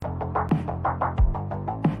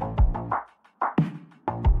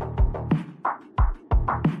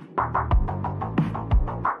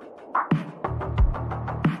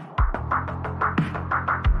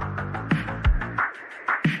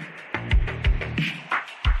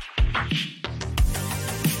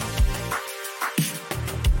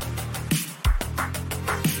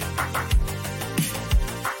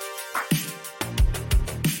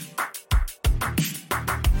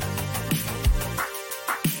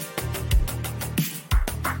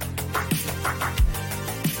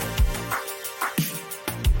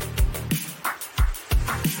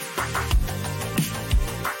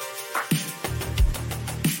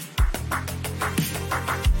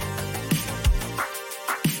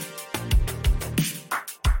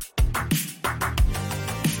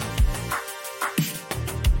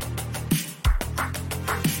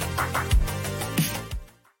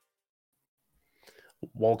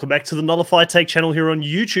Welcome back to the Nullified Take channel here on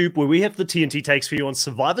YouTube, where we have the TNT takes for you on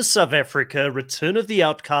Survivor South Africa, Return of the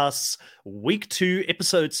Outcasts, Week 2,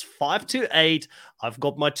 episodes 5 to 8. I've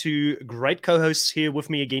got my two great co-hosts here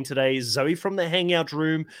with me again today, Zoe from the Hangout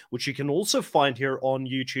Room, which you can also find here on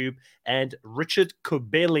YouTube, and Richard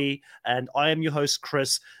Kobeli, and I am your host,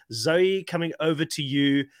 Chris. Zoe, coming over to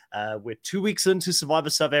you. We're 2 weeks into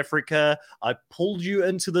Survivor South Africa. I pulled you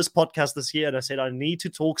into this podcast this year, and I said I need to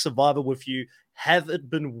talk Survivor with you. Have it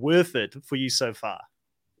been worth it for you so far?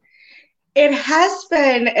 It has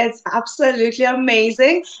been. It's absolutely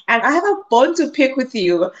amazing. And I have a bone to pick with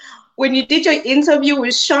you. When you did your interview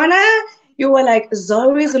with Shauna, you were like,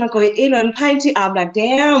 Zoe's going to go in on Pinty. I'm like,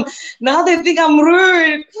 damn, now they think I'm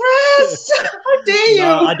rude. Chris, how dare you?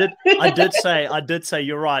 No, I did say,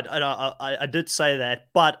 you're right. I did say that,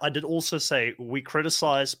 but I did also say we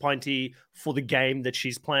criticize Pinty for the game that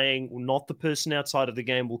she's playing, not the person outside of the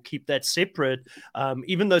game. We'll keep that separate.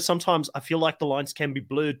 Even though sometimes I feel like the lines can be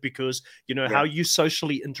blurred because, how you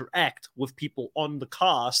socially interact with people on the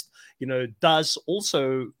cast, does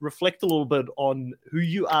also reflect a little bit on who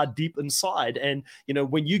you are deep inside. And,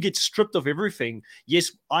 when you get stripped of everything,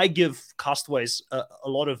 yes, I give castaways a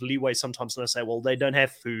lot of leeway sometimes. And I say, well, they don't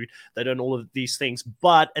have food. They don't all of these things.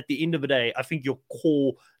 But at the end of the day, I think your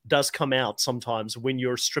core does come out sometimes when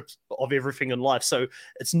you're stripped of everything in life. So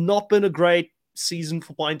it's not been a great season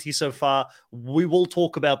for Pinty so far. We will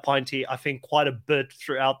talk about Pinty, I think, quite a bit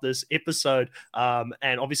throughout this episode.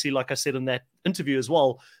 And obviously, like I said in that interview as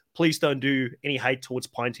well, please don't do any hate towards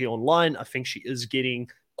Pinty online. I think she is getting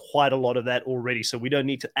quite a lot of that already, so we don't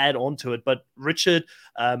need to add on to it. But Richard,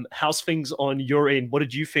 how's things on your end? What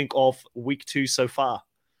did you think of week 2 so far?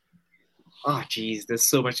 Oh, geez, there's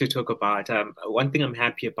so much to talk about. One thing I'm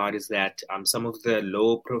happy about is that some of the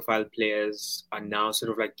low-profile players are now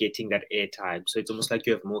sort of like getting that airtime. So it's almost like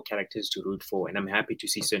you have more characters to root for. And I'm happy to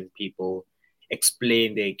see certain people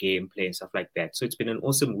explain their gameplay and stuff like that. So it's been an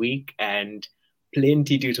awesome week and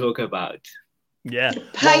plenty to talk about. Yeah.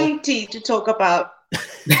 Plenty to talk about.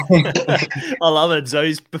 I love it.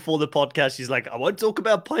 Zoe's before the podcast, she's like, I won't talk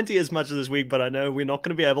about Pinty as much this week, but I know we're not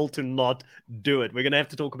going to be able to not do it. We're going to have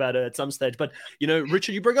to talk about it at some stage. But,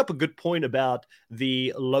 Richard, you bring up a good point about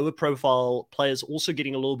the lower profile players also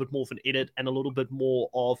getting a little bit more of an edit and a little bit more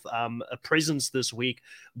of a presence this week.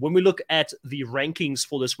 When we look at the rankings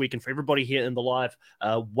for this week, and for everybody here in the live,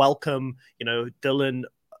 welcome, Dylan,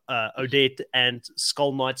 Odette and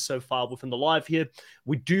Skull Knight so far within the live here.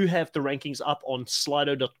 We do have the rankings up on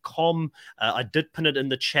Slido.com. I did pin it in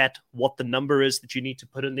the chat what the number is that you need to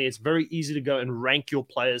put in there. It's very easy to go and rank your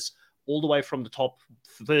players all the way from the top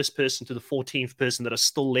first person to the 14th person that are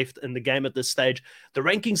still left in the game at this stage. The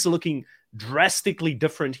rankings are looking drastically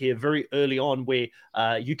different here very early on, where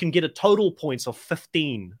you can get a total points of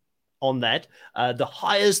 15 on that. The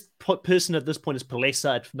highest person at this point is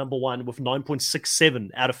Palesa at number 1 with 9.67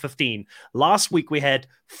 out of 15. Last week we had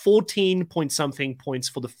 14 point something points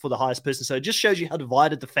for the highest person. So it just shows you how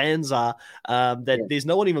divided the fans are, there's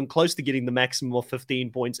no one even close to getting the maximum of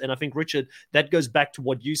 15 points. And I think, Richard, that goes back to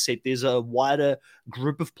what you said. There's a wider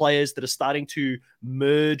group of players that are starting to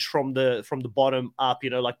merge from the bottom up,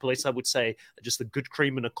 like Palesa would say, just the good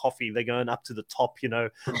cream in a coffee. They're going up to the top,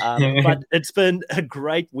 but it's been a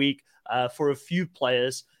great week for a few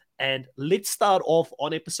players. And let's start off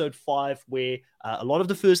on episode 5, where a lot of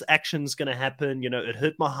the first action is going to happen. It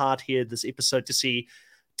hurt my heart here this episode to see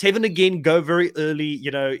Tevin again go very early.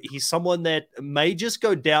 He's someone that may just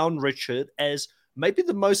go down, Richard, as maybe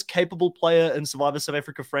the most capable player in Survivor South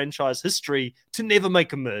Africa franchise history to never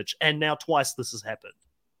make a merge. And now twice this has happened.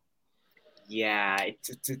 Yeah,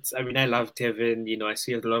 it's. I mean, I love Tevin. I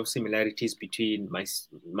see a lot of similarities between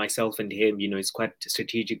myself and him. He's quite a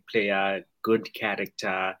strategic player, good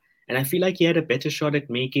character. And I feel like he had a better shot at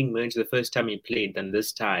making merge the first time he played than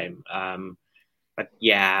this time. But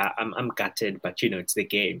yeah, I'm gutted. But, it's the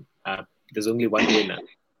game. There's only one winner.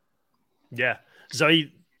 Yeah.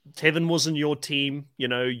 Zoe, Tevin was in your team.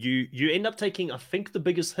 You end up taking, I think, the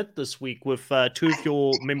biggest hit this week with 2 of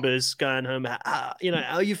your members going home. How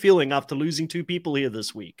are you feeling after losing 2 people here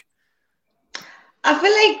this week? I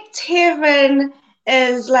feel like Tevin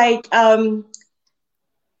is like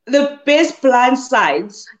the best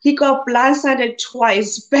blindsides. He got blindsided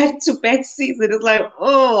twice, back-to-back season. It's like,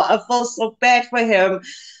 oh, I feel so bad for him.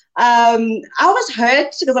 I was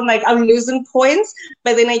hurt because I'm losing points.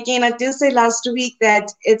 But then again, I did say last week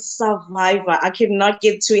that it's Survivor. I cannot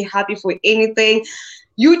get too happy for anything.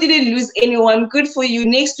 You didn't lose anyone. Good for you.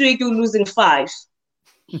 Next week, you're losing 5.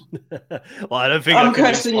 Well, I don't think I'm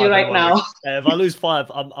cursing you right now. If I lose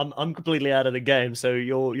 5, I'm completely out of the game. So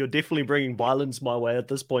you're definitely bringing violence my way at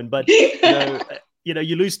this point. But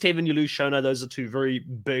you lose Tevin, you lose Shona. Those are two very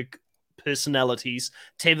big personalities.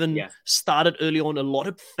 Tevin started early on. A lot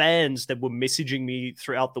of fans that were messaging me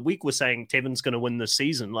throughout the week were saying Tevin's going to win this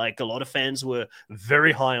season. Like, a lot of fans were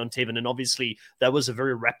very high on Tevin, and obviously that was a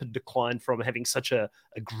very rapid decline from having such a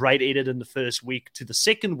great edit in the first week to the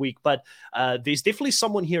second week. But there's definitely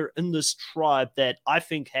someone here in this tribe that I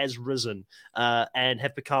think has risen and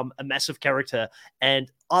have become a massive character.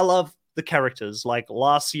 And I love the characters. Like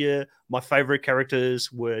last year, my favorite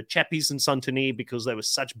characters were Chappies and Santini because they were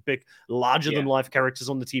such big, larger than life characters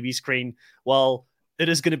on the TV screen. Well, it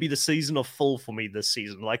is going to be the season of Full for me this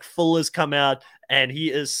season. Like, Full has come out and he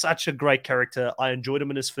is such a great character. I enjoyed him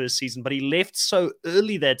in his first season, but he left so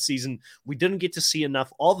early that season. We didn't get to see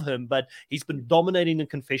enough of him, but he's been dominating the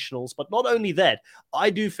confessionals. But not only that, I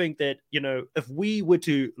do think that, if we were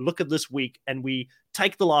to look at this week and we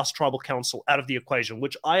take the last tribal council out of the equation,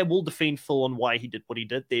 which I will defend Full on why he did what he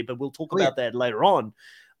did there, but we'll talk about that later on.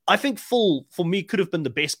 I think Full, for me, could have been the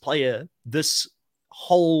best player this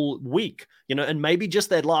whole week, and maybe just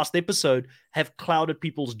that last episode have clouded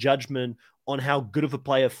people's judgment on how good of a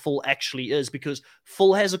player Full actually is, because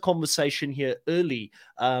Full has a conversation here early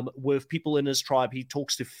with people in his tribe. He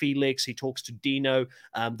talks to Felix, he talks to Dino,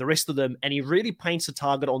 the rest of them, and he really paints a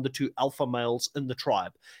target on the two alpha males in the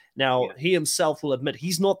tribe. Now, he himself will admit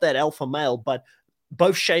he's not that alpha male, but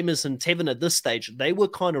both Seamus and Tevin at this stage, they were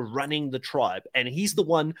kind of running the tribe, and he's the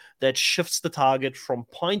one that shifts the target from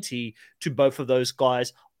Pinty to both of those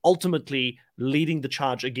guys, ultimately leading the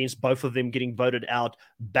charge against both of them getting voted out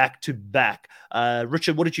back to back.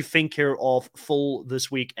 Richard, what did you think here of Full this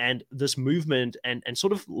week and this movement and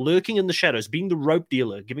sort of lurking in the shadows, being the rope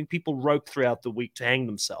dealer, giving people rope throughout the week to hang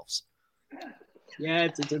themselves? Yeah,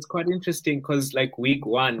 it's quite interesting because like week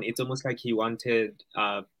one, it's almost like he wanted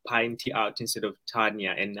Pinty out instead of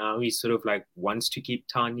Tanya, and now he sort of like wants to keep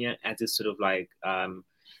Tanya as a sort of like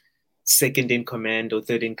second in command or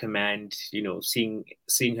third in command, seeing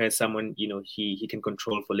her as someone, he can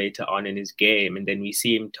control for later on in his game. And then we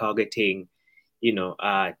see him targeting,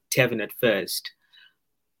 Tevin at first.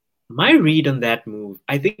 My read on that move,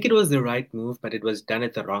 I think it was the right move, but it was done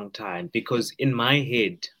at the wrong time, because in my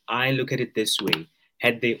head, I look at it this way.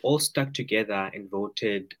 Had they all stuck together and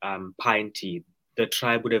voted Pinty, the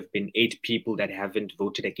tribe would have been 8 people that haven't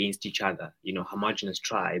voted against each other, homogenous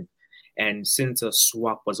tribe. And since a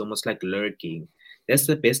swap was almost like lurking, that's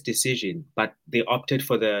the best decision. But they opted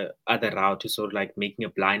for the other route to sort of like making a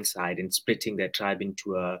blind side and splitting their tribe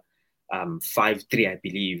into a 5-3, I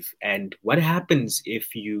believe. And what happens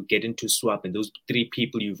if you get into swap and those 3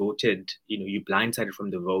 people you voted, you blindsided from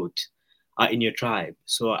the vote are in your tribe?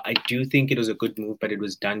 So I do think it was a good move, but it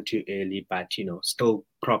was done too early. But, still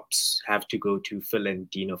props have to go to Phil and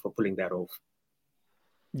Dino for pulling that off.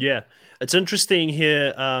 Yeah, it's interesting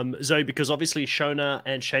here, Zoe, because obviously Shona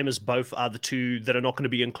and Seamus both are the two that are not going to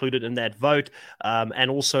be included in that vote. And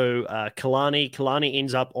also Kalani. Kalani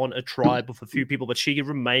ends up on a tribe with a few people, but she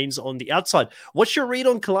remains on the outside. What's your read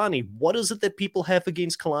on Kalani? What is it that people have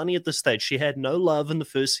against Kalani at this stage? She had no love in the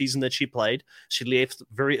first season that she played. She left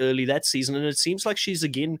very early that season, and it seems like she's,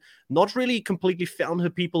 again, not really completely found her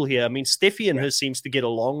people here. I mean, Steffi and her seems to get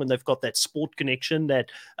along, and they've got that sport connection that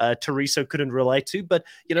Teresa couldn't relate to. But,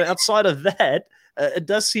 outside of that, it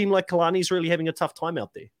does seem like Kalani's really having a tough time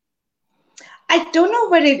out there. I don't know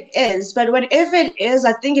what it is, but whatever it is,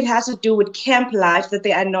 I think it has to do with camp life that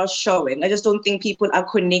they are not showing. I just don't think people are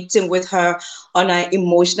connecting with her on an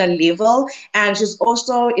emotional level. And she's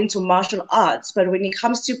also into martial arts. But when it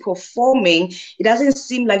comes to performing, it doesn't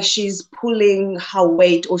seem like she's pulling her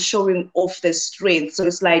weight or showing off the strength. So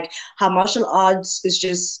it's like her martial arts is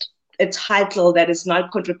just a title that is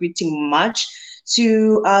not contributing much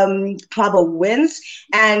to tribal wins,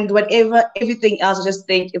 and everything else, I just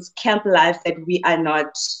think it's camp life that we are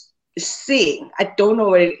not seeing. I don't know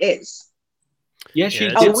what it is. Yeah,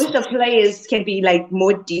 I wish the players can be like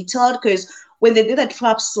more detailed, because when they did that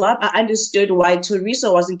trap swap, I understood why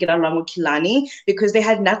Teresa wasn't getting along with Kilani, because they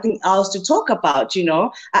had nothing else to talk about,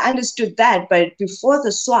 I understood that, but before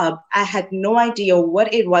the swap, I had no idea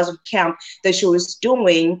what it was with camp that she was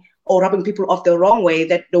doing or rubbing people off the wrong way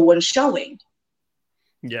that no one's showing.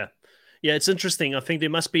 Yeah. Yeah, it's interesting. I think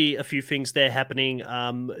there must be a few things there happening.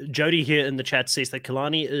 Jody here in the chat says that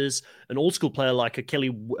Kalani is an old school player like a Kelly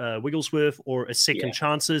Wigglesworth or a Second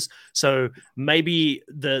Chances. So maybe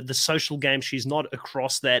the social game, she's not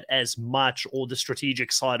across that as much, or the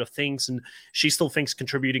strategic side of things. And she still thinks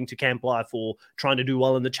contributing to camp life or trying to do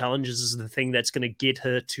well in the challenges is the thing that's going to get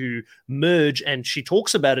her to merge. And she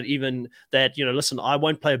talks about it even that, listen, I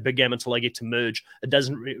won't play a big game until I get to merge. It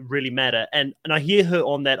doesn't really matter. And I hear her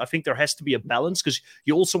on that. I think there has has to be a balance, because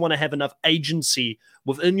you also want to have enough agency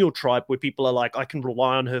within your tribe where people are like, I can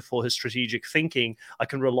rely on her for her strategic thinking. I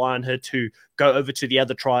can rely on her to go over to the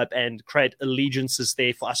other tribe and create allegiances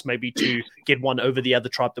there for us maybe to get one over the other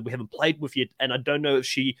tribe that we haven't played with yet. And I don't know if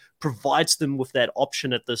she provides them with that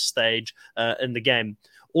option at this stage in the game.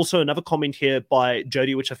 Also, another comment here by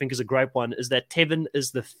Jody, which I think is a great one, is that Tevin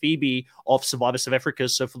is the Phoebe of Survivor South Africa.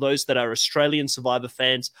 So for those that are Australian Survivor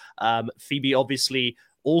fans, Phoebe obviously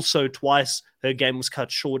also twice her game was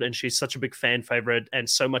cut short, and she's such a big fan favorite and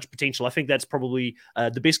so much potential. I think that's probably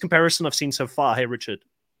the best comparison I've seen so far. Hey, Richard.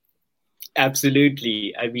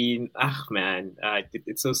 Absolutely. I mean, man,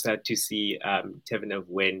 it's so sad to see Tevin have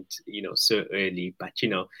went, so early. But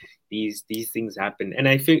these things happen, and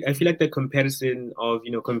I feel like the comparison of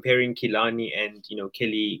comparing Kilani and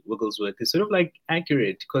Kelly Wigglesworth is sort of like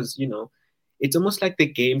accurate, because it's almost like the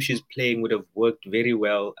game she's playing would have worked very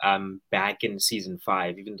well back in season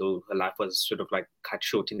 5, even though her life was sort of like cut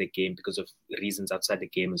short in the game because of reasons outside the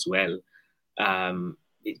game as well.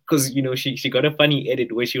 Because she got a funny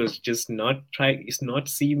edit where she was just not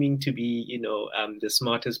seeming to be the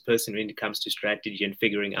smartest person when it comes to strategy and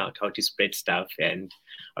figuring out how to spread stuff, and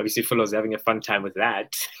obviously Phil was having a fun time with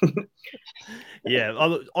that. Yeah,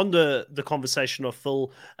 on the conversation of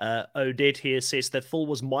Phil, Odette here says that Phil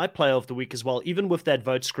was my player of the week as well. Even with that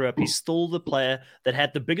vote screw up, he's still the player that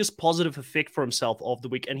had the biggest positive effect for himself of the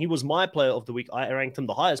week, and he was my player of the week. I ranked him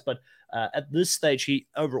the highest, but at this stage, he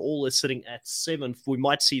overall is sitting at 7th. We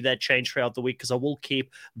might see that change throughout the week, because I will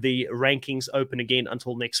keep the rankings open again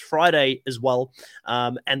until next Friday as well.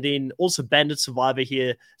 And then also Bandit Survivor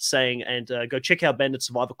here saying, and go check out Bandit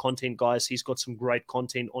Survivor content, guys. He's got some great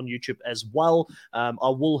content on YouTube as well. I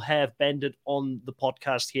will have Bandit on the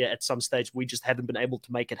podcast here at some stage. We just haven't been able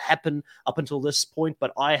to make it happen up until this point,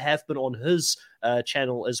 but I have been on his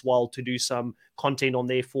channel as well to do some content on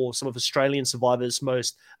there for some of Australian Survivors'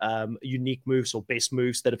 most unique moves or best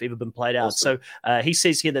moves that have ever been played out. Awesome. So he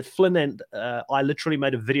says here that Flynn and I literally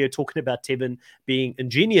made a video talking about Tevin being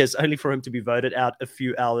ingenious, only for him to be voted out a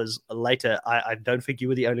few hours later. I don't think you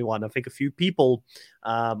were the only one. I think a few people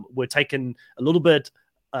were taken a little bit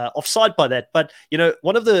offside by that. But,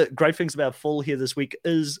 one of the great things about Phil here this week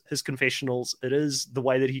is his confessionals. It is the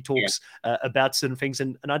way that he talks about certain things.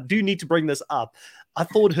 And I do need to bring this up. I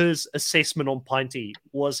thought his assessment on Pinty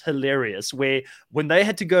was hilarious, where when they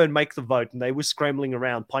had to go and make the vote and they were scrambling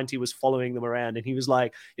around, Pinty was following them around. And he was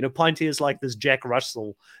like, Pinty is like this Jack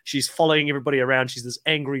Russell. She's following everybody around. She's this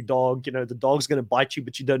angry dog. The dog's going to bite you,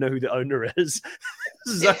 but you don't know who the owner is.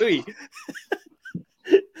 Zoe.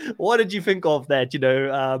 What did you think of that?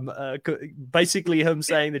 Basically him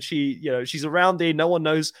saying that she's around there. No one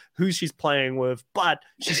knows who she's playing with, but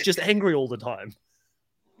she's just angry all the time.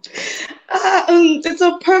 It's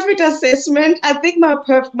a perfect assessment. I think my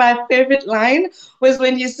favorite line was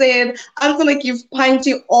when you said, I'm going to give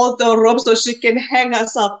Pinty all the rope so she can hang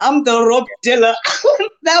herself. I'm the rope dealer.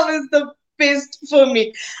 That was the best for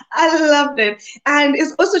me. I loved it. And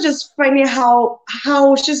it's also just funny how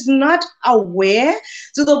she's not aware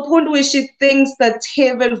to the point where she thinks that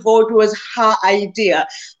Tevin vote was her idea.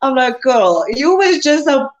 I'm like, girl, you were just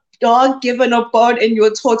a dog given a bone and you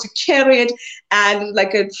were told to carry it, and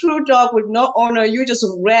like a true dog with no owner, you just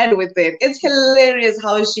ran with it. It's hilarious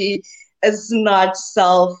how she is not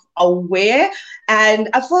self-aware, and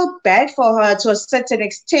I feel bad for her to a certain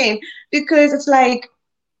extent, because it's like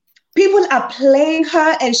people are playing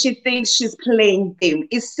her and she thinks she's playing them.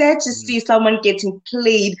 It's sad to see someone getting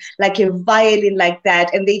played like a violin like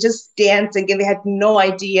that, and they just dancing and they had no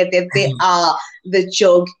idea that they are the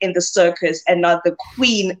joke in the circus and not the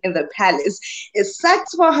queen in the palace. It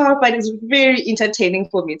sucks for her, but it's very entertaining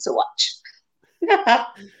for me to watch.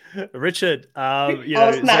 Richard, Zoe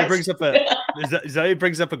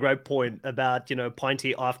brings up a great point about,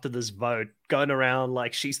 Pinty after this vote going around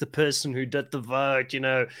like she's the person who did the vote,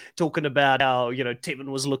 talking about how, Tevin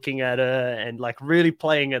was looking at her and like really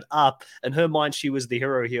playing it up. In her mind, she was the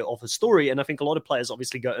hero here of her story. And I think a lot of players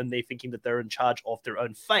obviously go in there thinking that they're in charge of their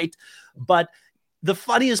own fate. But the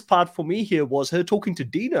funniest part for me here was her talking to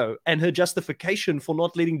Dino and her justification for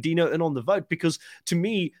not letting Dino in on the vote. Because to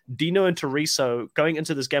me, Dino and Teresa going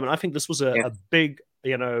into this game, and I think this was a big,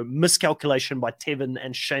 miscalculation by Tevin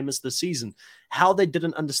and Seamus this season, how they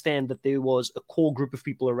didn't understand that there was a core group of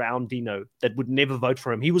people around Dino that would never vote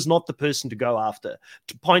for him. He was not the person to go after.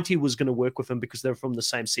 Pinty was going to work with him because they're from the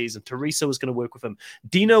same season. Teresa was going to work with him.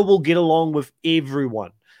 Dino will get along with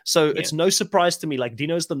everyone. So it's no surprise to me. Like,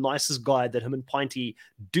 Dino's the nicest guy, that him and Pinty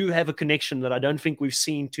do have a connection that I don't think we've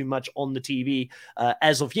seen too much on the TV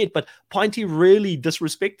as of yet. But Pinty really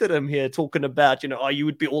disrespected him here, talking about, you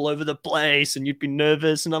would be all over the place and you'd be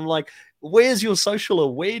nervous. And I'm like, where's your social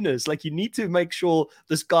awareness? Like, you need to make sure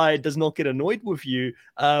this guy does not get annoyed with you.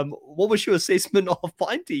 What was your assessment of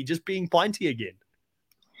Pinty, just being Pinty again?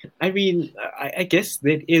 I mean, I guess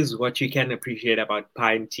that is what you can appreciate about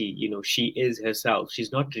Pinty. She is herself.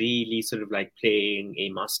 She's not really sort of like playing a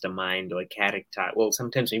mastermind or a character. Well,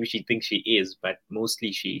 sometimes maybe she thinks she is, but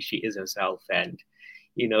mostly she is herself. And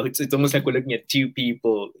it's almost like we're looking at two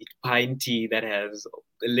people, Pinty that has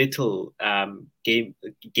a little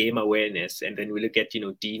game awareness, and then we look at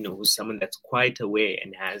Dino, who's someone that's quite aware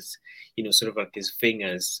and has sort of like his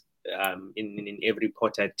fingers in every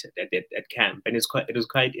pot at camp. And it was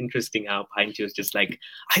quite interesting how Pinty was just like,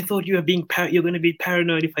 I thought you're going to be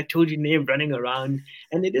paranoid if I told your name running around.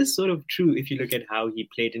 And it is sort of true if you look at how he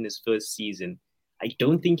played in his first season. I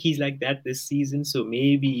don't think he's like that this season. So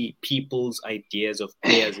maybe people's ideas of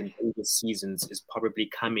players in previous seasons is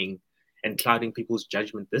probably coming and clouding people's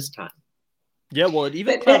judgment this time. Yeah, well, it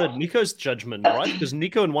even clouded Nico's judgment, right? Because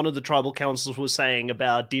Nico in one of the tribal councils was saying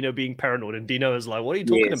about Dino being paranoid, and Dino is like, what are you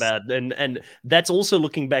talking about? And that's also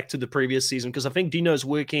looking back to the previous season, because I think Dino's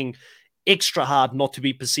working extra hard not to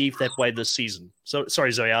be perceived that way this season. So,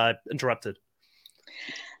 sorry, Zoe, I interrupted.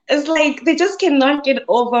 It's like they just cannot get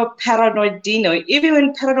over paranoid Dino. Even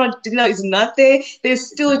when paranoid Dino is not there, they're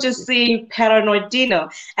still just saying paranoid Dino.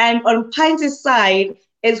 And on Pinty's side,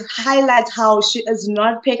 it highlights how she is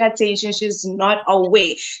not paying attention. She's not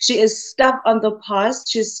aware. She is stuck on the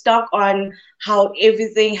past. She's stuck on how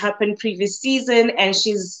everything happened previous season, and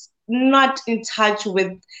she's not in touch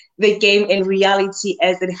with the game in reality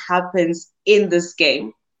as it happens in this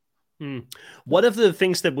game. One of the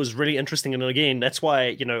things that was really interesting, and again, that's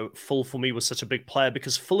why, Phil for me was such a big player,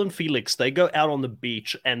 because Phil and Felix, they go out on the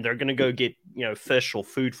beach and they're going to go get, fish or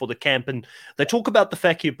food for the camp. And they talk about the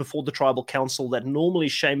fact here before the tribal council that normally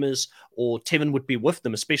Seamus or Tevin would be with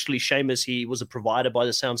them, especially Seamus. He was a provider by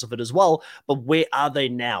the sounds of it as well. But where are they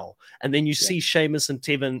now? And then you see Seamus and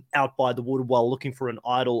Tevin out by the water well looking for an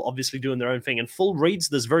idol, obviously doing their own thing. And Phil reads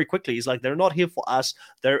this very quickly. He's like, they're not here for us.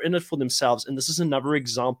 They're in it for themselves. And this is another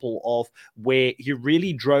example of where he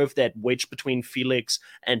really drove that wedge between Felix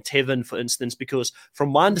and Tevin, for instance, because from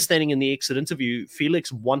my understanding in the exit interview,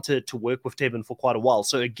 Felix wanted to work with Tevin for quite a while.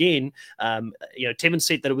 So again, Tevin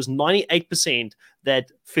said that it was 98%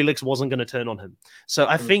 that Felix wasn't going to turn on him. So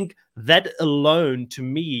I think that alone, to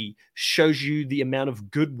me, shows you the amount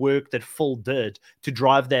of good work that Phil did to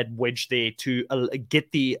drive that wedge there to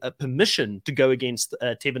get the permission to go against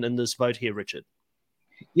Tevin in this vote here, Richard.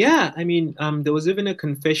 Yeah, I mean, there was even a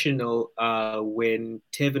confessional when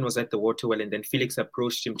Tevin was at the water well, and then Felix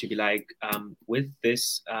approached him to be like, with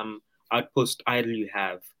this outpost idol you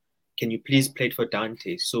have, can you please play it for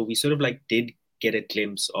Dante? So we sort of like did get a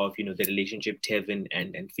glimpse of, the relationship Tevin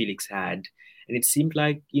and Felix had. And it seemed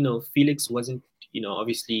like, Felix wasn't,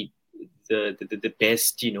 obviously the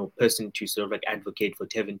best, person to sort of like advocate for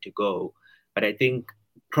Tevin to go. But I think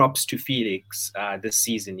props to Felix this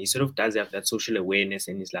season. He sort of does have that social awareness,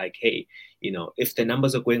 and he's like, hey, if the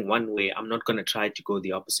numbers are going one way, I'm not going to try to go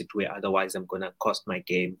the opposite way. Otherwise, I'm going to cost my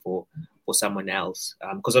game for someone else.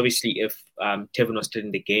 Because obviously, if Tevin was still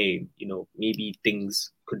in the game, maybe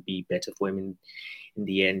things could be better for him in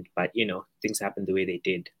the end. But, things happened the way they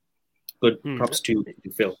did. Good props to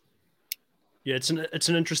Phil. Yeah, it's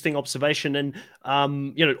an interesting observation. And,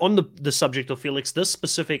 on the subject of Felix, this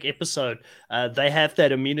specific episode, they have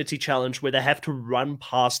that immunity challenge where they have to run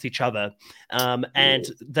past each other. And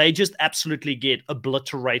they just absolutely get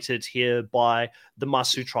obliterated here by the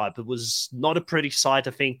Masu tribe. It was not a pretty sight.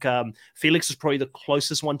 I think Felix is probably the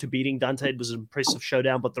closest one to beating Dante. It was an impressive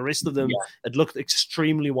showdown, but the rest of them, it looked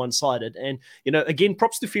extremely one-sided. And, again,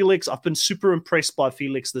 props to Felix. I've been super impressed by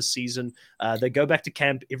Felix this season. They go back to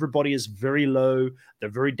camp. Everybody is very low. They're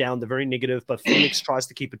very down. They're very negative. But Felix tries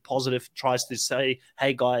to keep it positive, tries to say,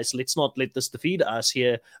 hey, guys, let's not let this defeat us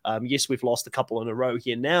here. Yes, we've lost a couple in a row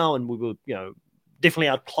here now, and we will, definitely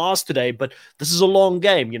outclassed today, but this is a long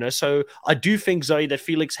game, so I do think, Zoe, that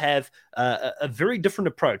Felix have a very different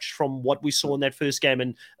approach from what we saw in that first game,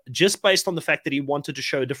 and just based on the fact that he wanted to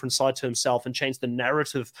show a different side to himself and change the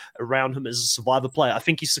narrative around him as a survivor player, I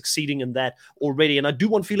think he's succeeding in that already, and I do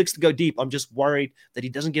want Felix to go deep. I'm just worried that he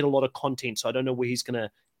doesn't get a lot of content, so I don't know where he's going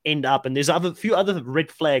to end up, and there's a few other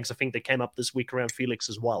red flags I think that came up this week around Felix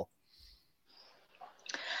as well.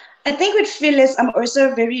 I think with Felix, I'm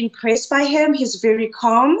also very impressed by him. He's very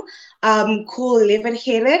calm, cool,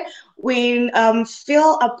 level-headed. when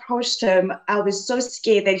Phil approached him, I was so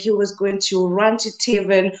scared that he was going to run to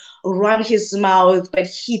Tevin, run his mouth, but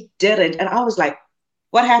he didn't. And I was like,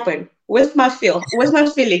 what happened? Where's my Phil? Where's my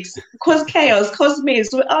Felix? Cause chaos, cause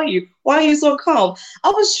mess. Where are you? Why are you so calm? I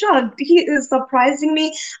was shocked. He is surprising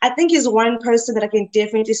me. I think he's one person that I can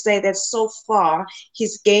definitely say that so far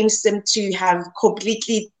his game seemed to have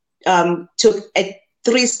completely took a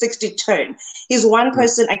 360 turn. He's one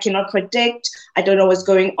person I cannot predict. I don't know what's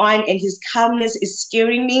going on, and his calmness is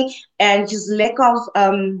scaring me. And his lack of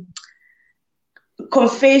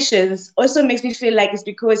confessions also makes me feel like it's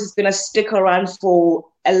because he's gonna stick around for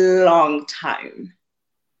a long time.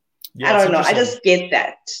 Yeah, I don't know. I just get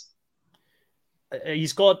that.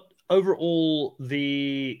 He's got overall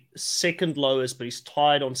the second lowest, but he's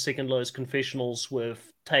tied on second lowest confessionals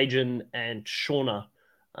with Tajin and Shauna.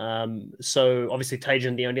 So obviously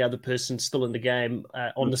Tajin, the only other person still in the game,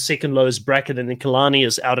 on the second lowest bracket, and then Kalani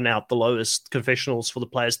is out and out the lowest confessionals for the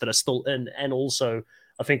players that are still in, and also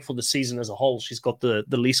I think for the season as a whole, she's got the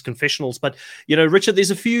least confessionals. But, Richard,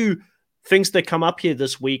 there's a few things that come up here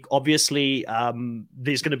this week. Obviously,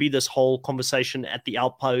 there's going to be this whole conversation at the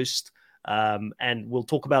Outpost, and we'll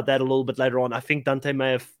talk about that a little bit later on. I think Dante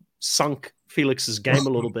may have sunk Felix's game a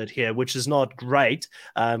little bit here, which is not great,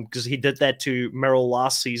 because he did that to Merrill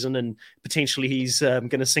last season, and potentially he's going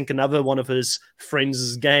to sink another one of his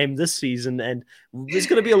friends' game this season. And there's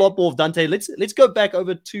going to be a lot more of Dante. Let's go back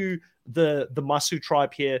over to the Masu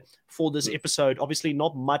tribe here for this episode. Obviously,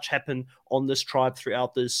 not much happened on this tribe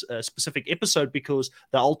throughout this specific episode because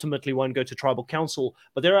they ultimately won't go to tribal council.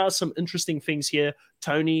 But there are some interesting things here.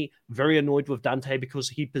 Tony, very annoyed with Dante because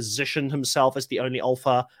he positioned himself as the only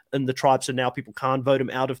alpha in the tribe. So now people can't vote him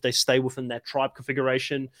out if they stay within that tribe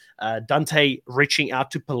configuration. Dante reaching out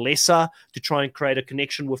to Palesa to try and create a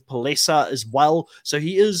connection with Palesa as well. So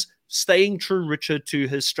he is staying true, Richard, to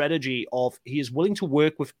his strategy of he is willing to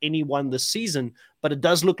work with anyone this season, but it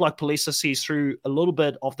does look like Palesa sees through a little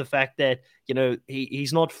bit of the fact that,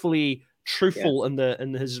 he's not fully truthful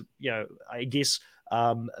in his, I guess,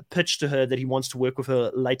 pitch to her that he wants to work with her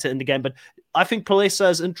later in the game. But I think Palesa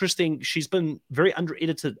is interesting. She's been very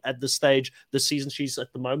under-edited at this stage this season. She's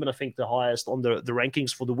at the moment, I think, the highest on the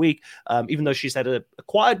rankings for the week, even though she's had a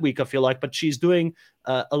quiet week, I feel like. But she's doing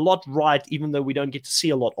a lot right, even though we don't get to see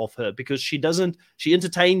a lot of her, because she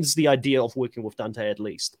entertains the idea of working with Dante at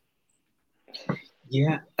least.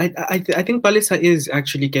 Yeah, I think Palesa is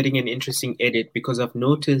actually getting an interesting edit, because I've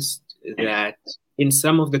noticed that in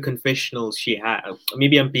some of the confessionals she had,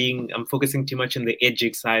 maybe I'm focusing too much on the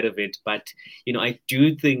edging side of it, but I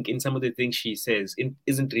do think in some of the things she says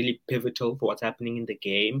isn't really pivotal for what's happening in the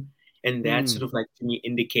game, and that sort of like to me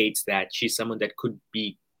indicates that she's someone that could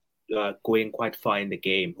be going quite far in the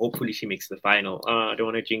game. Hopefully she makes the final. I don't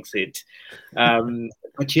want to jinx it.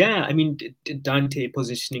 But yeah, I mean, Dante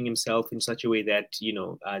positioning himself in such a way that,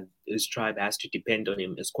 his tribe has to depend on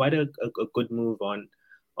him is quite a good move on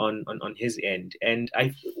his end. And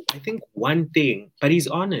I think one thing, but he's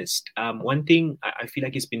honest. One thing I feel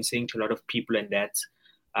like he's been saying to a lot of people, and that's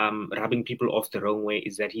rubbing people off the wrong way,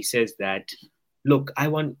 is that he says that, look, I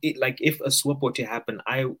want it, like, if a swap were to happen,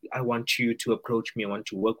 I want you to approach me, I want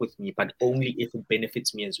to work with me, but only if it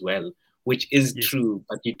benefits me as well, which is true.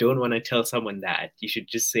 But you don't want to tell someone that. You should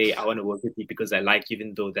just say, I want to work with you because I like you,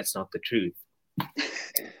 even though that's not the truth.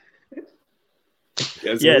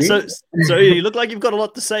 Yeah, so you look like you've got a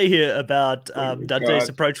lot to say here about Dante's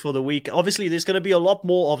approach for the week. Obviously, there's going to be a lot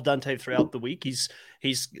more of Dante throughout the week.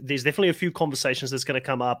 There's definitely a few conversations that's going to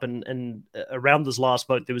come up, and around this last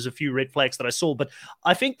vote, there was a few red flags that I saw. But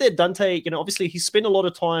I think that Dante, obviously he spent a lot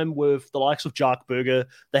of time with the likes of Jark Burger.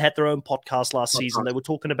 They had their own podcast last season. They were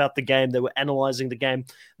talking about the game. They were analyzing the game.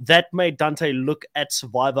 That made Dante look at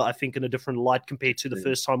Survivor, I think, in a different light compared to the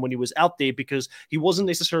first time when he was out there, because he wasn't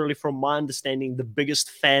necessarily, from my understanding, the biggest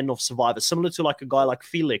fan of Survivor, similar to like a guy like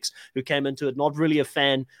Felix, who came into it not really a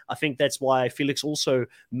fan. I think that's why Felix also,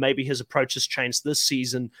 maybe his approach has changed this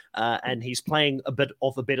season, and he's playing a bit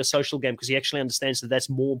of a better social game, because he actually understands that that's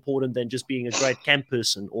more important than just being a great camp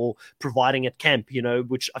person or providing at camp,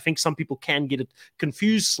 which I think some people can get it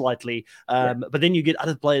confused slightly. But then you get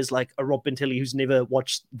other players like a Rob Bentelli, who's never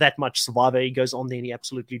watched that much Survivor. He goes on there and he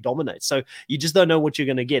absolutely dominates. So you just don't know what you're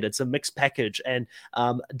going to get. It's a mixed package. And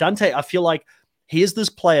Dante, I feel like he is this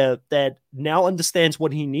player that now understands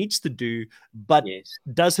what he needs to do, but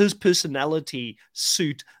does his personality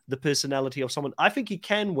suit the personality of someone? I think he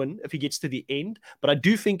can win if he gets to the end, but I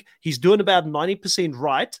do think he's doing about 90%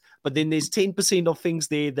 right, but then there's 10% of things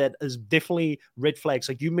there that is definitely red flags.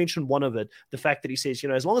 Like you mentioned one of it, the fact that he says,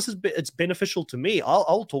 as long as it's beneficial to me,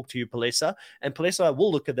 I'll talk to you, Palesa. And Palesa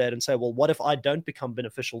will look at that and say, well, what if I don't become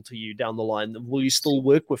beneficial to you down the line? Will you still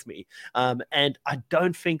work with me? And I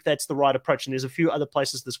don't think that's the right approach. And there's a few other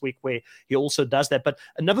places this week where he also does that. But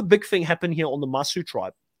another big thing happened here on the Masu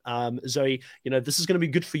tribe. Zoe, this is going to be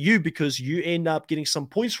good for you because you end up getting some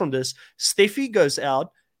points from this. Steffi goes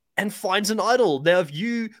out and finds an idol. Now, if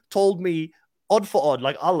you told me odd for odd,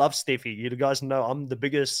 like I love Steffi, you guys know I'm the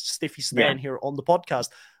biggest Steffi stan here on the podcast.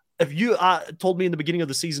 If you told me in the beginning of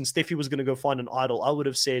the season Steffi was going to go find an idol, I would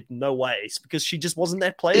have said no way, because she just wasn't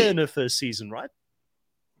that player in her first season, right?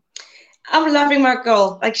 I'm loving my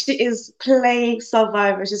girl. Like, she is playing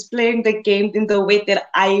Survivor. She's playing the game in the way that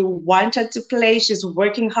I want her to play. She's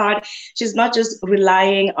working hard. She's not just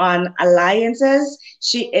relying on alliances.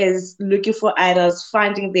 She is looking for idols,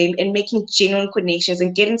 finding them, and making genuine connections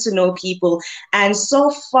and getting to know people. And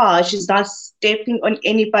so far, she's not stepping on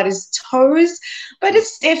anybody's toes. But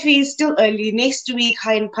it's Steffi. It's still early. Next week,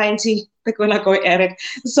 High and Pinty, they're going to go at it.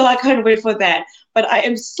 So I can't wait for that. But I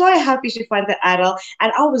am so happy she found the idol,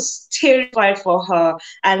 and I was terrified for her.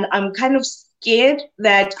 And I'm kind of scared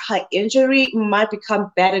that her injury might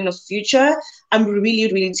become bad in the future. I'm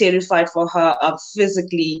really, really terrified for her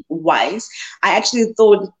physically wise. I actually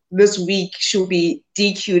thought this week she'll be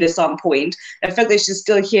DQ'd at some point. The fact that she's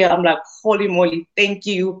still here, I'm like, holy moly, thank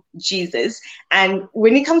you, Jesus. And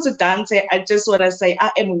when it comes to Dante, I just want to say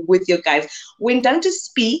I am with you guys. When Dante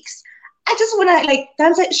speaks, I just want to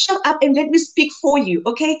Dante, shut up and let me speak for you,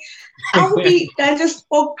 okay? I will be Dante's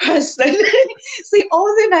spokesperson. Say all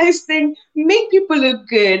the nice things, make people look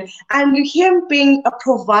good. And him being a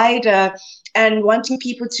provider and wanting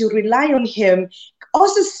people to rely on him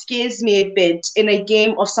also scares me a bit in a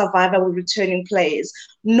game of Survivor with returning players.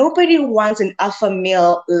 Nobody wants an alpha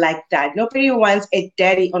male like that. Nobody wants a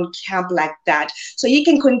daddy on camp like that. So he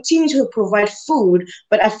can continue to provide food,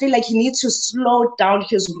 but I feel like he needs to slow down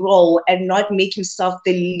his role and not make himself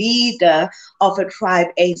the leader of a tribe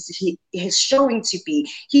as he is showing to be.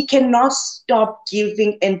 He cannot stop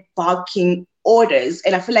giving and barking orders.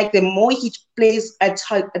 And I feel like the more he plays a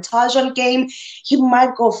Tarzan game, he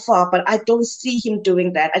might go far, but I don't see him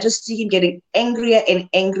doing that. I just see him getting angrier and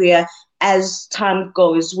angrier as time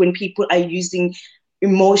goes when people are using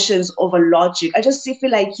emotions over logic. I just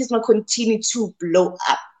feel like he's not continuing to blow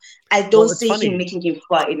up. I don't see him making him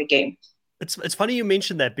far in the game. It's funny you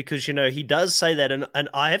mentioned that because, he does say that, and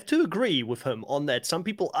I have to agree with him on that. Some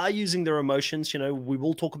people are using their emotions. We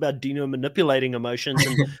will talk about Dino manipulating emotions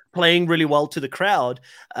and playing really well to the crowd.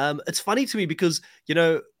 It's funny to me because,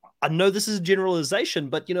 I know this is a generalization,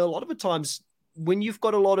 but, a lot of the times when you've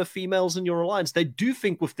got a lot of females in your alliance, they do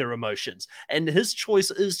think with their emotions. And his choice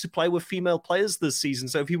is to play with female players this season.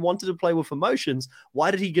 So if he wanted to play with emotions,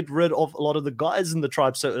 why did he get rid of a lot of the guys in the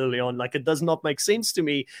tribe so early on? Like, it does not make sense to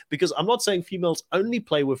me, because I'm not saying females only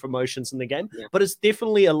play with emotions in the game, but it's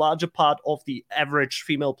definitely a larger part of the average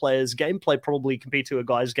female player's gameplay, probably compared to a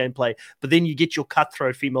guy's gameplay. But then you get your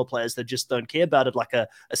cutthroat female players that just don't care about it, like a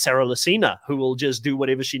Sarah Lucina, who will just do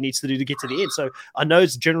whatever she needs to do to get to the end. So I know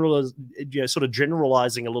it's sort of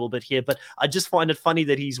generalizing a little bit here, but I just find it funny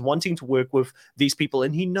that he's wanting to work with these people,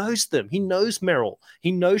 and he knows them. He knows Meryl.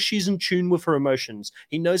 He knows she's in tune with her emotions.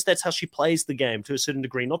 He knows that's how she plays the game to a certain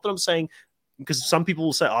degree. Not that I'm saying, because some people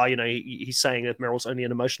will say, he's saying that Meryl's only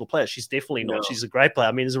an emotional player. She's definitely not. No. She's a great player.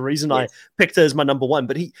 I mean, there's a reason I picked her as my number one.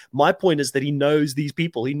 But my point is that he knows these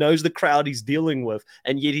people. He knows the crowd he's dealing with,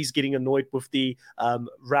 and yet he's getting annoyed with the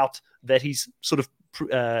route that he's sort of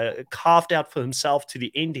carved out for himself to the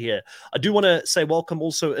end here. I do want to say welcome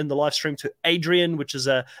also in the live stream to Adrian, which is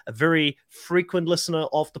a very frequent listener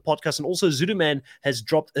of the podcast, and also Zuduman has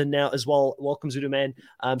dropped in now as well. Welcome, Zuduman.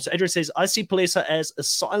 So Adrian says, I see Palesa as a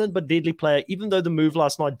silent but deadly player. Even though the move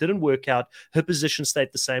last night didn't work out, her position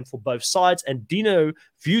stayed the same for both sides, and Dino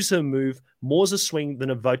views her move more as a swing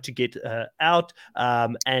than a vote to get out.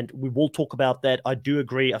 And we will talk about that. I do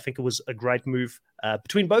agree. I think it was a great move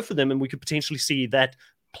between both of them, and we could potentially see that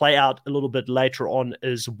play out a little bit later on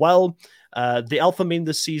as well. The alpha men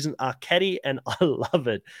this season are catty, and I love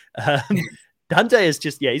it. Dante is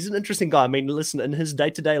just, he's an interesting guy. I mean, listen, in his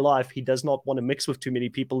day-to-day life, he does not want to mix with too many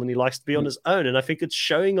people, and he likes to be on his own. And I think it's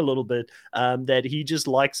showing a little bit that he just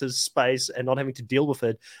likes his space and not having to deal with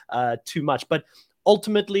it too much. But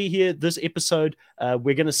ultimately here, this episode,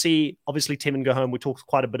 we're going to see, obviously, Temin go home. We talked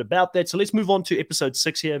quite a bit about that. So let's move on to episode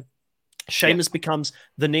 6 here. Sheamus becomes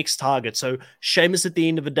the next target. So Sheamus, at the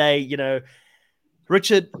end of the day,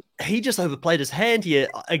 Richard, he just overplayed his hand here.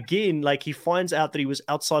 Again, like he finds out that he was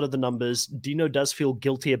outside of the numbers. Dino does feel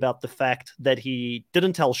guilty about the fact that he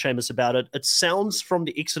didn't tell Sheamus about it. It sounds from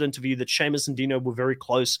the exit interview that Sheamus and Dino were very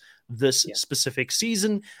close this specific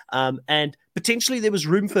season. And potentially there was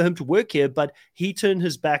room for him to work here, but he turned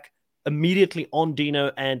his back immediately on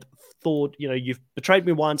Dino and thought, you've betrayed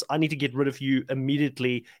me once. I need to get rid of you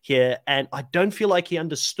immediately here. And I don't feel like he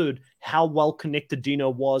understood how well connected Dino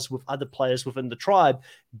was with other players within the tribe,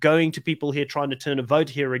 going to people here trying to turn a vote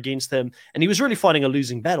here against him. And he was really fighting a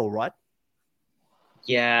losing battle, right?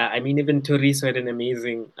 Yeah, I mean, even Teresa had an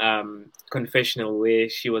amazing confessional where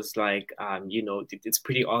she was like, it's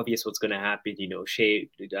pretty obvious what's going to happen.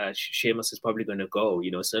 Sheamus is probably going to go.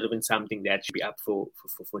 It's not even something that should be up for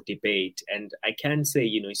debate. And I can say,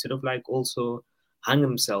 he sort of like also hung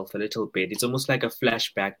himself a little bit. It's almost like a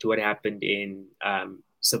flashback to what happened in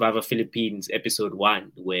Survivor Philippines episode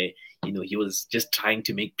 1, where he was just trying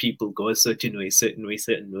to make people go a certain way,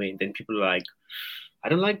 and then people are like, I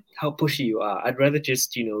don't like how pushy you are. I'd rather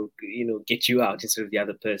just, get you out instead of the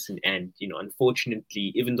other person. And,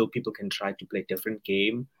 unfortunately, even though people can try to play a different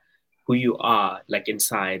game, who you are, like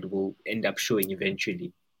inside, will end up showing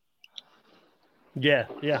eventually. Yeah,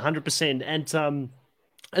 100%. And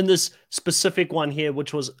and this specific one here,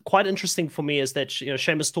 which was quite interesting for me, is that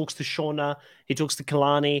Sheamus talks to Shauna, he talks to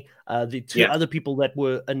Kalani, the two other people that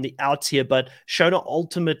were in the outs here, but Shauna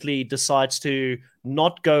ultimately decides to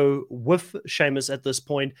not go with Sheamus at this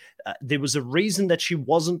point. There was a reason that she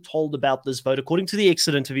wasn't told about this vote. According to the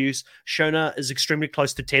exit interviews, Shauna is extremely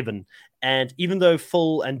close to Tevin, and even though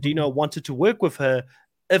Phil and Dino wanted to work with her,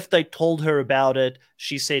 if they told her about it,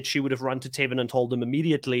 she said she would have run to Tevin and told him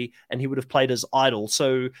immediately, and he would have played as idol.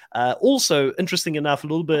 So also, interesting enough, a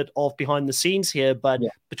little bit of behind the scenes here, but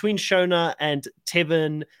between Shona and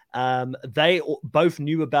Tevin, they both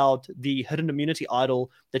knew about the hidden immunity idol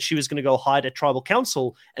that she was going to go hide at Tribal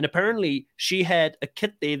Council. And apparently she had a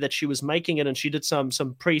kit there that she was making it, and she did some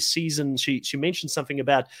pre-season. She mentioned something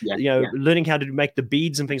about learning how to make the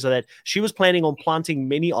beads and things like that. She was planning on planting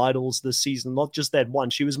many idols this season, not just that one.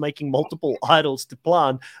 She was making multiple idols to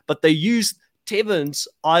plant, but they used Tevin's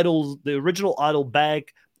idol, the original idol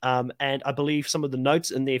bag, and I believe some of the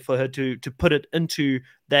notes in there for her to put it into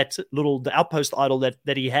the outpost idol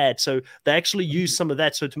that he had. So they actually used some of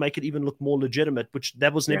that to make it even look more legitimate, which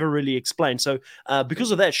that was never really explained. So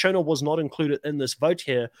because of that, Shona was not included in this vote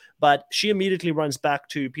here, but she immediately runs back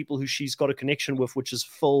to people who she's got a connection with, which is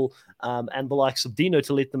Phil and the likes of Dino,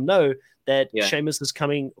 to let them know that Sheamus is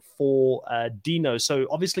coming for Dino. So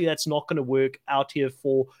obviously that's not going to work out here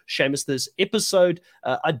for Sheamus this episode.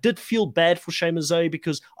 I did feel bad for Sheamus, Zoe,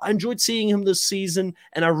 because I enjoyed seeing him this season,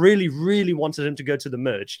 and I really, really wanted him to go to the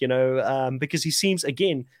merge, because he seems,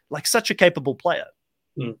 again, like such a capable player.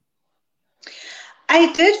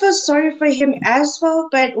 I did feel sorry for him as well,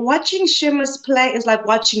 but watching Sheamus play is like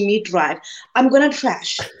watching me drive. I'm going to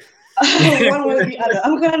trash. One way or the other.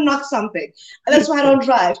 I'm going to knock something. And that's why I don't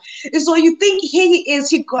drive. And so you think, here he is,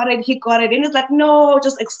 he got it. And it's like, no,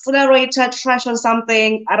 just accelerator, trash on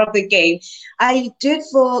something out of the game. I did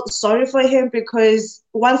feel sorry for him because,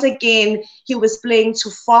 once again, he was playing too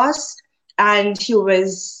fast and he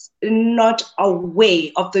was not aware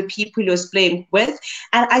of the people he was playing with.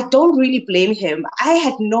 And I don't really blame him. I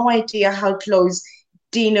had no idea how close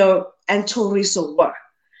Dino and Teresa were.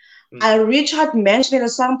 And Richard mentioned it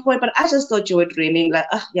at some point, but I just thought you were dreaming. Like,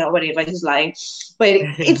 whatever, he's lying. But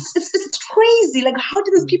it's crazy. Like, how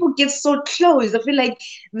did these people get so close? I feel like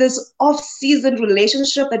this off-season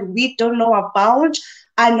relationship that we don't know about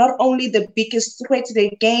are not only the biggest threat to the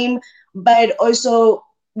game, but also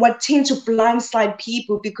what tend to blindside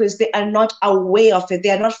people because they are not aware of it.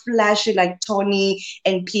 They are not flashy like Tony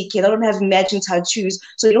and PK. They don't have matching tattoos,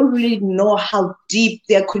 so they don't really know how deep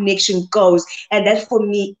their connection goes. And that, for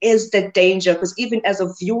me, is the danger, because even as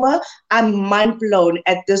a viewer, I'm mind blown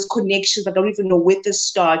at this connection. I don't even know where they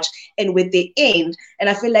start and where they end. And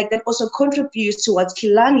I feel like that also contributes towards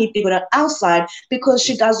Kilani being on the outside, because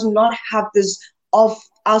she does not have this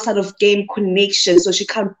outside of game connection, so she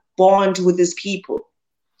can't bond with these people.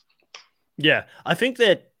 Yeah, I think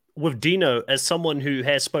that with Dino, as someone who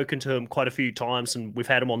has spoken to him quite a few times, and we've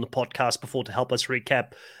had him on the podcast before to help us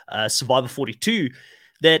recap Survivor 42,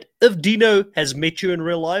 that if Dino has met you in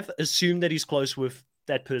real life, assume that he's close with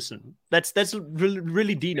that person. That's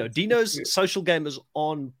really Dino. Dino's social game is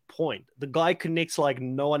on point. The guy connects like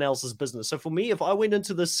no one else's business. So for me, if I went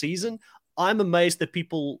into this season, I'm amazed that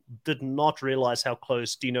people did not realize how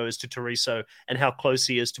close Dino is to Turiso and how close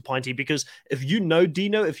he is to Pinty. Because if you know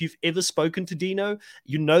Dino, if you've ever spoken to Dino,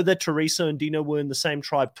 you know that Turiso and Dino were in the same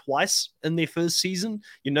tribe twice in their first season.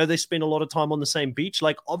 You know they spent a lot of time on the same beach.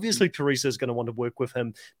 Like, obviously, Turiso is going to want to work with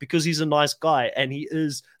him because he's a nice guy and he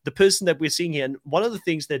is the person that we're seeing here. And one of the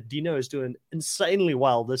things that Dino is doing insanely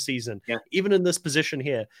well this season, even in this position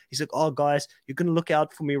here, he's like, oh, guys, you're going to look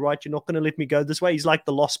out for me, right? You're not going to let me go this way. He's like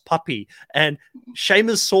the lost puppy. And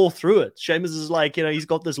Seamus saw through it. Seamus is like, he's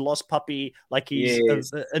got this lost puppy, like he's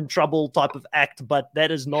in trouble type of act, but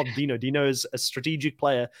that is not Dino. Dino is a strategic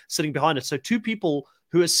player sitting behind it. So two people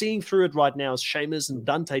who are seeing through it right now is Seamus and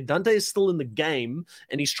Dante. Dante is still in the game,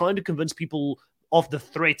 and he's trying to convince people of the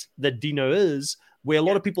threat that Dino is, where a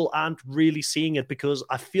lot of people aren't really seeing it, because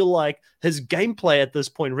I feel like his gameplay at this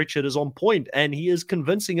point, Richard, is on point, and he is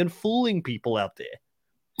convincing and fooling people out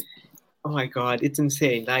there. Oh my God, it's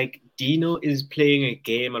insane. Like, Dino is playing a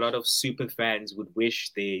game a lot of super fans would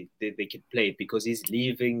wish they could play it, because he's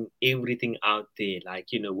leaving everything out there. Like,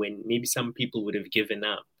 when maybe some people would have given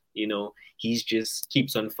up, he's just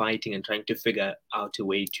keeps on fighting and trying to figure out a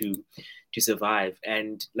way to survive.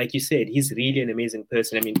 And like you said, he's really an amazing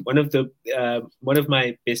person. I mean, one of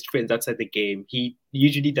my best friends outside the game, he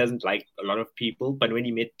usually doesn't like a lot of people, but when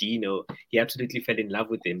he met Dino, he absolutely fell in love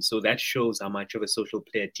with him. So that shows how much of a social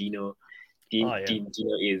player Dino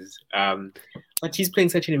is. But he's playing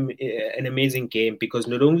such an amazing game, because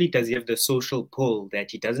not only does he have the social pull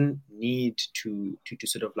that he doesn't need to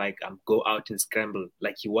sort of like go out and scramble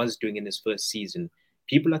like he was doing in his first season.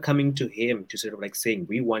 People are coming to him to sort of like saying,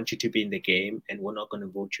 we want you to be in the game and we're not going to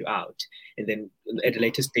vote you out. And then at a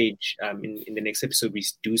later stage, in the next episode, we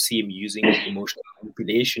do see him using emotional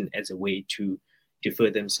manipulation as a way to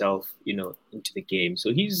further himself, into the game.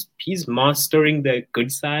 So he's mastering the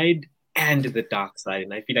good side and the dark side.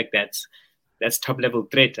 And I feel like that's top level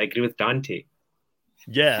threat. I agree with Dante.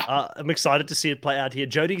 Yeah, I'm excited to see it play out here.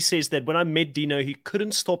 Jody says that when I met Dino, he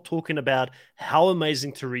couldn't stop talking about how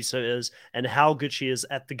amazing Teresa is and how good she is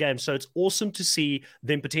at the game. So it's awesome to see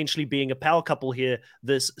them potentially being a power couple here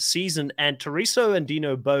this season. And Teresa and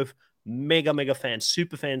Dino both mega fans,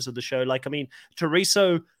 super fans of the show. Like, I mean,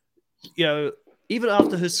 Teresa, even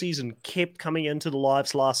after her season, kept coming into the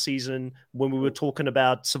lives last season when we were talking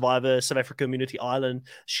about Survivor South Africa Immunity Island.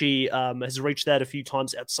 She has reached out a few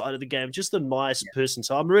times outside of the game. Just a nice person.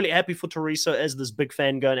 So I'm really happy for Teresa as this big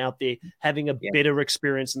fan going out there, having a better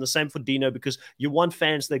experience. And the same for Dino, because you want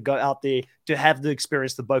fans that go out there to have the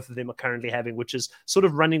experience that both of them are currently having, which is sort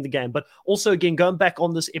of running the game. But also, again, going back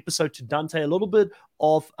on this episode to Dante, a little bit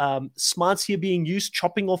of smarts here being used,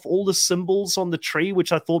 chopping off all the symbols on the tree,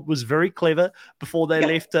 which I thought was very clever before they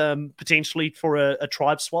left potentially for a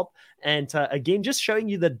tribe swap. And again, just showing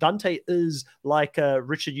you that Dante is like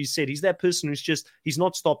Richard, you said, he's that person he's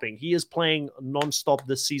not stopping. He is playing nonstop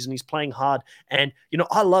this season. He's playing hard. And,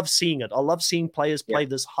 I love seeing it. I love seeing players play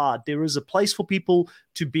this hard. There is a place for people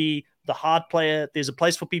to be the hard player. There's a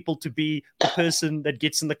place for people to be the person that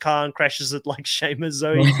gets in the car and crashes it like Seamus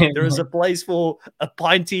Zoe. There is a place for a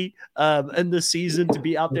Pinty in the season to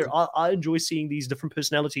be out there. I enjoy seeing these different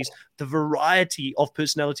personalities, the variety of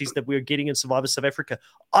personalities that we're getting in Survivor South Africa.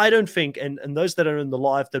 I don't think, and those that are in the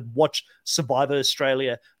live that watch Survivor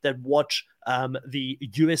Australia, that watch the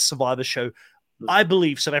US Survivor show, I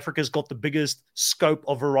believe South Africa's got the biggest scope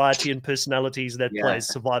of variety and personalities that plays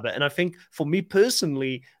Survivor. And I think for me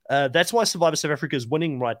personally, that's why Survivor South Africa is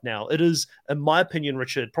winning right now. It is, in my opinion,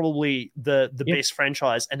 Richard, probably the best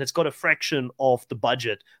franchise, and it's got a fraction of the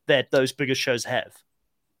budget that those bigger shows have.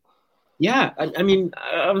 Yeah, I mean,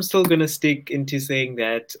 I'm still going to stick into saying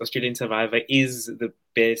that Australian Survivor is the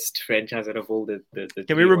best franchise out of all the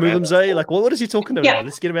Can we remove him, Zoe? Like, what is he talking about? Yeah.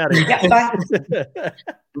 Let's get him out of here.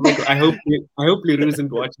 I hope Liru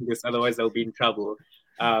isn't watching this, otherwise I'll be in trouble.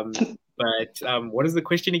 But what is the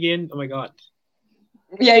question again? Oh my God.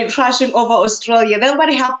 Yeah, you're trashing over Australia. Then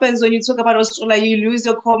what happens when you talk about Australia? You lose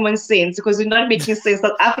your common sense because you're not making sense.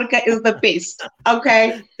 South Africa is the best.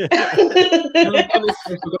 Okay.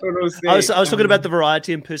 I was talking about the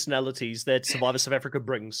variety and personalities that Survivor South Africa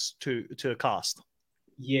brings to a cast.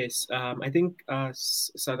 Yes, I think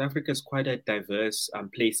South Africa is quite a diverse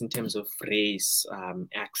place in terms of race,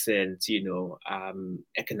 accent,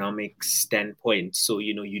 economic standpoint. So,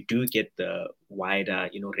 you do get the wider,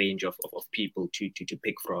 range of people to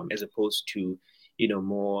pick from, as opposed to,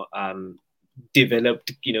 more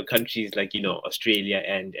developed, countries like, Australia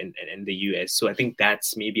and the US. So I think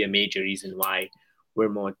that's maybe a major reason why we're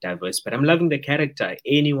more diverse. But I'm loving the character.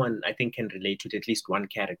 Anyone, I think, can relate to at least one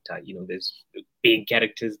character. There's big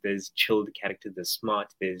characters, there's chilled characters, there's smart,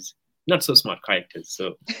 there's not so smart characters.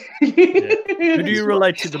 So, Yeah. Who do you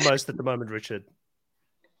relate to the most at the moment, Richard?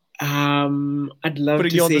 I'd love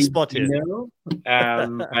Putting to you on say the spot here. Dino, but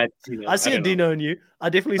I see I a don't know. Dino in you. I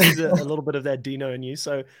definitely see a little bit of that Dino in you.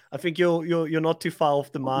 So I think you're not too far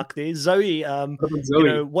off the mark there, Zoe. What about You Zoe?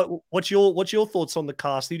 know what's your thoughts on the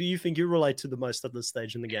cast? Who do you think you relate to the most at this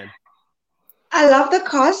stage in the game? I love the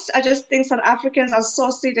cast. I just think South Africans are so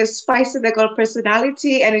sweet and spicy. They got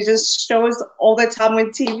personality, and it just shows all the time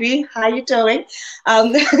on TV. How you doing?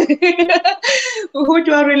 Who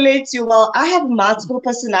do I relate to? Well, I have multiple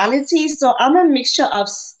personalities, so I'm a mixture of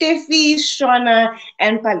Steffi, Shona,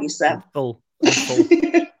 and Palisa. Full.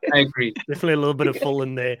 I agree. Definitely a little bit of full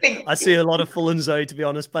in there. I see a lot of full in Zoe, to be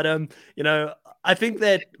honest. But you know, I think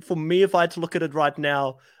that for me, if I had to look at it right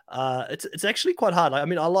now, it's actually quite hard. I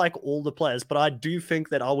mean, I like all the players, but I do think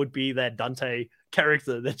that I would be that Dante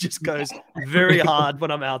character that just goes very hard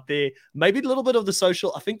when I'm out there. Maybe a little bit of the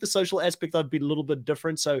social. I think the social aspect I'd be a little bit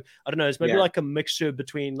different. So I don't know. It's maybe like a mixture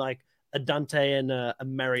between like a Dante and a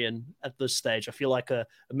Marion at this stage. I feel like a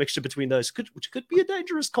mixture between those, which could be a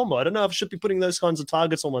dangerous combo. I don't know if I should be putting those kinds of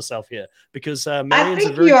targets on myself here because Marion's I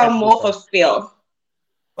think a very you are more for Phil.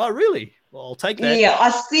 Oh, really? Well, I'll take that. Yeah, I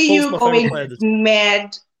see Phil's you going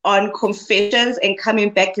mad on confessions and coming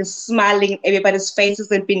back and smiling everybody's faces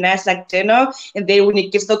and be nice like Dino. And then when he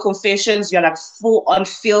gives the confessions, you're like full on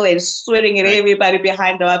Phil and swearing at everybody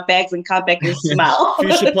behind our backs and come back and smile.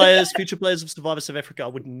 Future players of Survivor South Africa, I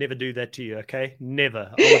would never do that to you, okay?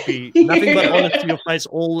 Never. I would be nothing but honest to your face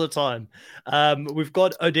all the time. We've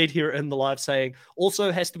got Odette here in the live saying,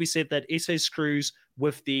 also has to be said that SA screws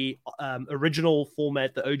with the original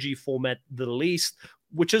format, the OG format, the least,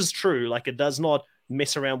 which is true. Like it does not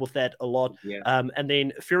mess around with that a lot. Yeah. And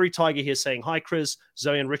then Fury Tiger here saying, hi, Chris,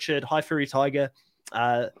 Zoe and Richard. Hi, Fury Tiger.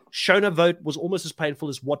 Shona vote was almost as painful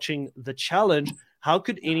as watching the challenge. How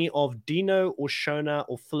could any of Dino or Shona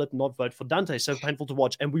or Philip not vote for Dante? So painful to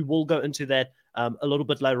watch. And we will go into that a little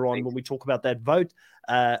bit later on when we talk about that vote.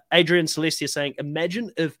 Adrian Celestia saying, imagine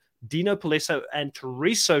if Dino Palesso and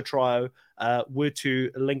Teriso Trio were to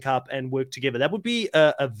link up and work together. That would be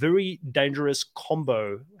a very dangerous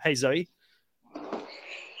combo. Hey, Zoe.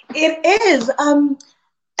 It is.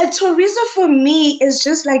 Teresa for me is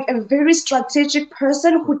just like a very strategic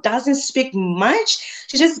person who doesn't speak much.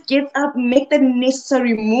 She just gets up, make the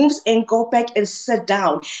necessary moves, and go back and sit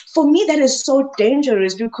down. For me, that is so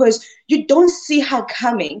dangerous because you don't see her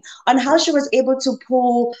coming. On how she was able to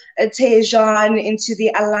pull Tejan into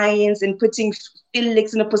the alliance and putting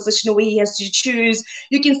Felix in a position where he has to choose.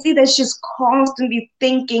 You can see that she's constantly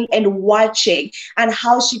thinking and watching, and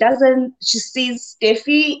how she sees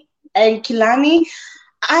Steffi and Kilani.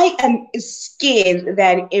 I am scared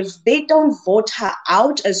that if they don't vote her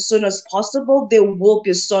out as soon as possible, they will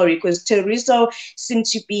be sorry because Teresa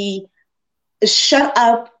seems to be shut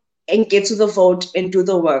up and get to the vote and do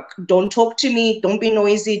the work. Don't talk to me. Don't be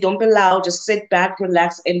noisy. Don't be loud. Just sit back,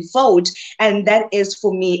 relax, and vote. And that is,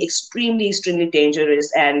 for me, extremely, extremely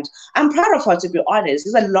dangerous. And I'm proud of her, to be honest.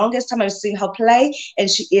 It's the longest time I've seen her play, and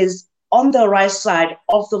she is on the right side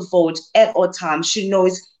of the vote at all times. She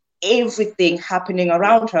knows everything happening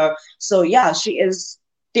around her. So yeah, she is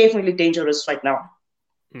definitely dangerous right now.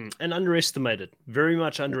 And underestimated, very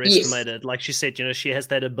much underestimated. Yes. Like she said, you know, she has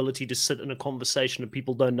that ability to sit in a conversation and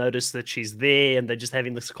people don't notice that she's there and they're just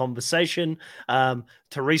having this conversation.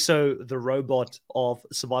 Teriso, the robot of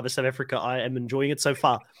Survivor South Africa, I am enjoying it so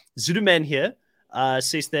far. Zuduman here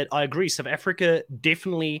says that I agree. South Africa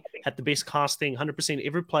definitely had the best casting, 100%.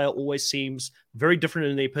 Every player always seems very different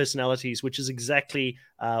in their personalities, which is exactly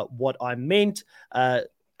what I meant.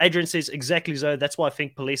 Adrian says, exactly, Zoe. That's why I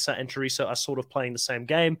think Palesa and Teresa are sort of playing the same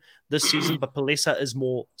game this season, but Palesa is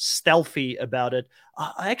more stealthy about it.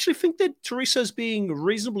 I actually think that Teresa is being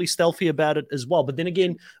reasonably stealthy about it as well. But then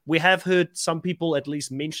again, we have heard some people at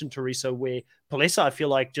least mention Teresa, where Palesa, I feel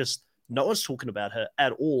like just no one's talking about her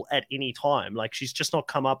at all at any time. Like she's just not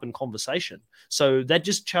come up in conversation. So that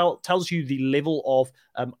just tells you the level of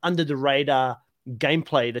under the radar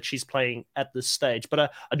gameplay that she's playing at this stage.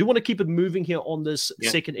 But I do want to keep it moving here on this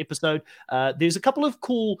second episode. There's a couple of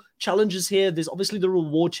cool challenges here. There's obviously the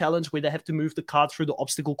reward challenge where they have to move the card through the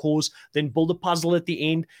obstacle course, then build a puzzle at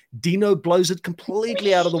the end. Dino blows it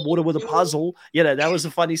completely out of the water with a puzzle. You know, that was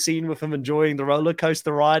a funny scene with him enjoying the roller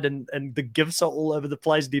coaster ride, and the gifts are all over the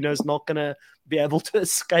place. Dino's not going to be able to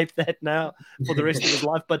escape that now for the rest of his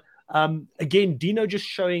life. But again, Dino just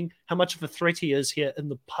showing how much of a threat he is here in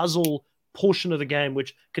the puzzle portion of the game,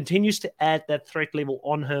 which continues to add that threat level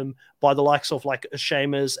on him by the likes of like a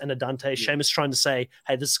Seamus and a Dante. Seamus trying to say,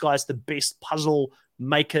 hey, this guy's the best puzzle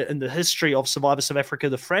maker in the history of Survivor South Africa,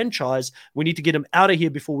 the franchise. We need to get him out of here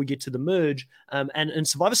before we get to the merge. And in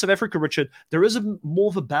Survivor South Africa, Richard, there is more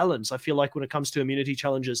of a balance, I feel like, when it comes to immunity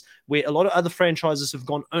challenges, where a lot of other franchises have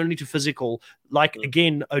gone only to physical. Like,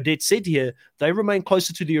 again, Odette said here, they remain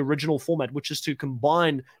closer to the original format, which is to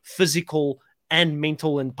combine physical and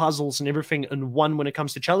mental and puzzles and everything in one when it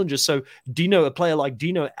comes to challenges. So Dino, a player like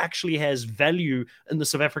Dino, actually has value in the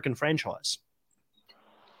South African franchise.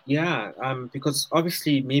 Yeah, because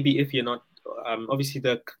obviously, maybe if you're not, obviously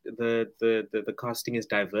the casting is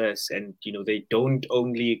diverse, and they don't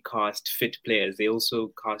only cast fit players; they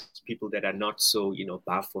also cast people that are not so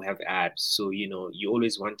buff or have abs. So you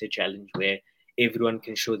always want a challenge where everyone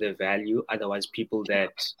can show their value. Otherwise, people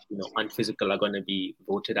that aren't physical are going to be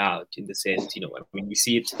voted out. In the sense, I mean, we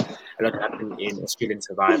see it a lot happen in Australian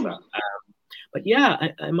Survivor. But yeah,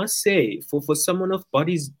 I must say, for someone of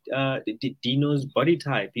Dino's body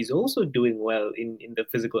type, he's also doing well in the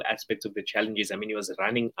physical aspects of the challenges. I mean, he was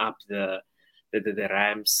running up the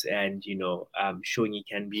ramps and showing he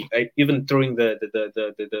can be even throwing the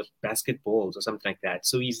basketballs or something like that.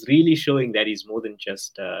 So he's really showing that he's more than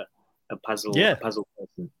just a puzzle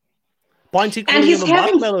person. And he's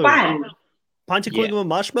having fun. Pinty calling him a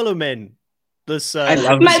marshmallow man. This I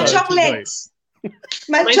love my chocolates.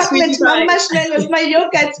 My chocolate, my marshmallows, my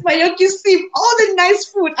yogurt, my yogi soup, all the nice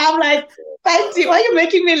food. I'm like, Fancy, why are you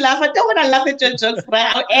making me laugh? I don't want to laugh at your jokes, but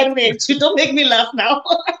I'll end it. You don't make me laugh now.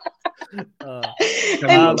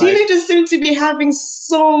 And Dino just seems to be having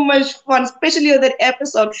so much fun, especially on that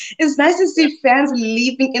episode. It's nice to see fans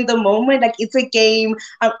living in the moment, like it's a game.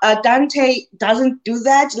 Dante doesn't do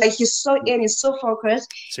that. Like he's so in, he's so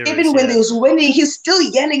focused. Even when he was winning, he's still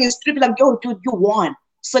yelling and stripping like, "Yo, dude, you won!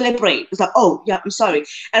 Celebrate!" It's like, "Oh yeah, I'm sorry."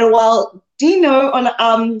 And while Dino on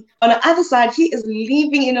the other side, he is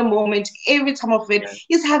living in a moment every time of it.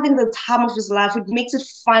 He's having the time of his life. It makes it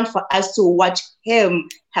fun for us to watch him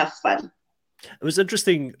have fun. It was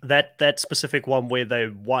interesting that specific one where they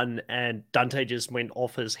won and Dante just went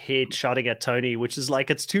off his head shouting at Tony, which is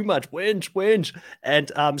like, it's too much, whinge.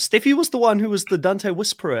 And Steffi was the one who was the Dante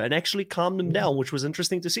whisperer and actually calmed him down, which was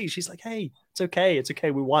interesting to see. She's like, hey, it's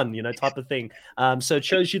okay, we won, type of thing. So it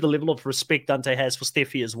shows you the level of respect Dante has for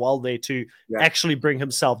Steffi as well there to actually bring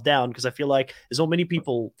himself down, because I feel like there's not many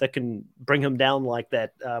people that can bring him down like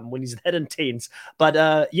that when he's that intense. But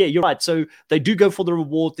yeah, you're right. So they do go for the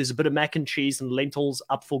reward. There's a bit of mac and cheese and lentils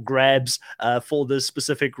up for grabs for this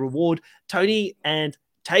specific reward. Tony and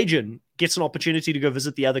Tajan gets an opportunity to go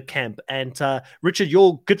visit the other camp. And Richard,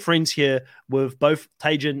 you're good friends here with both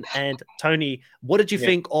Tajan and Tony. What did you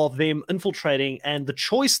think of them infiltrating and the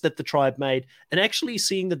choice that the tribe made, and actually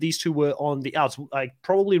seeing that these two were on the outs? Like,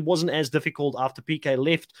 probably it wasn't as difficult after PK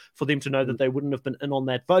left for them to know that they wouldn't have been in on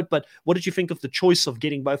that vote. But what did you think of the choice of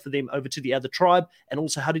getting both of them over to the other tribe? And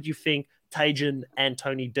also, how did you think Tajan and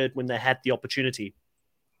Tony did when they had the opportunity?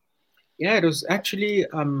 Yeah, it was actually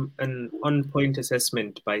an on-point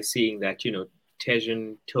assessment by seeing that,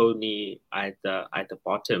 Tajan, Tony at the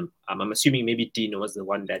bottom. I'm assuming maybe Dino was the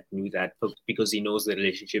one that knew that, because he knows the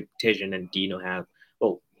relationship Tajan and Dino have.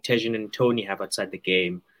 Well, Tajan and Tony have outside the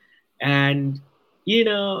game. And,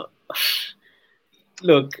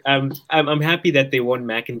 look, I'm happy that they won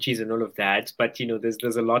mac and cheese and all of that, but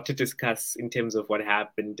there's a lot to discuss in terms of what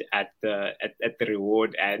happened at the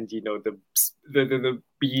reward, and the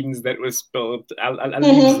beans that were spilled. I'll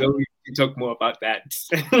leave Zoe to talk more about that.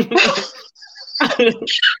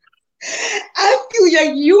 I feel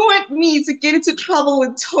like you want me to get into trouble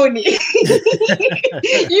with Tony.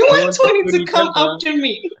 You want Tony to come after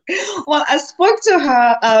me. Well, I spoke to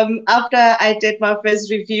her after I did my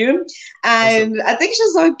first review, and I think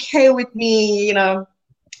she's okay with me,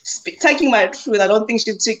 taking my truth. I don't think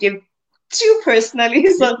she took it too personally,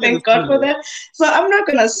 so thank God for that. So I'm not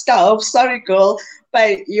gonna stop. Sorry, girl.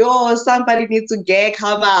 But somebody needs to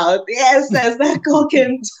come out. Yes, that girl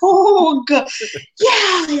can talk.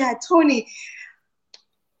 Yeah, Tony.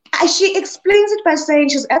 She explains it by saying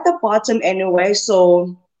she's at the bottom anyway,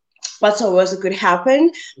 so what's the worst that could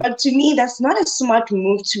happen? But to me, that's not a smart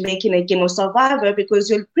move to make in a game of Survivor, because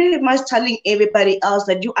you're pretty much telling everybody else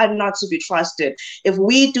that you are not to be trusted. If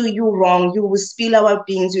we do you wrong, you will spill our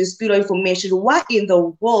beans, you will spill our information. Why in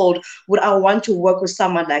the world would I want to work with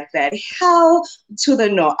someone like that? Hell to the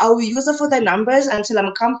no. I will use her for the numbers until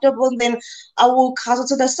I'm comfortable, then I will cast her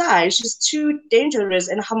to the side. She's too dangerous,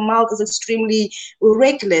 and her mouth is extremely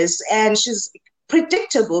reckless, and she's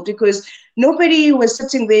predictable, because nobody was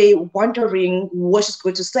sitting there wondering what she's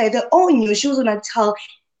going to say. They all knew she was going to tell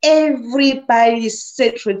everybody's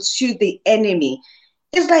secret to the enemy.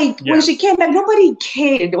 It's like when she came back, nobody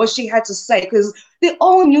cared what she had to say because they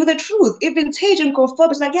all knew the truth. Even Tajan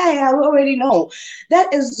confirmed, it's like, yeah, we already know.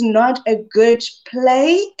 That is not a good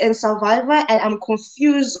play in Survivor, and I'm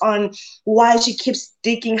confused on why she keeps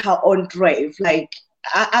digging her own grave. Like,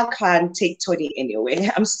 I can't take Tony anyway.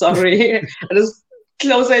 I'm sorry. I just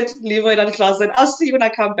close it, leave it in the closet. I'll see you when I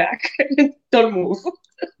come back. Don't move.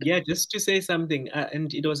 Yeah, just to say something,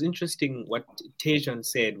 and it was interesting what Tejan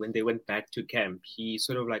said when they went back to camp. He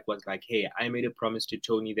sort of like was like, "Hey, I made a promise to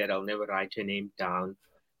Tony that I'll never write her name down,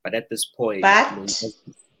 but at this point,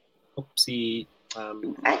 oopsie,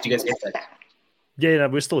 did you guys get that? Yeah, no,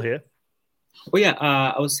 we're still here. Oh yeah,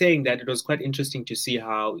 I was saying that it was quite interesting to see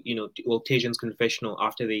how Tejan's confessional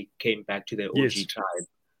after they came back to their OG tribe,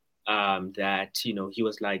 that he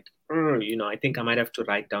was like, I think I might have to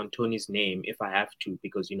write down Tony's name if I have to,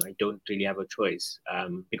 because I don't really have a choice,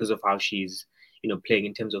 because of how she's playing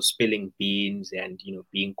in terms of spilling beans and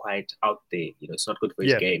being quite out there. It's not good for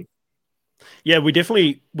his game. Yeah, we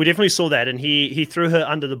definitely saw that, and he threw her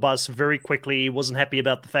under the bus very quickly. He wasn't happy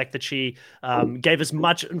about the fact that she gave as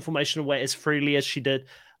much information away as freely as she did.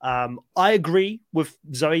 I agree with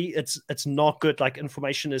Zoe. It's not good. Like,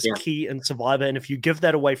 information is key in Survivor, and if you give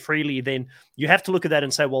that away freely, then you have to look at that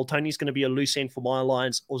and say, well, Tony's going to be a loose end for my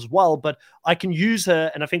alliance as well. But I can use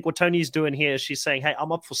her, and I think what Tony's doing here is she's saying, hey,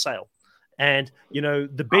 I'm up for sale, and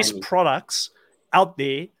the best products out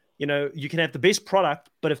there. You can have the best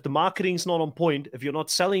product, but if the marketing's not on point, if you're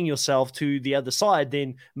not selling yourself to the other side,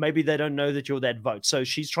 then maybe they don't know that you're that vote. So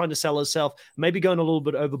she's trying to sell herself, maybe going a little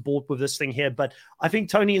bit overboard with this thing here. But I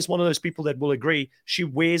think Tony is one of those people that will agree. She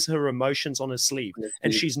wears her emotions on her sleeve,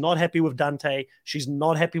 and she's not happy with Dante. She's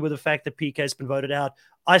not happy with the fact that PK has been voted out.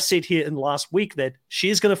 I said here in last week that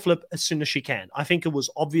she is going to flip as soon as she can. I think it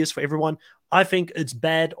was obvious for everyone. I think it's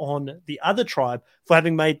bad on the other tribe for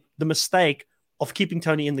having made the mistake of keeping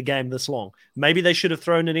Tony in the game this long. Maybe they should have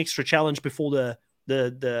thrown an extra challenge before the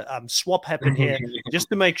swap happened here, just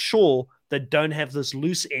to make sure they don't have this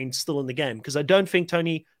loose end still in the game. Because I don't think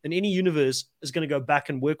Tony in any universe is going to go back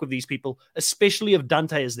and work with these people, especially if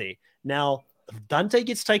Dante is there. Now, if Dante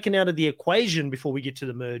gets taken out of the equation before we get to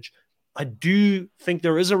the merge, I do think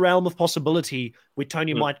there is a realm of possibility where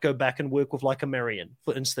Tony might go back and work with like a Marion,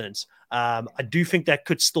 for instance. I do think that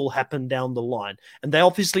could still happen down the line. And they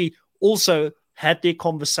obviously also had their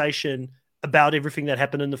conversation about everything that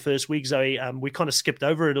happened in the first week, Zoe. We kind of skipped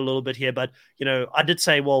over it a little bit here, but, I did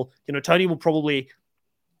say, well, Tony will probably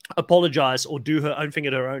apologize or do her own thing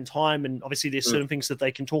at her own time. And obviously there's certain things that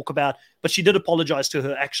they can talk about, but she did apologize to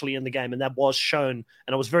her actually in the game. And that was shown.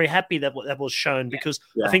 And I was very happy that that was shown because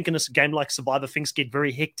I think in a game like Survivor, things get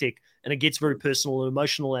very hectic and it gets very personal and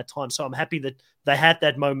emotional at times. So I'm happy that they had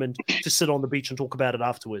that moment to sit on the beach and talk about it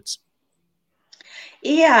afterwards.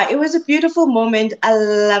 Yeah, it was a beautiful moment. I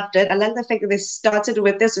loved it. I like the fact that they started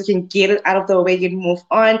with this. We can get it out of the way and move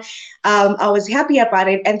on. I was happy about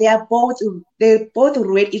it, and they both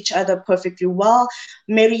read each other perfectly well.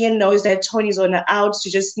 Marian knows that Tony's on the out. She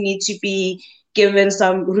just needs to be given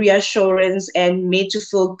some reassurance and made to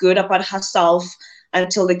feel good about herself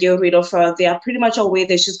until they get rid of her. They are pretty much aware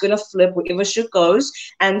that she's going to flip wherever she goes.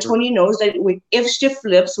 And Tony knows that if she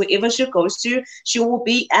flips, wherever she goes to, she will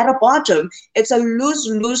be at the bottom. It's a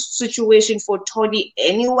lose-lose situation for Tony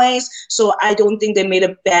anyways. So I don't think they made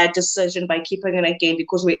a bad decision by keeping her in a game,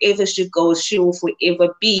 because wherever she goes, she will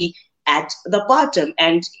forever be at the bottom.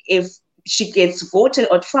 And if she gets voted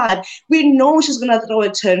or tried, we know she's going to throw a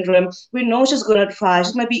tantrum. We know she's going to try.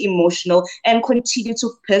 She's going to be emotional and continue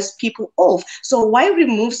to piss people off. So why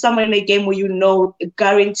remove someone in a game where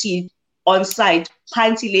guaranteed on site,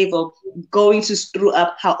 panty level, going to screw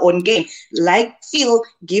up her own game? Like Phil,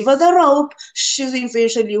 give her the rope. She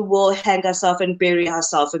eventually will hang herself and bury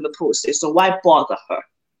herself in the process. So why bother her?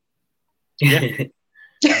 Yeah.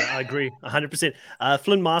 I agree 100%.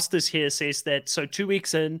 Flynn Masters here says that, so 2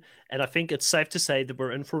 weeks in, and I think it's safe to say that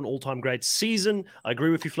we're in for an all-time great season. I agree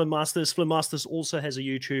with you, Flynn Masters. Flynn Masters also has a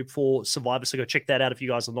YouTube for Survivor, so go check that out if you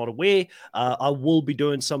guys are not aware. I will be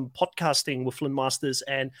doing some podcasting with Flynn Masters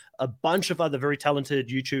and a bunch of other very talented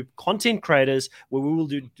YouTube content creators, where we will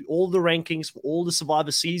do all the rankings for all the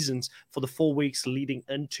Survivor seasons for the 4 weeks leading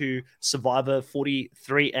into Survivor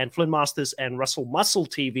 43. And Flynn Masters and Russell Muscle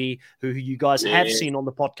TV, who you guys have seen on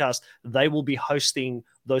the podcast, they will be hosting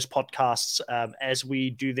those podcasts as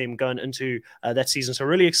we do them going into that season. So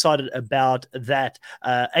really excited about that.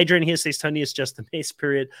 Adrian here says Tony is just a mess,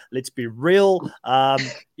 period. Let's be real. I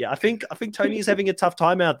think Tony is having a tough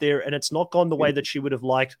time out there, and it's not gone the way that she would have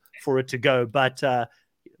liked for it to go. But I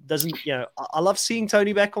love seeing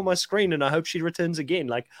Tony back on my screen, and I hope she returns again.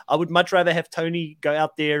 Like, I would much rather have Tony go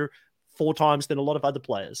out there 4 times than a lot of other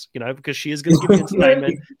players, because she is going to give you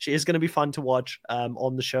entertainment. She is going to be fun to watch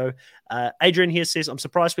on the show. Adrian here says, I'm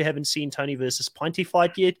surprised we haven't seen Tony versus Pinty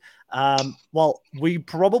fight yet. Well, we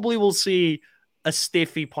probably will see a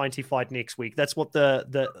Steffi Pinty fight next week. That's what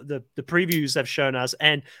the previews have shown us.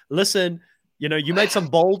 And listen, you made some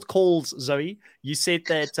bold calls, Zoe. You said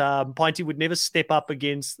that Pinty would never step up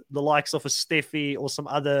against the likes of a Steffi or some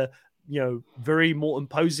other, very more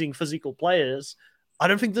imposing physical players. I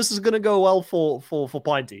don't think this is going to go well for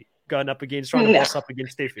Pinty going up against, trying to boss up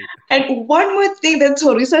against Steffi. And one more thing that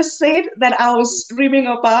Teresa said that I was dreaming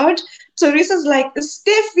about. Teresa's like,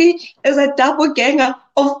 Steffi is a double ganger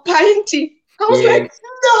of Pinty. I was like,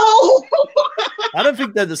 no. I don't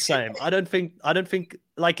think they're the same. I don't think,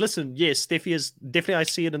 like, listen, yes, Steffi is definitely, I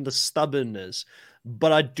see it in the stubbornness,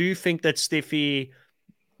 but I do think that Steffi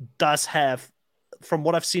does have, from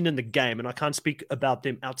what I've seen in the game, and I can't speak about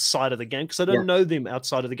them outside of the game because I don't know them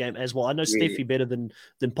outside of the game as well. I know Steffi better than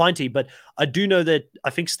Pinty, but I do know that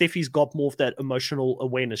I think Steffi's got more of that emotional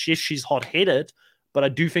awareness. Yes, she's hot-headed, but I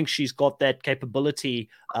do think she's got that capability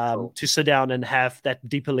to sit down and have that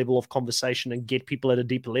deeper level of conversation and get people at a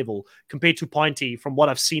deeper level compared to Pinty from what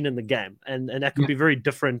I've seen in the game. And that could be very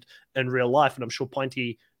different in real life. And I'm sure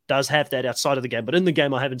Pinty does have that outside of the game, but in the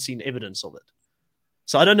game, I haven't seen evidence of it.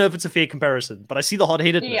 So I don't know if it's a fair comparison, but I see the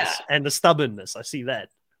hot-headedness and the stubbornness. I see that.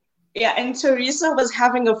 Yeah, and Teresa was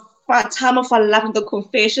having a time of her life in the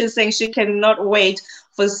confession, saying she cannot wait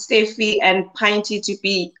for Steffi and Pinty to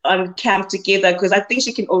be on camp together because I think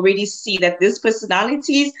she can already see that these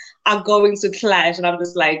personalities are going to clash. And I'm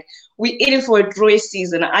just like, we're in for a draw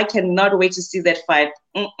season. I cannot wait to see that fight.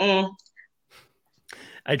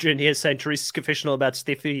 Adrian here saying Teresa's confessional about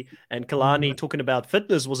Steffi and Kalani talking about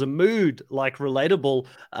fitness was a mood, like relatable.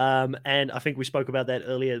 And I think we spoke about that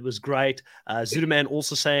earlier. It was great. Zudaman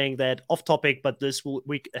also saying that off topic, but this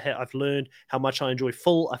week I've learned how much I enjoy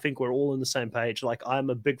Phil. I think we're all on the same page. Like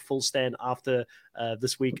I'm a big Phil stan after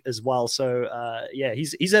this week as well. So yeah,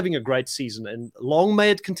 he's having a great season and long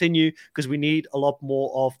may it continue because we need a lot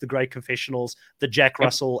more of the great confessionals, the Jack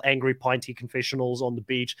Russell, angry Pinty confessionals on the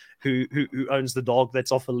beach who owns the dog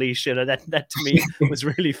that's off a leash. That to me was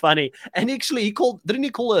really funny. And actually didn't he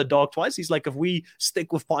call her a dog twice? He's like, if we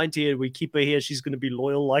stick with Pinty and we keep her here, she's going to be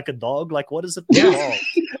loyal like a dog. Like, what is it?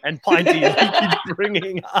 And Pinty he keeps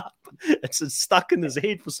bringing up. It's stuck in his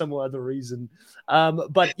head for some other reason.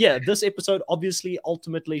 But yeah, this episode, obviously,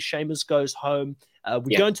 ultimately, Sheamus goes home.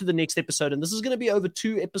 We go into the next episode, and this is going to be over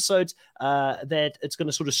 2 episodes that it's going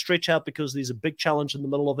to sort of stretch out because there's a big challenge in the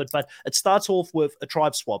middle of it. But it starts off with a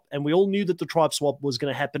tribe swap, and we all knew that the tribe swap was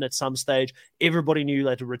going to happen at some stage. Everybody knew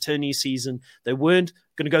that a returnee season, they weren't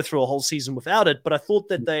going to go through a whole season without it, but I thought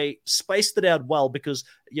that they spaced it out well because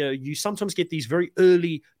you sometimes get these very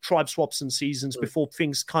early tribe swaps in seasons before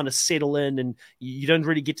things kind of settle in, and you don't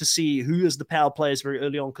really get to see who is the power players very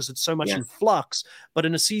early on because it's so much in flux. But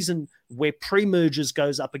in a season where pre-mergers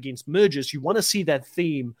goes up against mergers, you want to see that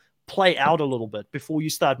theme play out a little bit before you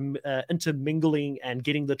start intermingling and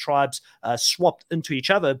getting the tribes swapped into each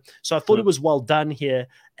other. So I thought it was well done here.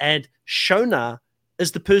 And Shona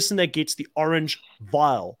is the person that gets the orange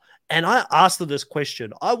vial. And I asked her this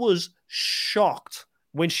question. I was shocked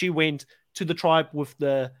when she went to the tribe with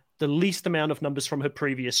the least amount of numbers from her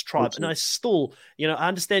previous tribe. And I still, I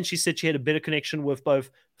understand she said she had a better connection with both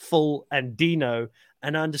Phil and Dino.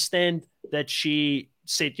 And I understand that she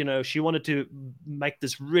said, she wanted to make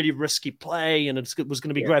this really risky play and it was going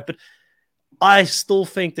to be great. But I still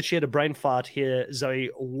think that she had a brain fart here, Zoe.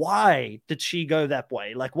 Why did she go that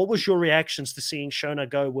way? Like, what was your reactions to seeing Shona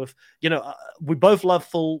go with, we both love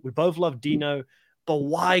Phil, we both love Dino, but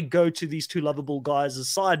why go to these 2 lovable guys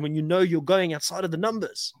aside when you're going outside of the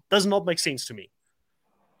numbers? Does not make sense to me.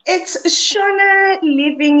 It's Shona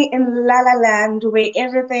living in La La Land where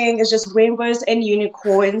everything is just rainbows and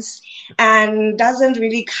unicorns and doesn't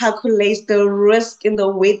really calculate the risk in the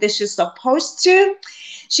way that she's supposed to.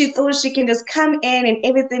 She thought she can just come in and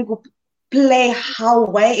everything will play her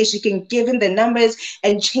way and she can give in the numbers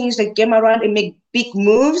and change the game around and make big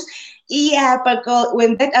moves. Yeah, but girl,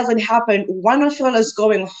 when that doesn't happen, one of y'all is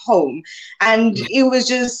going home. And it was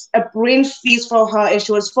just a brain feast for her. And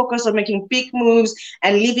she was focused on making big moves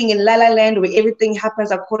and living in La La Land where everything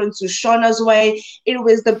happens according to Shauna's way. It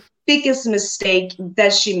was the biggest mistake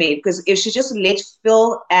that she made because if she just let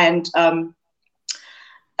Phil and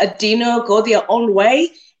Dino go their own way,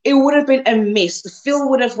 it would have been a mess. Phil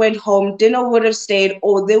would have went home, Dino would have stayed,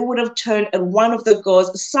 or they would have turned and one of the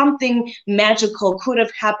girls. Something magical could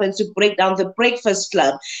have happened to break down the Breakfast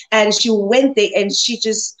Club. And she went there and she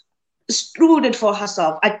just screwed it for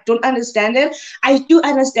herself. I don't understand it. I do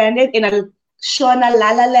understand it, and Shauna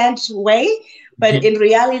La La Land way, but in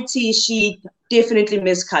reality, she definitely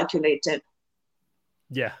miscalculated.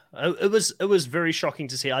 Yeah, it was very shocking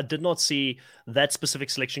to see. I did not see that specific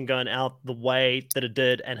selection going out the way that it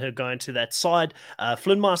did, and her going to that side.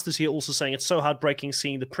 Flynn Masters here also saying it's so heartbreaking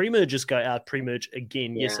seeing the pre-mergers go out pre-merge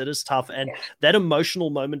again. Yeah. Yes, it is tough, and that emotional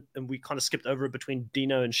moment, and we kind of skipped over it between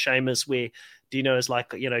Dino and Seamus, where Dino is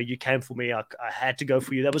like, you came for me, I had to go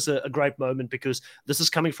for you. That was a great moment because this is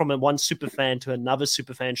coming from one super fan to another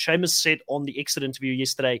super fan. Seamus said on the exit interview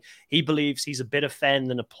yesterday he believes he's a better fan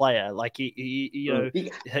than a player. Like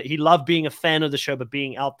he loved being a fan of the show, but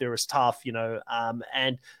being out there is tough,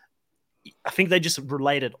 and I think they just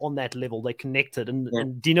related on that level. They connected,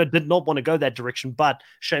 and Dino did not want to go that direction, but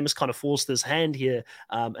Seamus kind of forced his hand here.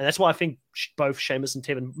 And that's why I think both Seamus and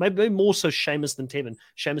Tevin, maybe more so Seamus than Tevin.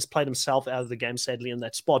 Seamus played himself out of the game, sadly, in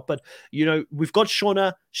that spot. But, we've got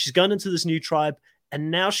Shauna. She's going into this new tribe. And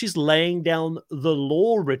now she's laying down the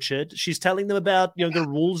law, Richard. She's telling them about, the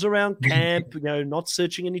rules around camp, not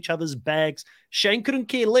searching in each other's bags. Shane couldn't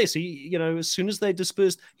care less. He, as soon as they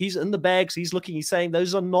dispersed, he's in the bags. He's looking, he's saying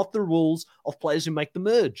those are not the rules of players who make the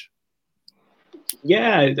merge.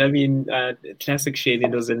 Yeah, I mean, classic Shane.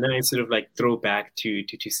 It was a nice sort of like throwback to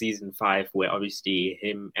season 5, where obviously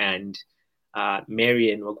him and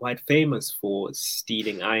Marion were quite famous for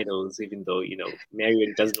stealing idols, even though,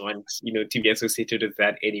 Marion doesn't want, to be associated with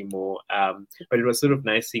that anymore. But it was sort of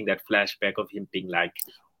nice seeing that flashback of him being like,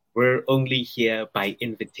 we're only here by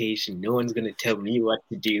invitation. No one's going to tell me what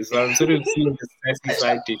to do. So I'm sort of seeing the sassy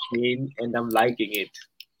side to Shane, and I'm liking it.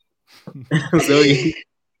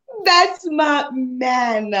 That's my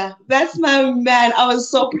man. That's my man. I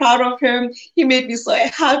was so proud of him. He made me so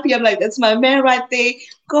happy. I'm like, that's my man right there.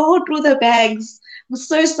 Go through the bags.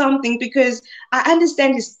 So something, because I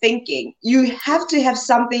understand his thinking. You have to have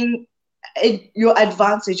something at your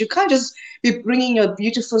advantage. You can't just be bringing your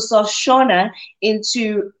beautiful self, Shauna,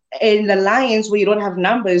 into an alliance where you don't have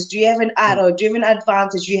numbers. Do you have an idol? Do you have an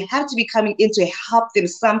advantage? You have to be coming in to help them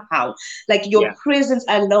somehow. Like your presence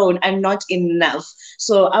alone are not enough.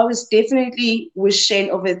 So I was definitely with Shane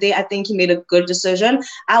over there. I think he made a good decision.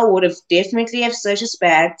 I would have definitely have searched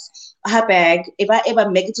her bag. If I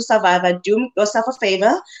ever make it to Survivor, do yourself a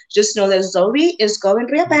favor. Just know that Zoe is going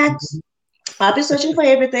through your bags. I'll be searching for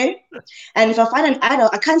everything. And if I find an idol,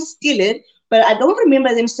 I can't steal it. But I don't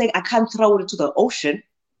remember them saying I can't throw it to the ocean.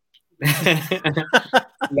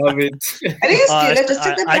 Love it. I didn't steal it. Just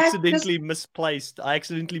took the bag. I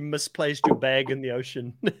accidentally misplaced your bag in the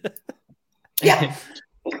ocean. Yeah.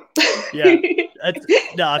 Yeah.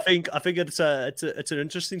 I think it's an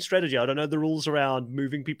interesting strategy. I don't know the rules around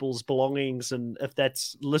moving people's belongings and if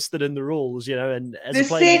that's listed in the rules, and as a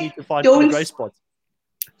player you need to find the gray spots.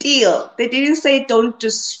 Steal. They didn't say don't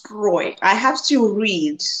destroy. I have to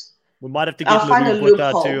read. We might have to get Lulu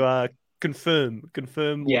to confirm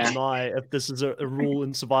or deny if this is a rule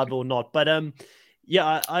in Survivor or not. But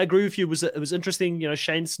I agree with you. It was interesting.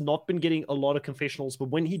 Shane's not been getting a lot of confessionals, but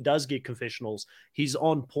when he does get confessionals, he's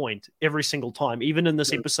on point every single time. Even in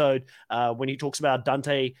this episode, when he talks about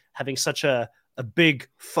Dante having such a big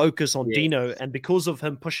focus on Dino, and because of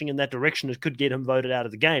him pushing in that direction, it could get him voted out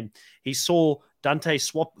of the game. He saw Dante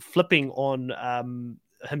flipping on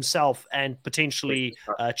himself and potentially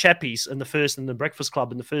Chappies in the Breakfast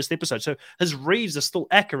Club in the first episode. So his reads are still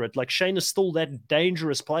accurate. Like Shane is still that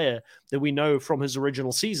dangerous player that we know from his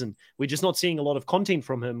original season. We're just not seeing a lot of content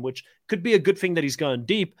from him, which could be a good thing that he's going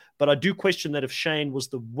deep. But I do question that if Shane was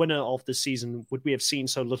the winner of the season, would we have seen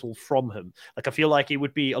so little from him? Like I feel like he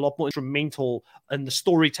would be a lot more instrumental in the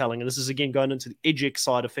storytelling. And this is again going into the Edgic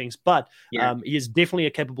side of things. But he is definitely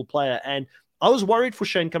a capable player. And I was worried for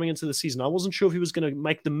Shane coming into the season. I wasn't sure if he was going to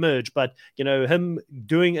make the merge, but him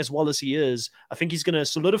doing as well as he is, I think he's going to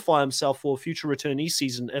solidify himself for a future returnee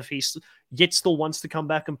season if he yet still wants to come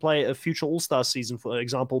back and play a future All-Star season, for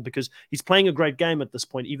example, because he's playing a great game at this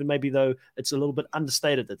point, even maybe though it's a little bit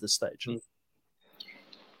understated at this stage.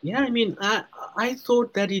 Yeah, I mean, I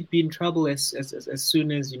thought that he'd be in trouble as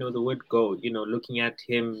soon as, the word go, looking at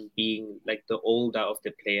him being like the older of the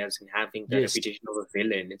players and having the reputation of a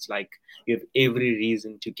villain. It's like you have every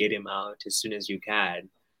reason to get him out as soon as you can.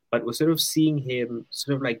 But we're sort of seeing him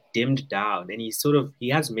sort of like dimmed down. And he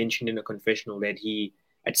has mentioned in a confessional that he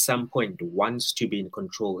at some point wants to be in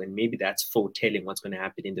control. And maybe that's foretelling what's going to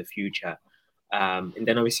happen in the future. And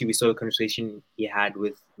then obviously we saw a conversation he had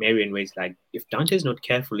with Marion where he's like, if Dante's not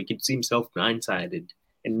careful, he could see himself blindsided.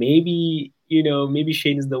 And maybe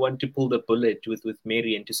Shane is the one to pull the bullet with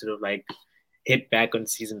Marion to sort of like head back on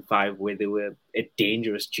season 5 where they were a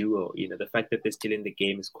dangerous duo. The fact that they're still in the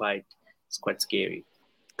game is quite scary.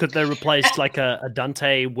 Could they replace like a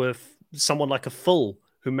Dante with someone like a Phil,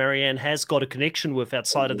 who Marianne has got a connection with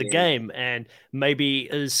outside of the game, and maybe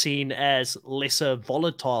is seen as lesser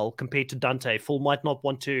volatile compared to Dante. Phil might not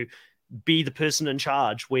want to be the person in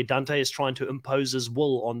charge, where Dante is trying to impose his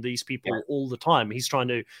will on these people all the time. He's trying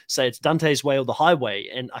to say it's Dante's way or the highway.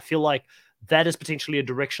 And I feel like that is potentially a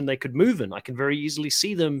direction they could move in. I can very easily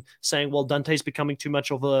see them saying, well, Dante's becoming too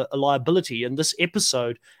much of a liability. And this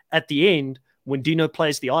episode at the end, when Dino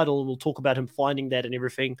plays the idol, and we'll talk about him finding that and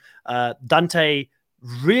everything, Dante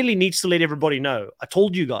really needs to let everybody know. I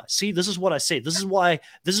told you guys. See, this is what I said. This is why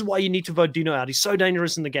you need to vote Dino out. He's so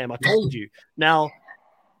dangerous in the game. I told you. Now,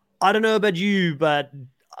 I don't know about you, but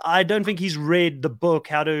I don't think he's read the book,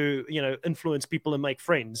 How to, Influence People and Make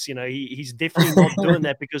Friends. He's definitely not doing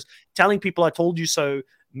that, because telling people I told you so,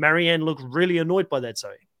 Marianne looked really annoyed by that,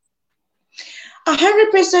 Zoe.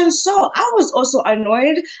 100% so. I was also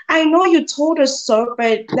annoyed. I know you told us so,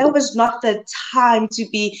 but that was not the time to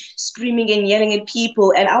be screaming and yelling at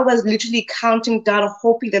people. And I was literally counting down,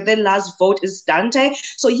 hoping that the last vote is Dante,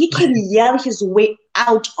 so he can yell his way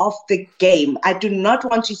out of the game. I do not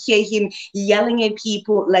want to hear him yelling at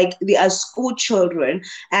people like they are school children.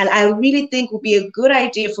 And I really think it would be a good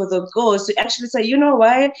idea for the girls to actually say, you know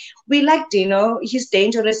what, we like Dino. He's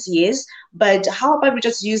dangerous, yes, but how about we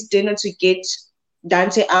just use Dino to get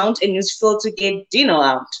Dante out and use Phil to get Dino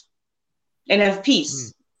out and have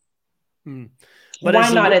peace. But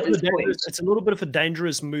why not at this point? It's a little bit of a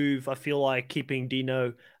dangerous move, I feel like, keeping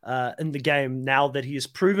Dino in the game now that he has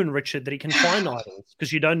proven, Richard, that he can find idols,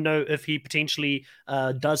 because you don't know if he potentially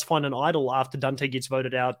does find an idol after Dante gets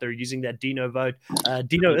voted out. They're using that Dino vote.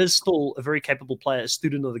 Dino is still a very capable player, a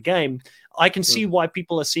student of the game. I can see why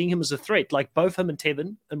people are seeing him as a threat. Like both him and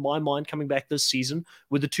Tevin, in my mind, coming back this season,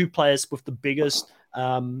 were the two players with the biggest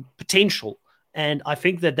potential. And I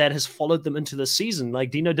think that has followed them into the season. Like,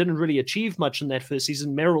 Dino didn't really achieve much in that first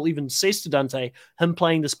season. Merrill even says to Dante, him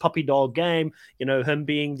playing this puppy dog game, him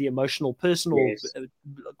being the emotional person, or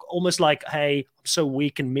almost like, hey, I'm so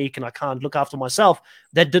weak and meek and I can't look after myself.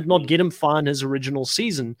 That did not get him far in his original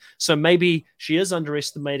season. So maybe she is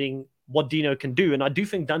underestimating what Dino can do. And I do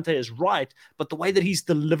think Dante is right, but the way that he's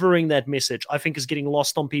delivering that message, I think, is getting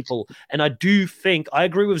lost on people. And I do think, I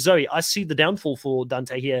agree with Zoe, I see the downfall for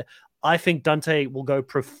Dante here. I think Dante will go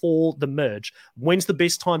before the merge. When's the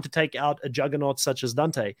best time to take out a juggernaut such as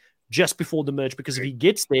Dante? Just before the merge, because if he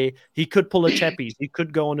gets there, he could pull a Chappies. He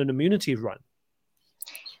could go on an immunity run.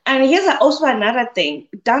 And here's also another thing.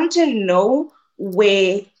 Dino knows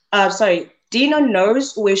where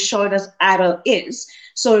Shauna's idol is.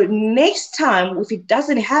 So next time, if he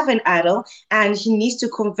doesn't have an idol and he needs to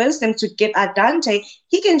convince them to get at Dante,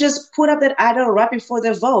 he can just put up that idol right before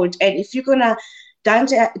the vote. And if you're gonna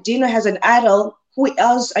Dino has an idol, who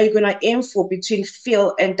else are you going to aim for between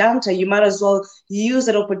Phil and Dante? You might as well use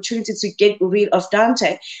that opportunity to get rid of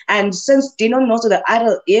Dante. And since Dino knows what the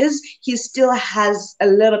idol is, he still has a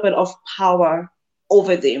little bit of power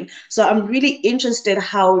over them. So I'm really interested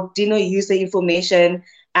how Dino uses the information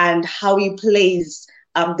and how he plays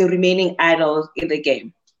the remaining idols in the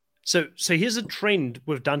game. So here's a trend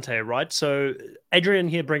with Dante, right? So Adrian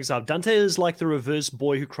here brings up, Dante is like the reverse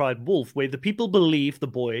boy who cried wolf, where the people believe the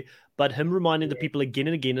boy, but him reminding the people again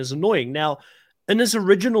and again is annoying. Now, in his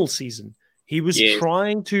original season, he was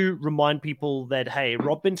trying to remind people that, hey,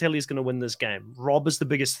 Rob Bentelli is going to win this game. Rob is the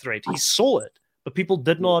biggest threat. He saw it, but people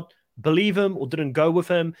did not believe him or didn't go with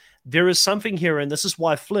him. There is something here, and this is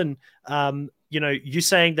why Flynn, you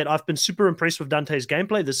saying that I've been super impressed with Dante's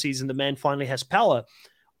gameplay this season. The man finally has power.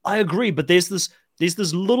 I agree, but there's this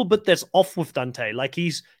little bit that's off with Dante. Like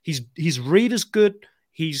his read is good.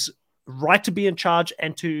 He's right to be in charge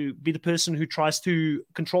and to be the person who tries to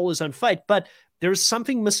control his own fate. But there is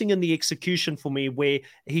something missing in the execution for me, where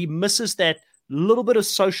he misses that little bit of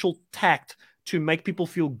social tact to make people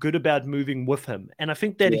feel good about moving with him. And I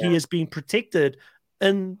think that he is being protected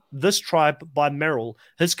in this tribe by Merrill.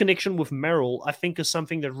 His connection with Merrill, I think, is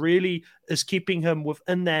something that really is keeping him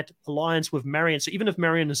within that alliance with Marion. So even if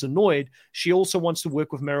Marion is annoyed, she also wants to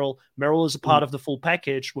work with Merrill. Merrill is a part of the full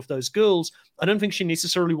package with those girls. I don't think she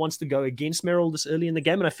necessarily wants to go against Merrill this early in the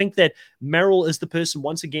game. And I think that Merrill is the person,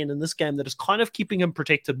 once again, in this game that is kind of keeping him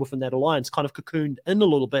protected within that alliance, kind of cocooned in a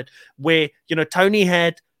little bit, where, Tony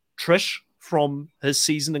had Trish from his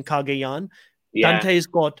season in Cagayan. Dante's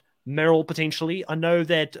got Merrill potentially. I know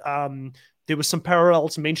that there was some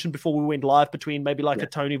parallels mentioned before we went live between maybe like a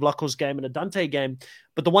Tony Vlachos game and a Dante game.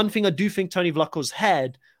 But the one thing I do think Tony Vlachos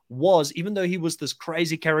had was, even though he was this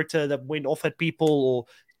crazy character that went off at people or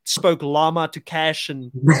spoke llama to Cash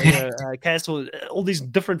and Cash, or all these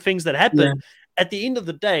different things that happened, at the end of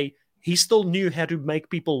the day, he still knew how to make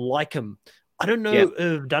people like him. I don't know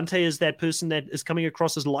if Dante is that person that is coming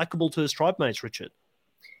across as likable to his tribe mates, Richard.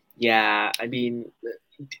 Yeah, I mean,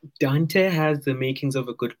 Dante has the makings of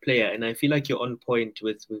a good player, and I feel like you're on point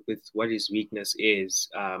with what his weakness is.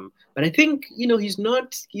 But I think, he's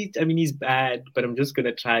not. I mean, he's bad, but I'm just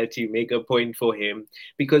gonna try to make a point for him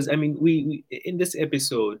because I mean, we in this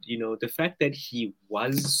episode, the fact that he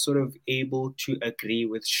was sort of able to agree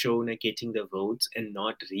with Shona getting the votes and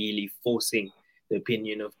not really forcing the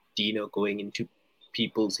opinion of Dino going into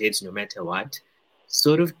people's heads no matter what,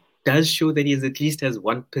 sort of does show that he at least has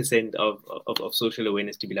 1% of social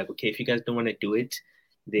awareness to be like, okay, if you guys don't want to do it,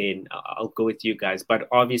 then I'll go with you guys. But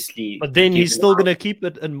obviously, but then he's still going to keep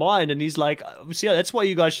it in mind. And he's like, see, that's why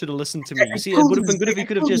you guys should have listened to me. You see, it would have been good if he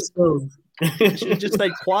could have just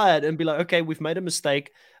stayed quiet and be like, okay, we've made a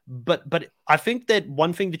mistake. But I think that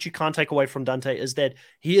one thing that you can't take away from Dante is that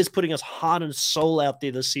he is putting his heart and soul out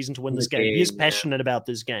there this season to win this game. He is passionate about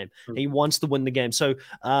this game. He wants to win the game. So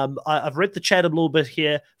I've read the chat a little bit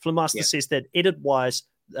here. Flamaster says that edit-wise,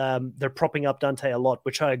 they're propping up Dante a lot,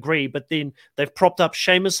 which I agree. But then they've propped up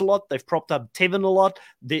Seamus a lot. They've propped up Tevin a lot.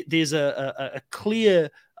 There's a clear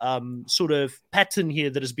sort of pattern here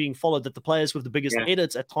that is being followed, that the players with the biggest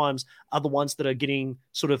edits at times are the ones that are getting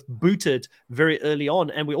sort of booted very early on.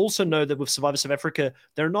 And we also know that with Survivor South Africa,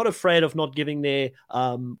 they're not afraid of not giving their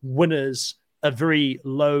winners a very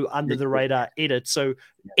low under the radar edit. So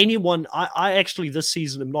anyone, I actually this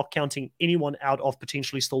season am not counting anyone out of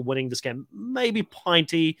potentially still winning this game. Maybe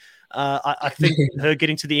Pinty. I think her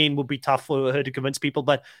getting to the end will be tough for her to convince people,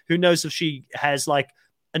 but who knows if she has like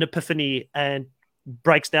an epiphany and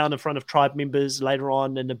breaks down in front of tribe members later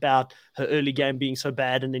on and about her early game being so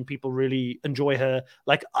bad, and then people really enjoy her.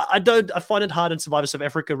 Like I find it hard in Survivor South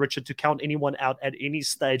Africa, Richard, to count anyone out at any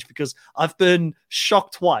stage because I've been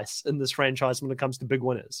shocked twice in this franchise when it comes to big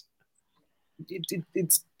winners.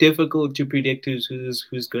 It's difficult to predict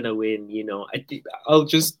who's gonna win. I'll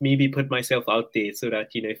just maybe put myself out there so that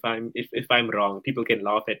if I'm wrong, people can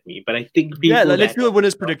laugh at me. But I think let's do a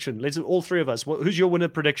winner's prediction. Let's all three of us. Who's your winner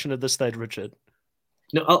prediction at this stage, Richard?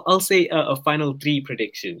 No, I'll say a final 3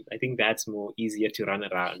 prediction. I think that's more easier to run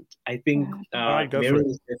around. I think Meryl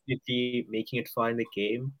is definitely making it far in the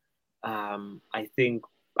game. I think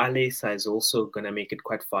Alesa is also going to make it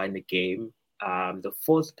quite far in the game. The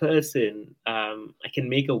fourth person, I can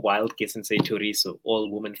make a wild guess and say Chorizo,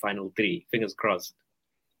 all woman final 3. Fingers crossed.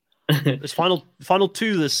 It's final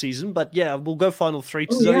 2 this season, but yeah, we'll go final 3.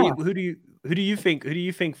 Zoe, who do you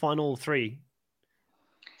think final 3?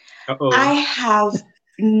 I have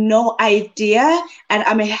no idea, and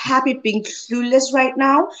I'm happy being clueless right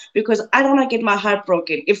now because I don't want to get my heart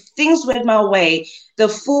broken. If things went my way, the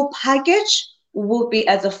full package will be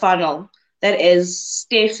at the final. That is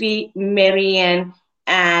Steffi, Marianne,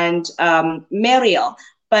 and Mariel.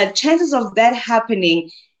 But chances of that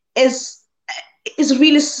happening is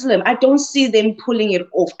really slim. I don't see them pulling it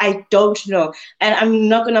off. I don't know. And I'm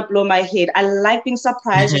not going to blow my head. I like being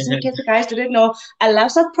surprised. Just in case the guys didn't know, I love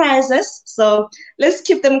surprises. So let's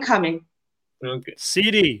keep them coming. Okay.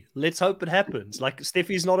 CD, let's hope it happens. Like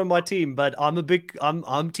Steffi's not on my team, but I'm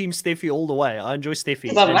team Steffi all the way. I enjoy Steffi.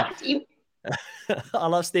 She's on my team. I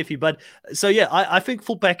love Steffi, but so yeah, I think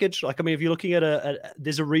full package. Like, I mean, if you're looking at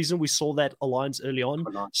there's a reason we saw that alliance early on,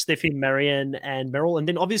 Steffi, Marianne, and Meryl, and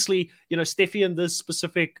then obviously, Steffi in this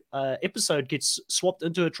specific episode gets swapped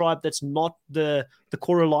into a tribe that's not the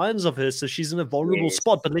core alliance of hers, so she's in a vulnerable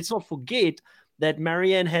spot. But let's not forget that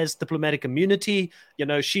Marianne has diplomatic immunity.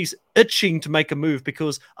 She's itching to make a move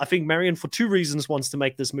because I think Marianne, for 2 reasons, wants to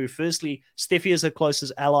make this move. Firstly, Steffi is her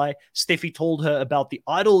closest ally. Steffi told her about the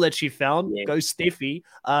idol that she found. Go Steffi.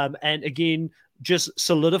 And again, just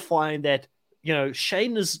solidifying that,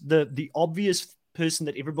 Shane is the obvious person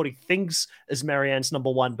that everybody thinks is Marianne's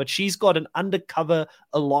number 1, but she's got an undercover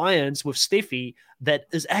alliance with Steffi that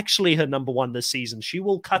is actually her number 1 this season. She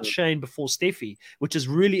will cut Shane before Steffi, which is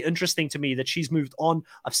really interesting to me that she's moved on.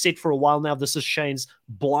 I've said for a while now, this is Shane's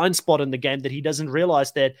blind spot in the game, that he doesn't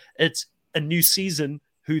realize that it's a new season.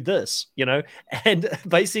 Who this, and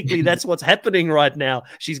basically that's what's happening right now.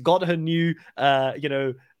 She's got her new,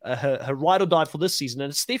 her ride or die for this season,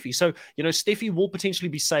 and it's Steffi. So, Steffi will potentially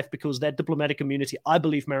be safe because that diplomatic immunity, I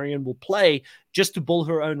believe Marianne will play just to build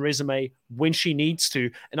her own resume when she needs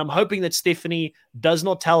to. And I'm hoping that Stephanie does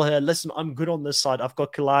not tell her, listen, I'm good on this side. I've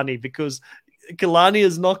got Kalani, because Kalani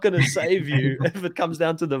is not going to save you if it comes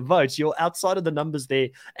down to the votes. You're outside of the numbers there.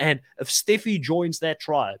 And if Steffi joins that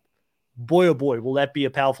tribe, boy, oh boy, will that be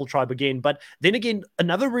a powerful tribe again. But then again,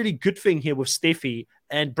 another really good thing here with Steffi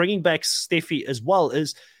and bringing back Steffi as well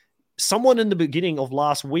is someone in the beginning of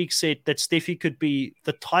last week said that Steffi could be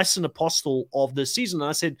the Tyson Apostle of the season. And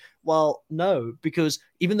I said, Well, no, because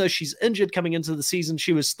even though she's injured coming into the season,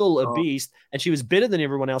 she was still a beast and she was better than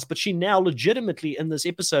everyone else. But she now legitimately in this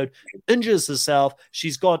episode injures herself.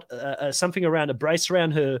 She's got something around a brace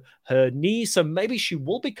around her knee. So maybe she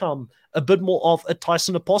will become a bit more of a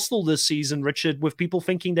Tyson Apostle this season, Richard, with people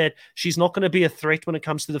thinking that she's not going to be a threat when it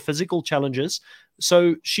comes to the physical challenges.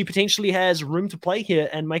 So she potentially has room to play here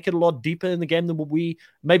and make it a lot deeper in the game than what we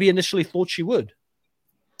maybe initially thought she would.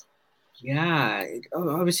 Yeah,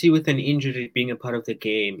 obviously with an injury being a part of the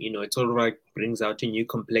game, it's all right, brings out a new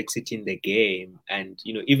complexity in the game. And,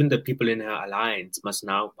 even the people in her alliance must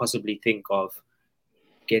now possibly think of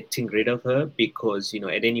getting rid of her because,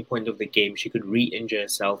 at any point of the game, she could re-injure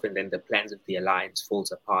herself and then the plans of the alliance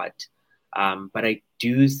falls apart. But I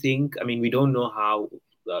do think, we don't know how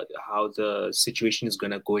the situation is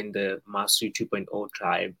going to go in the Masu 2.0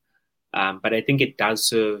 tribe. But I think it does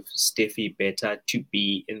serve Steffi better to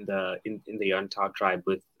be in the Yontar tribe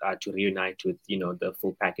with to reunite with the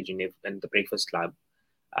full package and the Breakfast Club,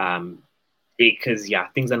 because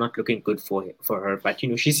things are not looking good for her. But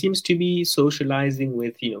she seems to be socializing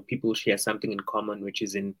with people she has something in common, which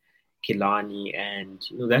is in Kilani, and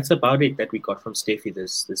that's about it that we got from Steffi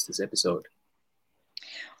this episode.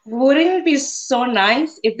 Wouldn't it be so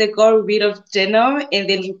nice if they got rid of Dinner and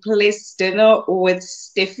then replaced Dinner with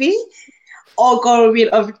Steffi? Or got rid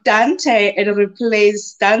of Dante and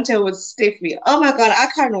replaced Dante with Steffi? Oh my God, I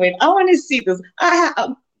can't wait. I want to see this.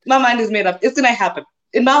 My mind is made up. It's going to happen.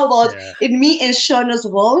 In my world, in me and Shona's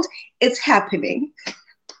world, it's happening.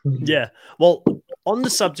 Yeah. Well, on the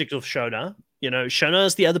subject of Shona, Shona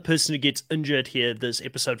is the other person who gets injured here this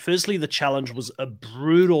episode. Firstly, the challenge was a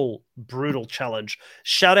brutal, brutal challenge.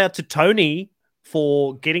 Shout out to Tony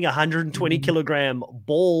for getting a 120 kilogram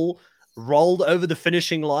ball rolled over the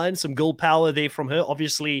finishing line. Some girl power there from her.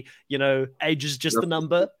 Obviously, age is just a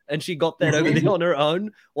number, and she got that over there on her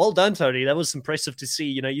own. Well done, Tony. That was impressive to see.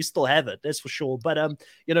 You still have it, that's for sure. But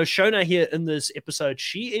Shona here in this episode,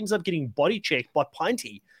 she ends up getting body checked by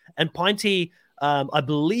Pinty, and Pinty, I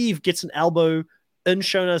believe, gets an elbow in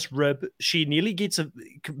Shona's rib. She nearly gets a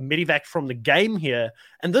medevac from the game here,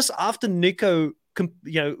 and this after Nico,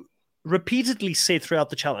 repeatedly said throughout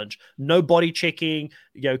the challenge, no body checking,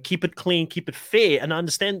 keep it clean, keep it fair. And I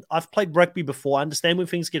understand, I've played rugby before. I understand when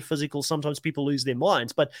things get physical, sometimes people lose their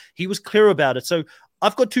minds, but he was clear about it. So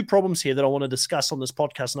I've got two problems here that I want to discuss on this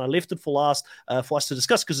podcast, and I left it for last for us to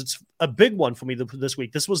discuss because it's a big one for me this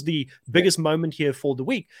week. This was the biggest moment here for the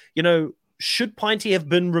week. Should Pinty have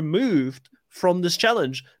been removed from this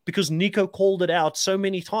challenge because Nico called it out so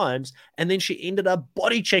many times, and then she ended up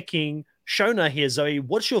body checking Shona here? Zoe,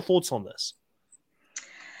 what's your thoughts on this?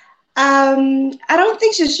 I don't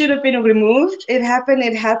think she should have been removed. It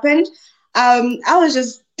happened. I was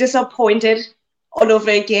just disappointed all over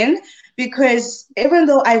again because even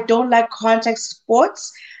though I don't like contact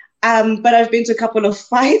sports, but I've been to a couple of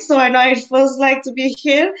fights, so I know it feels like to be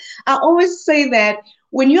here. I always say that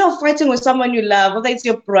when you are fighting with someone you love, whether it's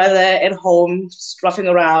your brother at home, roughing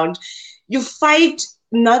around, you fight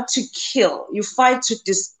not to kill, you fight to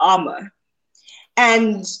disarmor.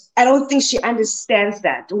 And I don't think she understands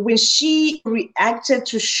that. When she reacted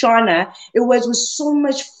to Shona, it was with so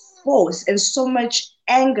much force and so much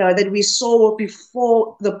anger that we saw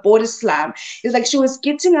before the body slam. It's like she was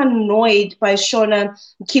getting annoyed by Shona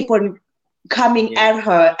keep on coming at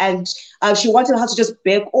her, and she wanted her to just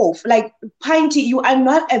back off. Like, Pinty, you are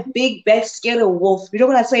not a big, bad, scared wolf. You're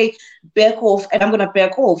not going to say back off and I'm going to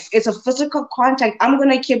back off. It's a physical contact. I'm going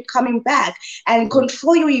to keep coming back and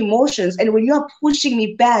control your emotions. And when you are pushing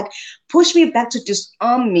me back, push me back to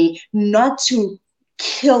disarm me, not to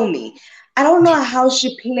kill me. I don't know how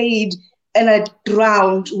she played in a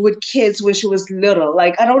ground with kids when she was little.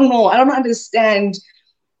 Like, I don't know. I don't understand.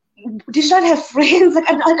 Did she not have friends? Like,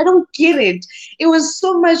 I don't get it. It was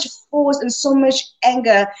so much force and so much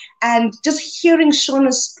anger, and just hearing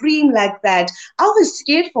Shona scream like that, I was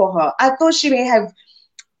scared for her. I thought she may have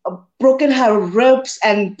broken her ribs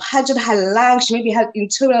and punctured her lungs. She maybe had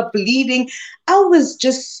internal bleeding. I was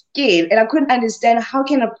just scared, and I couldn't understand how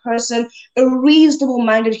can a person, a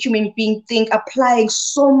reasonable-minded human being, think applying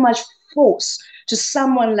so much force to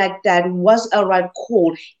someone like that was a right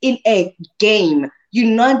call in a game.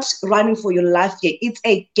 You're not running for your life here. It's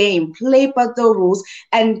a game. Play by the rules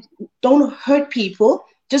and don't hurt people.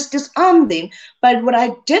 Just disarm them. But what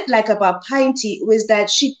I did like about Pinty was that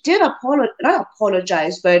she did not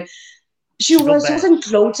apologize, but she wasn't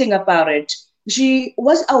gloating about it. She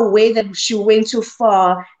was aware that she went too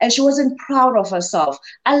far and she wasn't proud of herself.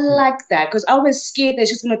 I like that because I was scared that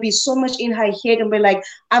she's going to be so much in her head and be like,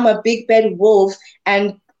 I'm a big bad wolf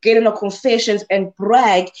and get in her confessions and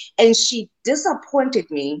brag, and she disappointed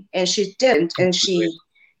me, and she didn't, and she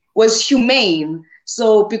was humane.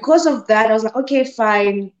 So because of that, I was like, okay,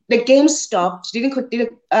 fine. The game stopped. Didn't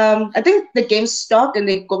continue. I think the game stopped and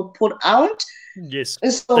they got put out. Yes,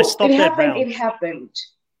 And they so stopped that round. It happened.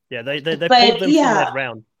 Yeah, they pulled But them from that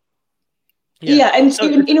round. Yeah, and so,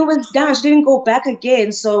 it was done. She didn't go back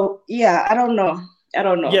again. So yeah, I don't know.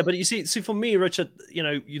 Yeah, but you see for me, Richard,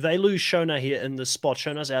 they lose Shona here in the spot.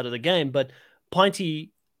 Shona's out of the game, but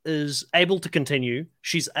Pinty is able to continue.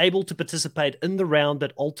 She's able to participate in the round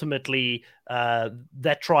that ultimately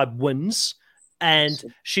that tribe wins. And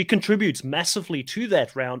she contributes massively to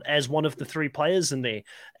that round as one of the 3 players in there.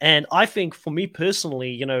 And I think for me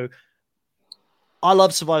personally, I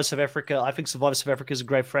love Survivor South Africa. I think Survivor South Africa is a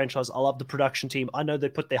great franchise. I love the production team. I know they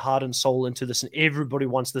put their heart and soul into this, and everybody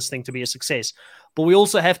wants this thing to be a success. But we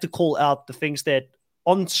also have to call out the things that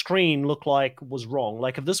on screen look like was wrong.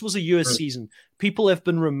 Like if this was a US season, people have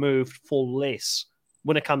been removed for less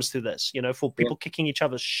when it comes to this, for people kicking each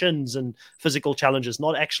other's shins and physical challenges,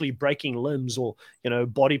 not actually breaking limbs or,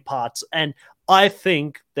 body parts. And I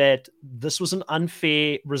think that this was an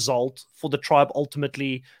unfair result for the tribe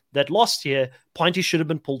ultimately that lost here. Pinty should have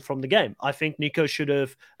been pulled from the game. I think Nico should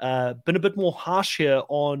have been a bit more harsh here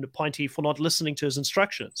on Pinty for not listening to his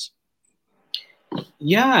instructions.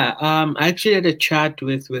 Yeah, I actually had a chat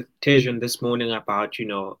with Tejan this morning about a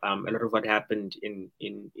lot of what happened in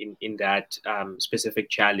that specific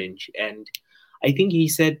challenge, and I think he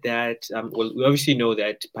said that well, we obviously know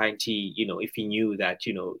that Pinty, if he knew that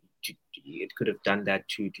it could have done that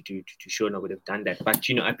to Shona would have done that, but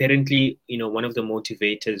apparently one of the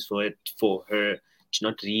motivators for her to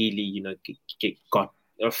not really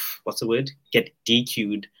get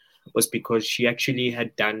DQ'd was because she actually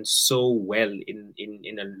had done so well in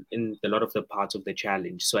a lot of the parts of the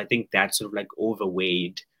challenge. So I think that sort of like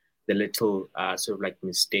overweighed the little sort of like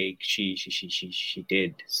mistake she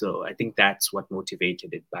did. So I think that's what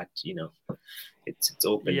motivated it. But it's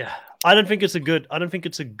open. Yeah, I don't think it's a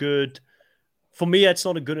good. For me, it's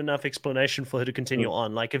not a good enough explanation for her to continue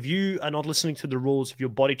on. Like if you are not listening to the rules, if you're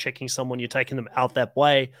body checking someone, you're taking them out that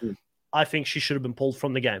way. I think she should have been pulled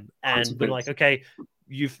from the game and been like, okay,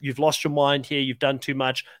 you've lost your mind here. You've done too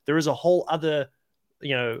much. There is a whole other,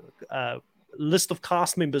 list of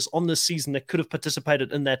cast members on this season that could have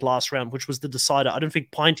participated in that last round, which was the decider. I don't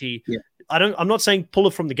think Pinty. Yeah. I'm not saying pull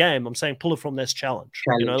her from the game. I'm saying pull her from this challenge.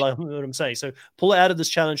 Like what I'm saying. So pull her out of this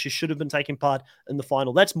challenge. She should have been taking part in the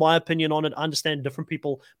final. That's my opinion on it. I understand different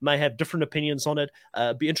people may have different opinions on it.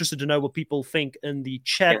 Be interested to know what people think in the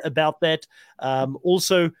chat about that.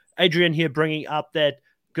 Also, Adrian here bringing up that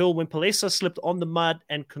girl, when Palesa slipped on the mud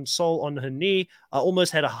and Console on her knee, I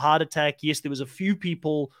almost had a heart attack. Yes, there was a few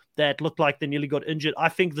people that looked like they nearly got injured. I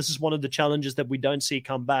think this is one of the challenges that we don't see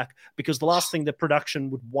come back, because the last thing that production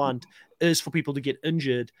would want is for people to get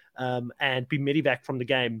injured and be medevac from the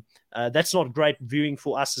game. That's not great viewing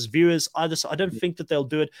for us as viewers either. So I don't think that they'll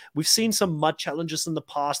do it. We've seen some mud challenges in the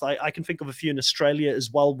past. I can think of a few in Australia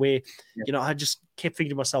as well where, I just kept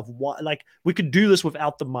thinking to myself, why, like we could do this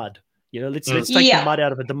without the mud. Let's take the mud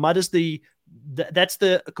out of it. The mud is that's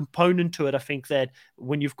the component to it. I think that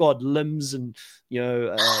when you've got limbs and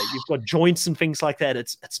you've got joints and things like that,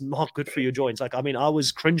 it's not good for your joints. Like I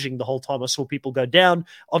was cringing the whole time I saw people go down.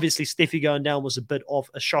 Obviously, Steffi going down was a bit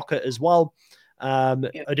of a shocker as well.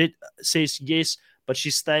 Odette says yes, but she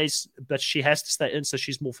has to stay in, so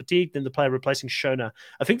she's more fatigued than the player replacing Shona.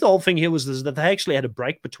 I think the whole thing here was that they actually had a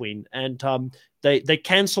break between, and they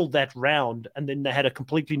cancelled that round, and then they had a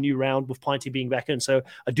completely new round with Pinty being back in. So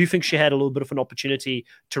I do think she had a little bit of an opportunity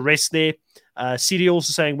to rest there. CD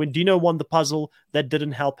also saying, when Dino won the puzzle, that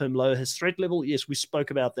didn't help him lower his threat level. Yes, we spoke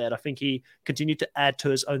about that. I think he continued to add to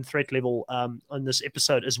his own threat level on this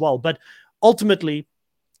episode as well. But ultimately,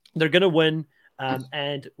 they're going to win,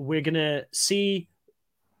 and we're going to see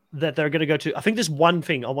that they're going to go to. I think there's one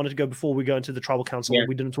thing I wanted to go before we go into the tribal council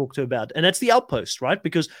we didn't talk to about, and that's the outpost, right?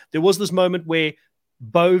 Because there was this moment where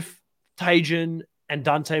both Tajin and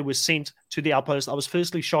Dante were sent to the outpost. I was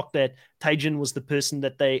firstly shocked that Tajin was the person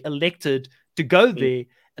that they elected to go there,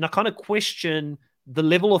 and I kind of question the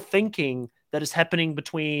level of thinking that is happening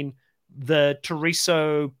between the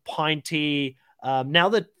Teriso, Pinty, now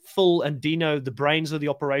that Phil and Dino, the brains of the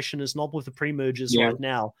operation, is not with the pre-mergers right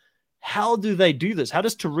now. How do they do this? How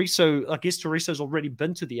does Teriso, I guess Teriso's already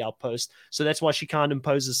been to the outpost, so that's why she can't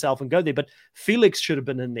impose herself and go there. But Felix should have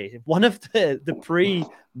been in there. One of the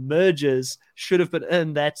pre-mergers should have been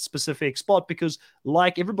in that specific spot, because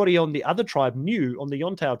like everybody on the other tribe knew, on the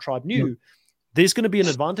Yontao tribe knew, there's going to be an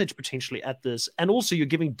advantage potentially at this. And also you're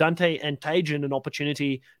giving Dante and Tajin an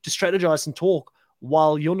opportunity to strategize and talk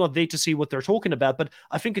while you're not there to see what they're talking about. But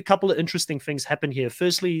I think a couple of interesting things happen here.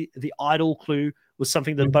 Firstly, the idol clue was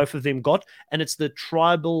something that both of them got, and it's the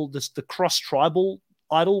cross-tribal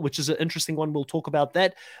idol, which is an interesting one. We'll talk about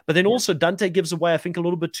that. But then also Dante gives away, I think, a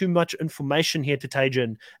little bit too much information here to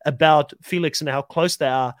Tajan about Felix and how close they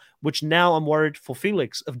are, which now I'm worried for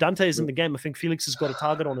Felix. If Dante is in the game, I think Felix has got a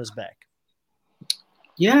target on his back.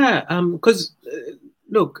 Yeah, because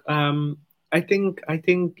look, I think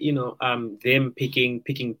them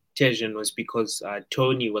picking Tejan was because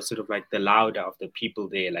Tony was sort of like the louder of the people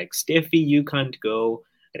there. Like, Steffi, you can't go.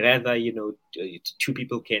 Rather, two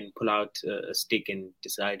people can pull out a stick and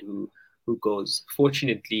decide who goes.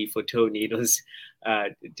 Fortunately for Tony, it was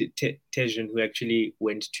Tejan who actually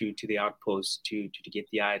went to the outpost to get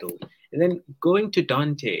the idol. And then going to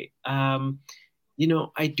Dante,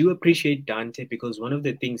 I do appreciate Dante, because one of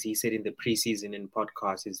the things he said in the preseason in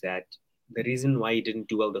podcast is that the reason why he didn't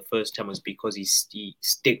do well the first time was because he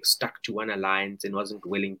stuck to one alliance and wasn't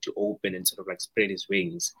willing to open and sort of like spread his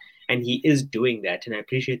wings. And he is doing that, and I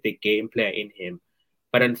appreciate the game player in him.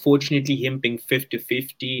 But unfortunately, him being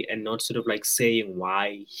 50-50 and not sort of like saying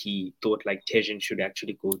why he thought like Tejan should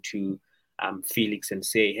actually go to Felix and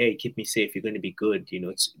say, hey, keep me safe, you're going to be good.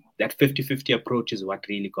 It's that 50-50 approach is what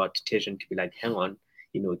really got Tejan to be like, hang on,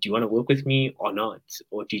 do you want to work with me or not?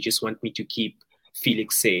 Or do you just want me to keep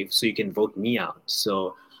Felix safe so you can vote me out?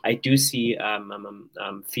 So I do see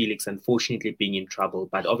Felix unfortunately being in trouble,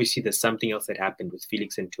 but obviously there's something else that happened with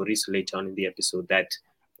Felix and Toriso later on in the episode that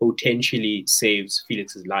potentially saves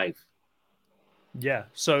Felix's life. Yeah,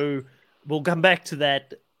 so we'll come back to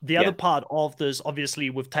that. The other part of this, obviously,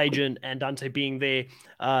 with Tajan and Dante being there,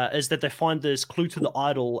 is that they find this clue to the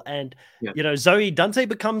idol. And, Zoe, Dante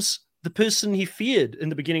becomes the person he feared in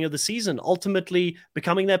the beginning of the season, ultimately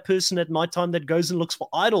becoming that person at nighttime that goes and looks for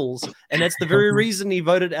idols. And that's the very reason he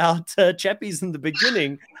voted out Chappies in the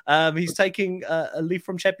beginning. He's taking a leaf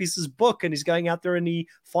from Chappies' book, and he's going out there and he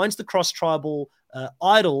finds the cross-tribal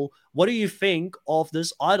idol. What do you think of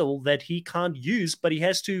this idol that he can't use, but he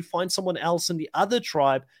has to find someone else in the other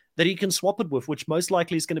tribe that he can swap it with, which most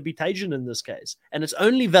likely is going to be Tajan in this case? And it's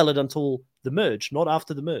only valid until the merge, not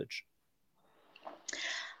after the merge.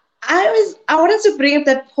 I wanted to bring up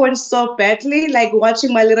that point so badly, like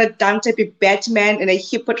watching my little Dante be Batman and a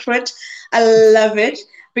hypocrite. I love it.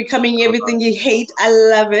 Becoming everything you hate. I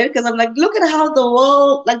love it, because I'm like, look at how the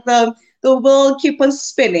world, like the world keep on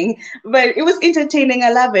spinning. But it was entertaining.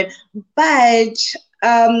 I love it. But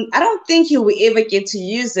I don't think he will ever get to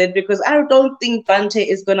use it, because I don't think Dante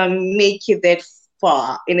is gonna make it that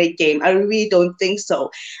far in a game. I really don't think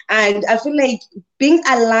so. And I feel like being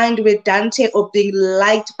aligned with Dante or being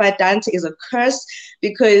liked by Dante is a curse,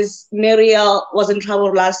 because Muriel was in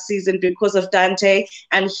trouble last season because of Dante,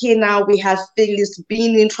 and here now we have Felix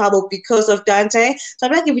being in trouble because of Dante. So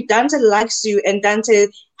I'm like, if Dante likes you and Dante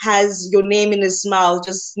has your name in his mouth,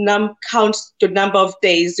 just count the number of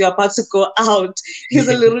days you're about to go out. He's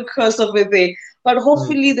a little curse over there. But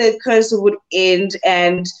hopefully the curse would end,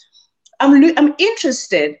 and I'm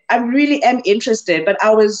interested. I really am interested, but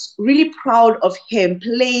I was really proud of him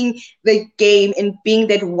playing the game and being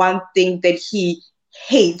that one thing that he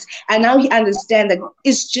hates. And now he understands that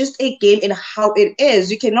it's just a game and how it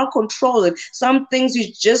is. You cannot control it. Some things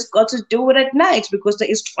you just got to do it at night because the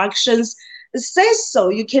instructions say so.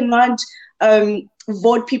 You cannot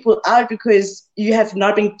vote people out because you have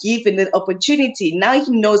not been given the opportunity. Now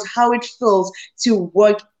he knows how it feels to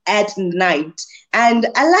work at night, and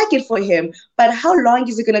I like it for him. But how long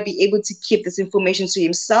is he going to be able to keep this information to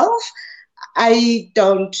himself? I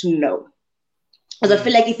don't know, because I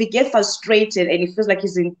feel like if he gets frustrated and he feels like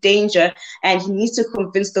he's in danger and he needs to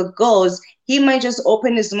convince the girls, he might just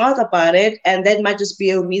open his mouth about it, and that might just be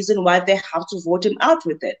a reason why they have to vote him out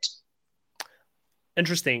with it.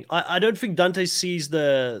 Interesting. I don't think Dante sees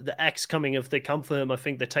the axe coming if they come for him. I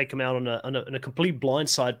think they take him out on a complete blind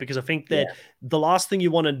side, because I think that the last thing you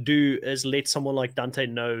want to do is let someone like Dante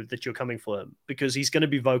know that you're coming for him, because he's going to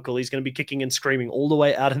be vocal. He's going to be kicking and screaming all the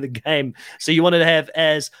way out of the game. So you want to have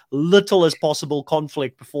as little as possible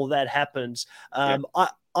conflict before that happens. I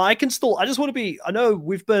just want to be, I know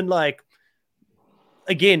we've been like,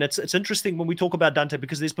 again, it's interesting when we talk about Dante,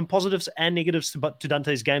 because there's been positives and negatives to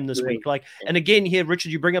Dante's game this week. Like, and again, here,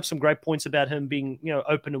 Richard, you bring up some great points about him being,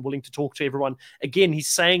 open and willing to talk to everyone. Again, he's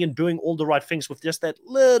saying and doing all the right things with just that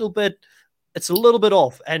little bit. It's a little bit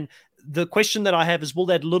off. And the question that I have is, will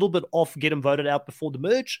that little bit off get him voted out before the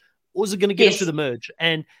merge, or is it going to get him to the merge?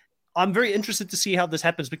 And I'm very interested to see how this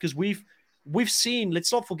happens, because we've seen,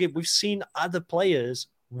 let's not forget, we've seen other players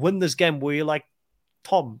win this game where you're like,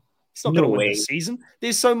 Tom, he's not going to win this season.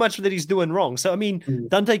 There's so much that he's doing wrong. So, I mean,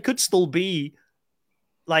 Dante could still be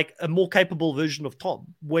like a more capable version of Tom,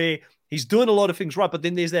 where he's doing a lot of things right, but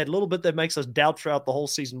then there's that little bit that makes us doubt throughout the whole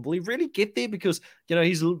season. Will he really get there? Because,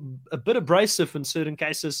 he's a bit abrasive in certain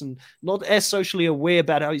cases and not as socially aware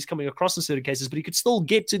about how he's coming across in certain cases, but he could still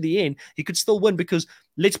get to the end. He could still win because,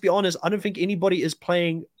 let's be honest, I don't think anybody is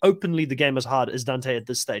playing openly the game as hard as Dante at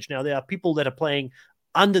this stage. Now, there are people that are playing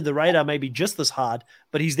under the radar, maybe just as hard,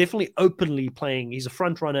 but he's definitely openly playing. He's a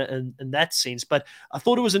front runner in that sense. But I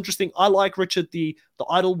thought it was interesting. I like, Richard, the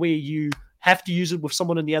idol where you have to use it with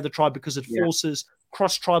someone in the other tribe because it forces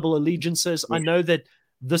cross-tribal allegiances. I know that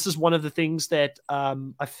this is one of the things that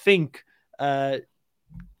I think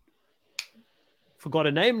forgot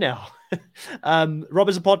a name now. Rob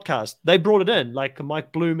is a podcast. They brought it in, like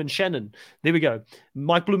Mike Bloom and Shannon. There we go.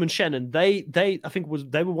 Mike Bloom and Shannon. They I think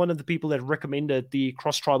they were one of the people that recommended the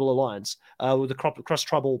cross-tribal alliance with the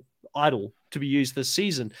cross-tribal idol to be used this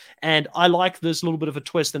season. And I like this little bit of a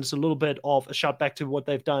twist, and it's a little bit of a shout back to what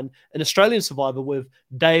they've done in Australian Survivor with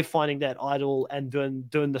Dave finding that idol and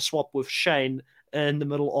doing the swap with Shane in the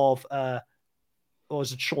middle of or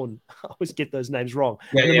is it Sean? I always get those names wrong.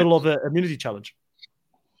 In the middle of a immunity challenge.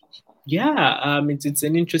 Yeah, it's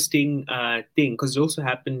an interesting thing because it also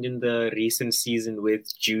happened in the recent season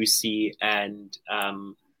with Juicy and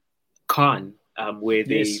Khan, where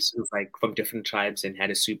they sort of like from different tribes and had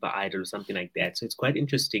a super idol or something like that. So it's quite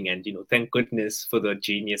interesting, and thank goodness for the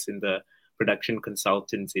genius in the production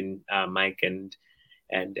consultants in Mike and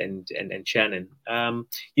Shannon.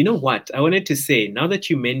 You know what? I wanted to say, now that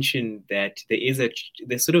you mentioned that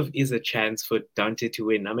there sort of is a chance for Dante to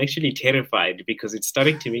win, I'm actually terrified because it's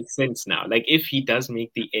starting to make sense now. Like if he does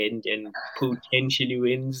make the end and potentially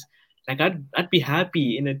wins, like I'd be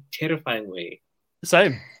happy in a terrifying way.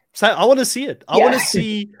 Same. So I want to see it. I want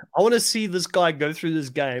to see this guy go through this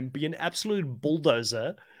game, be an absolute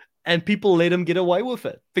bulldozer, and people let him get away with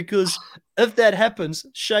it. Because if that happens,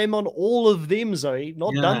 shame on all of them, Zoe,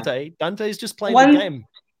 not Dante. Dante's just playing the game.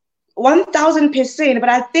 1000%. But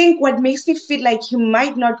I think what makes me feel like he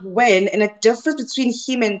might not win, and a difference between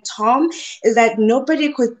him and Tom, is that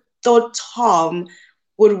nobody could thought Tom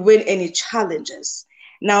would win any challenges.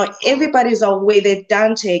 Now, everybody's aware that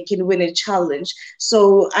Dante can win a challenge.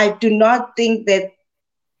 So I do not think that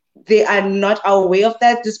they are not aware of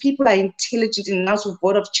that. These people are intelligent enough to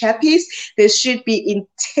vote of chappies. They should be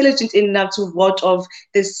intelligent enough to vote of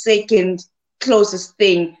the second closest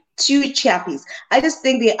thing to chappies. I just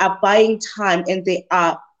think they are buying time and they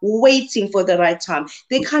are waiting for the right time.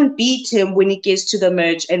 They can't beat him when he gets to the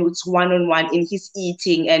merge and it's one-on-one and he's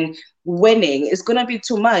eating and winning. It's going to be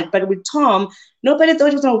too much. But with Tom, nobody thought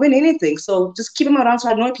he was going to win anything. So just keep him around to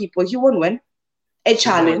annoy people. He won't win a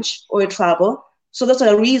challenge or a trouble. So that's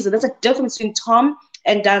a reason. That's a difference between Tom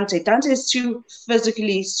and Dante. Dante is too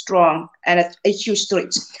physically strong and a huge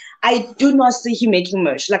threat. I do not see him making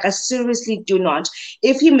merge. Like, I seriously do not.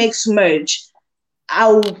 If he makes merge,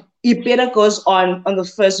 it better goes on the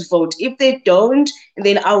first vote. If they don't,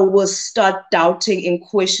 then I will start doubting and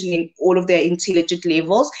questioning all of their intelligent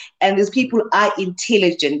levels. And these people are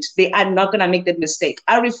intelligent. They are not going to make that mistake.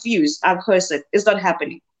 I refuse. I curse it. It's not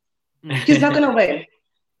happening. He's not going to win.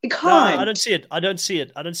 No, I don't see it. I don't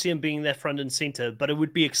see him being there front and center, but it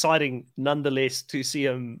would be exciting nonetheless to see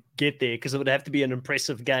him get there because it would have to be an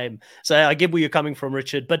impressive game. So I get where you're coming from,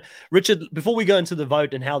 Richard. But Richard, before we go into the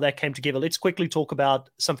vote and how that came together, let's quickly talk about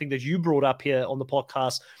something that you brought up here on the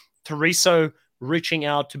podcast. Teresa reaching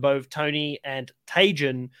out to both Tony and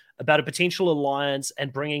Tajan about a potential alliance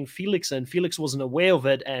and bringing Felix in. Felix wasn't aware of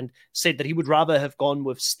it and said that he would rather have gone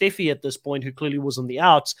with Steffi at this point, who clearly was on the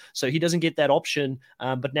outs. So he doesn't get that option,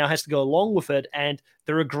 but now has to go along with it. And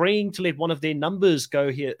they're agreeing to let one of their numbers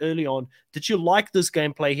go here early on. Did you like this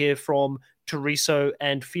gameplay here from Teresa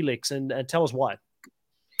and Felix? And tell us why.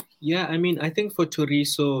 Yeah, I mean, I think for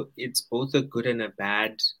Teresa, it's both a good and a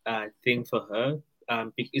bad thing for her.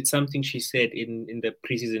 It's something she said in the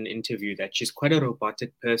preseason interview that she's quite a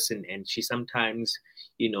robotic person and she sometimes,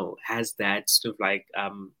 has that sort of like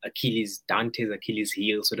Dante's Achilles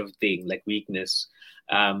heel sort of thing, like weakness,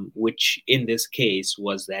 which in this case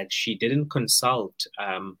was that she didn't consult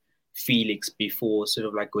Felix before sort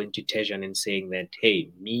of like going to Tejan and saying that, hey,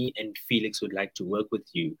 me and Felix would like to work with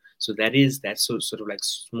you. So that sort of like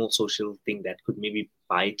small social thing that could maybe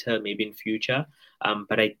bite her maybe in future.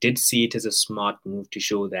 But I did see it as a smart move to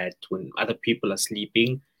show that when other people are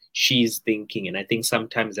sleeping, she's thinking. And I think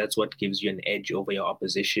sometimes that's what gives you an edge over your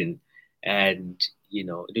opposition. And,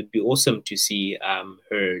 it'd be awesome to see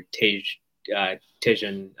her,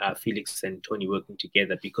 Tejan, Felix and Tony working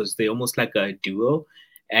together because they're almost like a duo.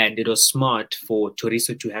 And it was smart for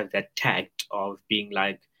Teresa to have that tact of being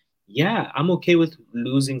like, yeah, I'm okay with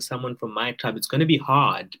losing someone from my tribe. It's going to be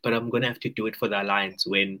hard, but I'm going to have to do it for the alliance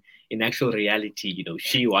when in actual reality,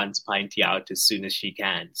 she wants Pinty out as soon as she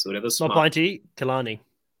can. So whatever Not smart. Pinty, Kalani.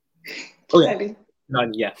 Oh, yeah.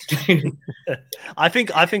 None, yeah. I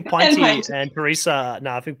think And Pinty Pinty. and Teresa.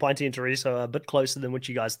 No, I think Pinty and Teresa are a bit closer than what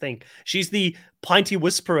you guys think. She's the Pinty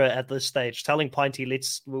whisperer at this stage, telling Pinty,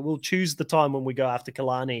 we'll choose the time when we go after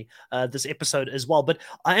Kalani this episode as well. But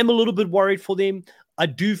I am a little bit worried for them. I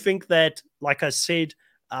do think that, like I said,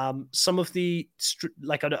 some of the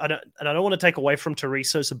I don't want to take away from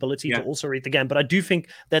Teresa's ability to also read the game, but I do think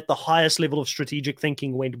that the highest level of strategic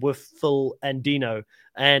thinking went with Phil and Dino.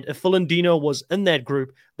 And if Phil and Dino was in that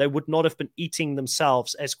group, they would not have been eating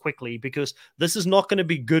themselves as quickly, because this is not going to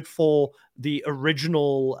be good for the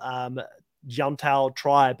original Yantao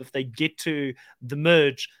tribe. If they get to the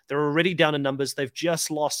merge, they're already down in numbers. They've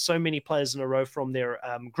just lost so many players in a row from their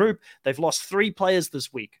group. They've lost 3 players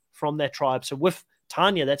this week from their tribe. So with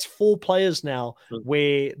Tanya, that's 4 players now,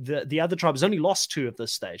 where the other tribe has only lost 2 at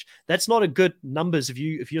this stage. That's not a good numbers. If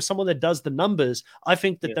you're someone that does the numbers, I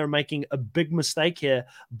think that they're making a big mistake here.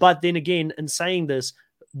 But then again, in saying this,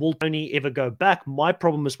 will Tony ever go back? My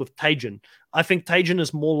problem is with Tajan. I think Tajan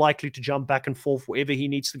is more likely to jump back and forth wherever he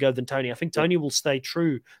needs to go than Tony. I think Tony will stay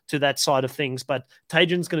true to that side of things, but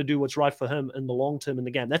Tajan's going to do what's right for him in the long term in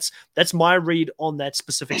the game. That's my read on that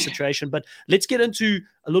specific situation. But let's get into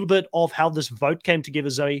a little bit of how this vote came together,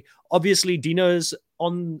 Zoe. Obviously, Dino's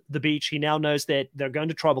on the beach. He now knows that they're going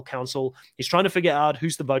to tribal council. He's trying to figure out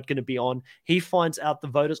who's the vote going to be on. He finds out the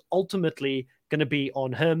vote is ultimately going to be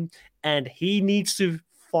on him, and he needs to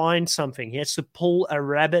find something. He has to pull a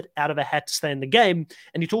rabbit out of a hat to stay in the game.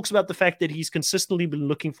 And he talks about the fact that he's consistently been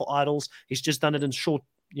looking for idols. He's just done it in short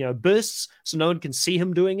bursts, so no one can see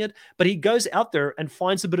him doing it. But he goes out there and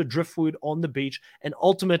finds a bit of driftwood on the beach and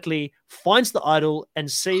ultimately finds the idol and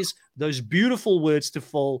says those beautiful words to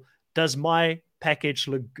Phil, "Does my package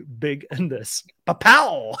look big in this?"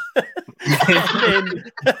 Pow!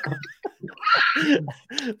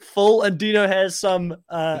 Phil and Dino has some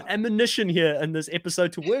ammunition here in this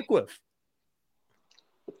episode to work with.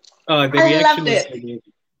 Oh, the reaction was amazing.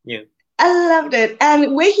 Yeah. I loved it.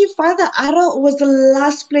 And where he found the idol was the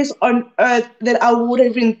last place on earth that I would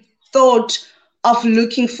have even thought of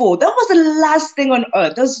looking for. That was the last thing on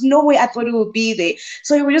earth. There's no way I thought it would be there.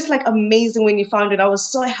 So it was just like amazing when he found it. I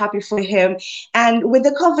was so happy for him. And when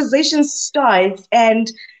the conversation starts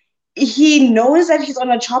and he knows that he's on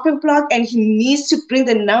a chopping block and he needs to bring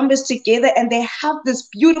the numbers together, and they have this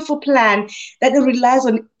beautiful plan that relies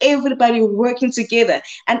on everybody working together.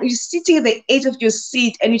 And you're sitting at the edge of your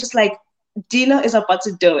seat and you're just like, Dino is about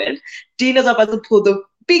to do it. Dino's about to pull the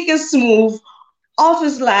biggest move of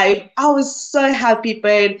his life. I was so happy,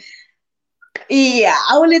 but yeah,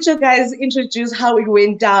 I will let you guys introduce how it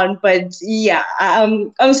went down. But yeah,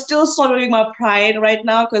 I'm still swallowing my pride right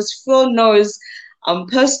now because Phil knows I'm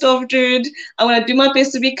pissed off, dude. I'm going to do my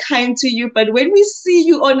best to be kind to you. But when we see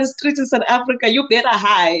you on the streets in South Africa, you better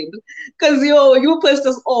hide. Because you pissed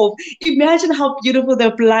us off. Imagine how beautiful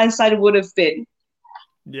the blind side would have been.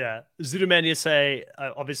 Yeah. Zudumania say,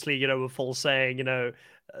 obviously, with Phil saying,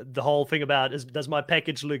 the whole thing about does my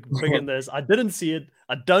package look big in this? I didn't see it.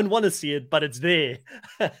 I don't want to see it, but it's there.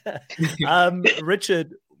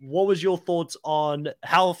 Richard, what was your thoughts on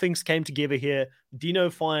how things came together here? Dino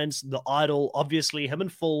finds the idol, obviously him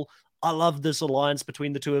and Phil. I love this alliance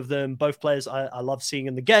between the two of them. Both players I love seeing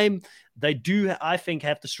in the game. They do, I think,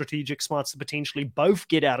 have the strategic smarts to potentially both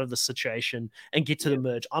get out of the situation and get to the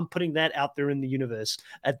merge. I'm putting that out there in the universe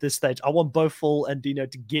at this stage. I want both Phil and Dino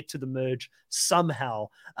to get to the merge somehow.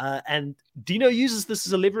 And Dino uses this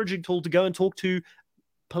as a leveraging tool to go and talk to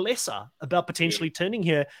Palesa about potentially turning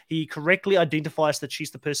here. He correctly identifies that she's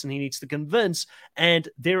the person he needs to convince. And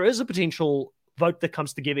there is a potential vote that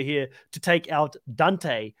comes together here to take out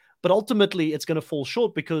Dante. But ultimately, it's going to fall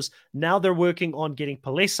short because now they're working on getting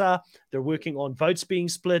Palesa. They're working on votes being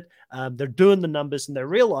split. They're doing the numbers, and they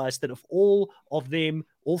realize that if all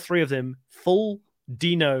 3 of them, Phil,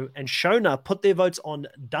 Dino, and Shona, put their votes on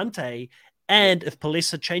Dante, and if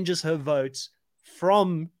Palesa changes her votes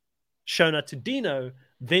from Shona to Dino,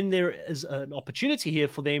 then there is an opportunity here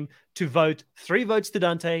for them to vote 3 votes to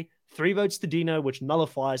Dante, 3 votes to Dino, which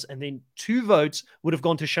nullifies, and then 2 votes would have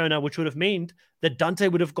gone to Shona, which would have meant that Dante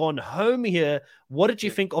would have gone home here. What did you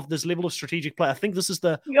think of this level of strategic play? I think this is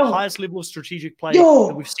the highest level of strategic play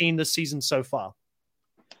that we've seen this season so far.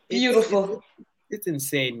 Beautiful. It's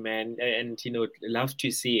insane, man. And, love to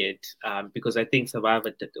see it because I think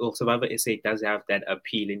Survivor SA does have that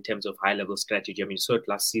appeal in terms of high-level strategy. I mean, you saw it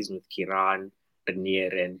last season with Kiran, Renier,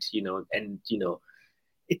 and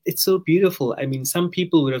it's so beautiful. I mean, some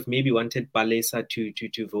people would have maybe wanted Balesa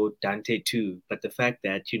to vote Dante too, but the fact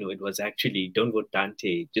that it was actually don't vote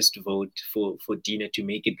Dante, just vote for Dina to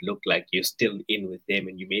make it look like you're still in with them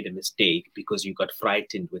and you made a mistake because you got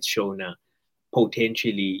frightened with Shona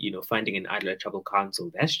potentially finding an idol at Trouble Council.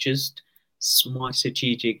 That's just smart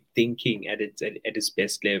strategic thinking at its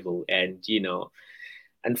best level, and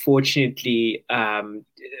unfortunately,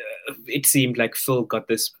 it seemed like Phil got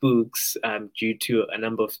the spooks due to a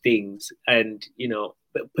number of things. And,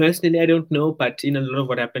 personally, I don't know, but a lot of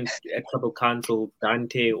what happened at Trouble Council,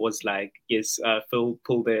 Dante was like, yes, Phil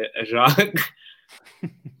pulled a rug.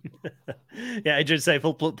 Yeah, I did say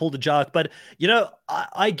Phil pulled the jark, but,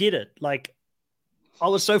 I get it. Like, I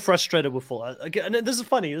was so frustrated with Full. And this is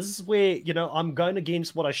funny. This is where, I'm going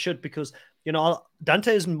against what I should because,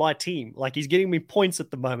 Dante is my team. Like, he's getting me points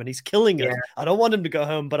at the moment. He's killing it. Yeah. I don't want him to go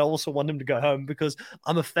home, but I also want him to go home because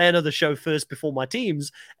I'm a fan of the show first before my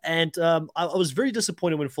teams. And I was very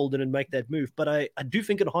disappointed when Full didn't make that move. But I do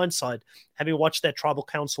think in hindsight, having watched that Tribal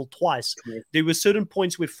Council twice, there were certain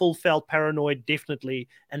points where Full felt paranoid, definitely.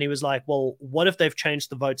 And he was like, well, what if they've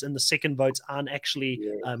changed the votes and the second votes aren't actually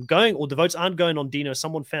going, or the votes aren't going on Dino?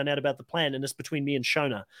 Someone found out about the plan and it's between me and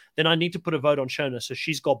Shona. Then I need to put a vote on Shona. So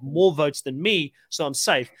she's got more votes than me, so I'm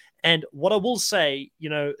safe. And what I will say,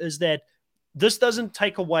 is that this doesn't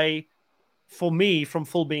take away for me from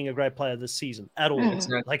Full being a great player this season at all.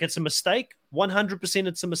 Like, it's a mistake. 100%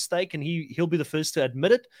 it's a mistake, and he'll be the first to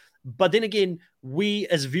admit it. But then again, we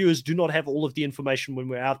as viewers do not have all of the information when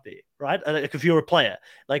we're out there, right? Like, if you're a player,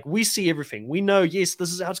 like, we see everything. We know, yes,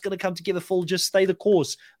 this is how it's going to come together. Full, just stay the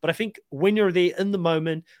course. But I think when you're there in the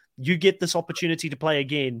moment, you get this opportunity to play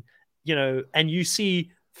again, and you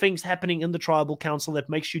see things happening in the Tribal Council that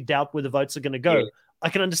makes you doubt where the votes are going to go. Yeah. I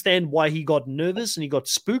can understand why he got nervous and he got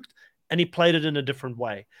spooked, and he played it in a different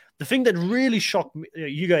way. The thing that really shocked me,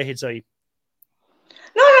 you go ahead, Zoe.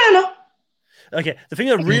 No. Okay, the thing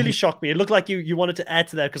that really shocked me, it looked like you wanted to add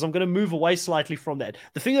to that because I'm going to move away slightly from that.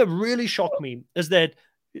 The thing that really shocked me is that,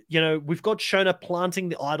 we've got Shona planting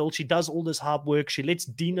the idol. She does all this hard work. She lets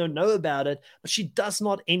Dino know about it, but she does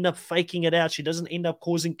not end up faking it out. She doesn't end up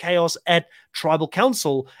causing chaos at Tribal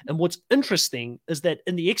Council. And what's interesting is that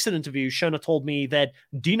in the exit interview, Shona told me that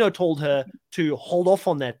Dino told her to hold off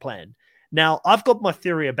on that plan. Now, I've got my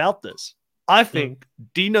theory about this. I think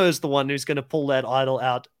Dino is the one who's going to pull that idol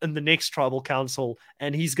out in the next Tribal Council,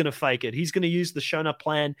 and he's going to fake it. He's going to use the Shona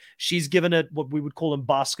plan. She's given it what we would call in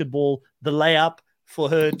basketball, the layup, for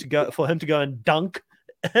him to go and dunk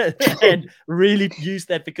and really use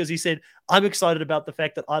that, because he said, I'm excited about the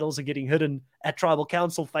fact that idols are getting hidden at Tribal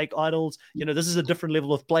Council, fake idols. This is a different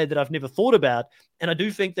level of play that I've never thought about. And I do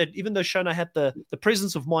think that even though Shona had the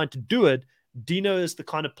presence of mind to do it, Dino is the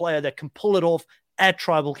kind of player that can pull it off at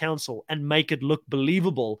Tribal Council and make it look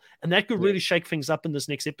believable. And that could really shake things up in this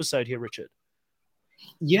next episode here, Richard.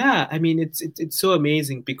 Yeah, I mean, it's so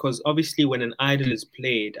amazing because obviously when an idol is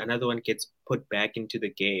played, another one gets put back into the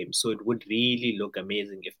game. So it would really look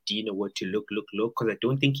amazing if Dino were to look, because I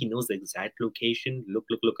don't think he knows the exact location. Look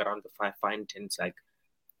around the fine and it's like,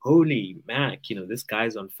 holy Mac, this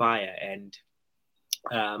guy's on fire. And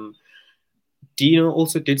Dino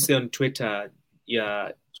also did say on Twitter,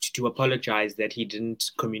 to apologize that he didn't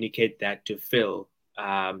communicate that to Phil.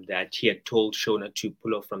 That he had told Shona to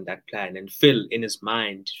pull off from that plan. And Phil, in his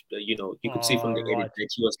mind, you could see from the edit that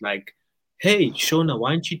he was like, hey, Shona,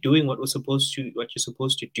 why aren't you doing what you're supposed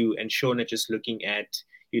to do? And Shona just looking at,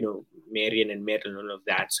 Marion and Meryl and all of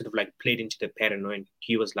that, sort of like played into the paranoia.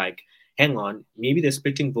 He was like, hang on, maybe they're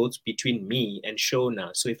splitting votes between me and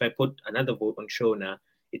Shona. So if I put another vote on Shona,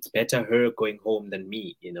 it's better her going home than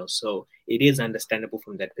me, So it is understandable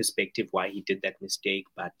from that perspective why he did that mistake.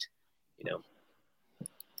 But,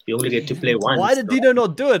 you only get to play once. Why did Dino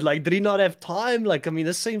not do it? Like, did he not have time? Like, I mean,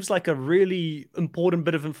 this seems like a really important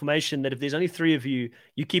bit of information that if there's only three of you,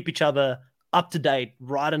 you keep each other up to date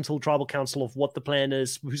right until Tribal Council of what the plan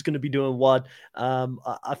is, who's going to be doing what.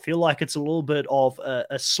 I feel like it's a little bit of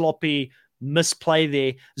a sloppy misplay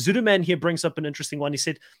there. Zuduman here brings up an interesting one. He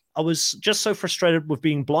said, I was just so frustrated with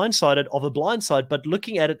being blindsided of a blindside, but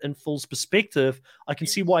looking at it in Full's perspective, I can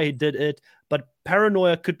see why he did it. But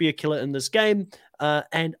paranoia could be a killer in this game.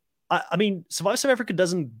 And I mean, Survive South Africa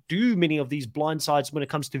doesn't do many of these blindsides when it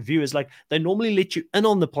comes to viewers. Like, they normally let you in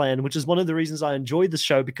on the plan, which is one of the reasons I enjoy the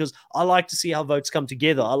show, because I like to see how votes come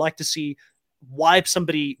together. I like to see why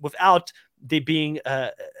somebody, without there being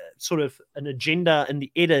sort of an agenda in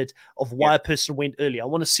the edit of why a person went early. I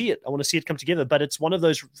want to see it. I want to see it come together. But it's one of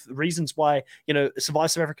those reasons why, Survivor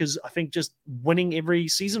South Africa's, I think, just winning every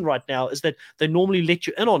season right now is that they normally let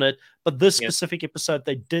you in on it. But this specific episode,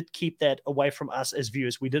 they did keep that away from us as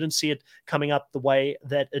viewers. We didn't see it coming up the way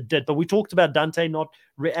that it did. But we talked about Dante not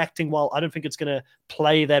reacting well. I don't think it's going to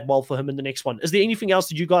play that well for him in the next one. Is there anything else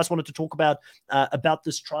that you guys wanted to talk about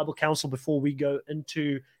this tribal council before we go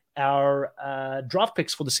into our draft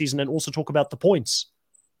picks for the season and also talk about the points?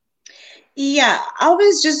 Yeah, I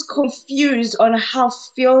was just confused on how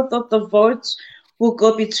Phil thought the vote will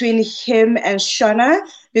go between him and Shauna,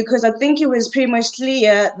 because I think it was pretty much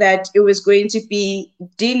clear that it was going to be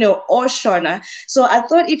Dino or Shauna. So I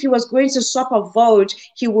thought if he was going to swap a vote,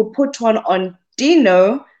 he would put one on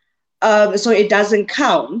Dino, so it doesn't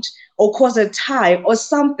count, or cause a tie or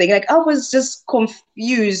something. Like, I was just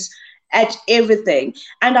confused at everything.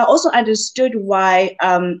 And I also understood why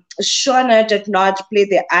Shauna did not play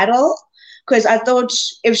the idol, because I thought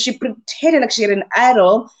if she pretended like she had an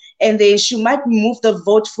idol, and then she might move the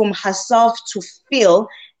vote from herself to Phil,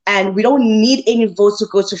 and we don't need any votes to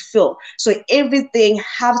go to Phil. So everything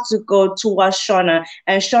has to go towards Shauna,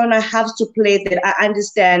 and Shauna has to play that I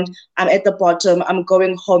understand I'm at the bottom, I'm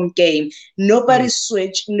going home game. Nobody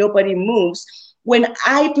switch, nobody moves. When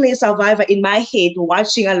I play Survivor in my head,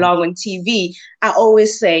 watching along on TV, I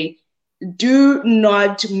always say, do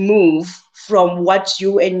not move from what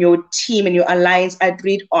you and your team and your alliance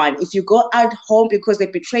agreed on. If you go out home because they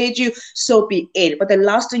betrayed you, so be it. But the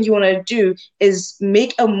last thing you want to do is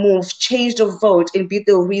make a move, change the vote, and be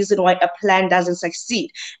the reason why a plan doesn't succeed.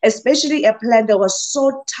 Especially a plan that was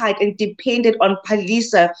so tight and depended on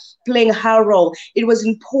Palisa playing her role. It was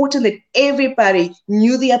important that everybody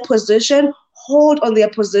knew their position, hold on their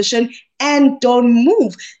position, and don't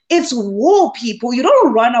move. It's war, people. You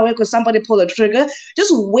don't run away because somebody pulled a trigger.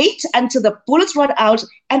 Just wait until the bullets run out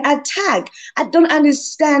and attack. I don't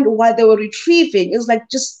understand why they were retrieving. It's like,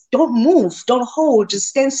 just don't move, don't hold, just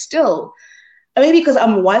stand still. Maybe because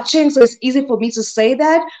I'm watching, so it's easy for me to say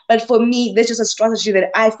that. But for me, that's just a strategy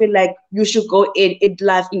that I feel like you should go in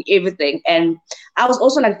life, in everything. And I was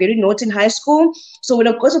also like very naughty in high school. So when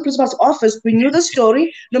I go to the principal's office, we knew the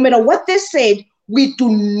story. No matter what they said, we do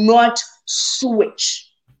not switch.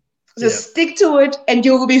 Just stick to it and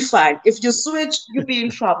you will be fine. If you switch, you'll be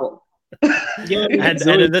in trouble. And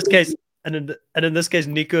in this case, in this case,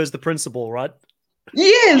 Nico is the principal, right?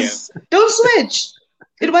 Yes. Don't switch.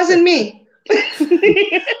 It wasn't me.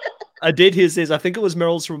 Adid here says, I think it was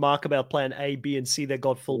Meryl's remark about plan A, B, and C that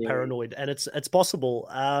got Phil paranoid, and it's possible.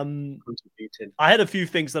 I had a few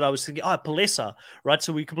things that I was thinking. Palesa, right?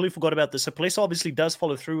 So we completely forgot about this. So Palesa obviously does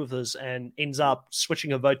follow through with this and ends up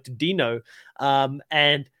switching a vote to Dino.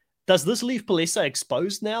 And does this leave Palesa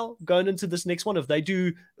exposed now going into this next one? If they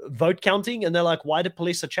do vote counting and they're like, why did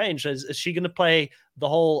Palesa change? Is she going to play the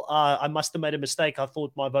whole, I must have made a mistake. I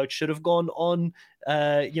thought my vote should have gone on,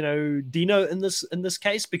 Dino in this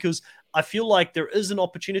case? Because I feel like there is an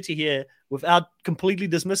opportunity here without completely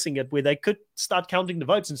dismissing it where they could start counting the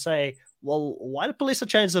votes and say, well, why did Palesa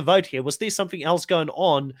change the vote here? Was there something else going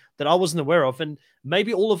on that I wasn't aware of? And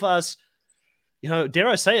maybe all of us, dare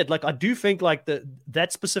I say it, like I do think like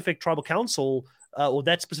that specific tribal council or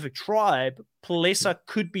that specific tribe, Palesa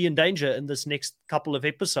could be in danger in this next couple of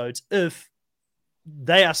episodes if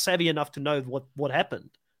they are savvy enough to know what happened.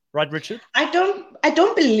 Right, Richard? I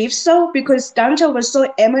don't believe so, because Dante was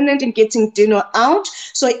so eminent in getting Dino out.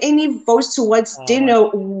 So any votes towards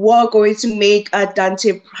Dino were going to make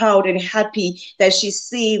Dante proud and happy that she's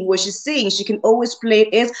seeing what she's seeing. She can always play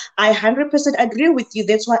it as, I 100% agree with you.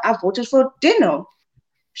 That's why I voted for Dino.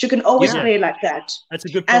 She can always play like that. That's a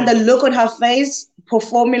good point. And the look on her face,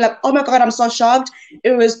 performing like, oh my God, I'm so shocked.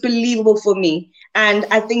 It was believable for me. And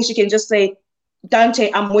I think she can just say,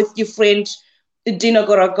 Dante, I'm with you, friend. Dino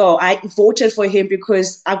gotta go. I voted for him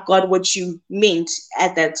because I got what you meant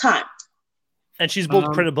at that time. And she's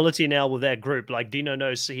built credibility now with that group. Like Dino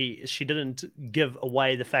knows she didn't give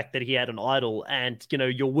away the fact that he had an idol, and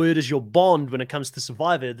your word is your bond when it comes to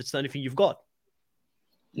Survivor. That's the only thing you've got.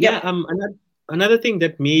 Another thing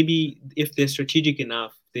that maybe if they're strategic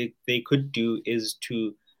enough, they could do is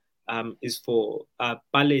for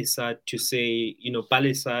Palesa to say,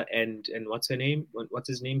 Palesa and what's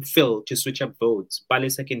his name? Phil, to switch up votes.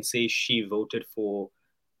 Palesa can say she voted for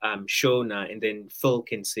Shona, and then Phil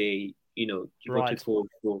can say you Right. voted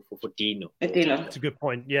for Dino. That's a good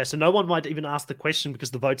point. Yeah, so no one might even ask the question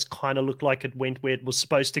because the votes kind of looked like it went where it was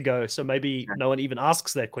supposed to go. So maybe no one even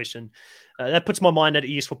asks that question. That puts my mind at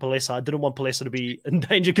ease for Palesa. I didn't want Palesa to be in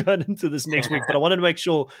danger going into this next week, but I wanted to make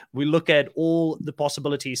sure we look at all the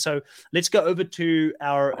possibilities. So let's go over to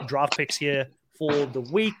our draft picks here for the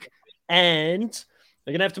week. And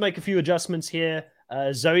we're going to have to make a few adjustments here.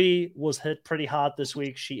 Zoe was hit pretty hard this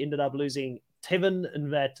week. She ended up losing Tevin in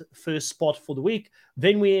that first spot for the week.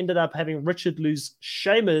 Then we ended up having Richard lose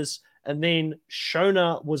Seamus, and then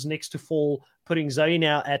Shona was next to fall, putting Zoe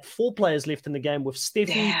now at 4 players left in the game with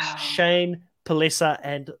Steffi, Shane, Palesa,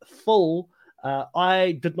 and Phil.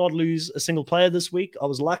 I did not lose a single player this week. I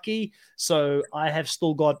was lucky. So I have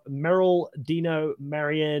still got Meryl, Dino,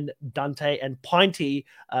 Marianne, Dante, and Pinty.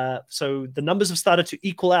 So the numbers have started to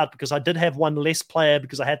equal out because I did have one less player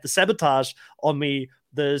because I had the sabotage on me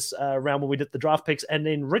this round when we did the draft picks. And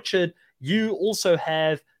then Richard, you also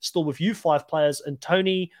have still with you 5 players, and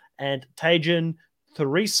Tony and Tajin,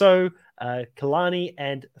 Thoriso, Kalani,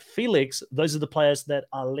 and Felix. Those are the players that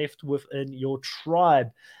are left within your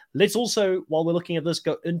tribe. Let's also, while we're looking at this,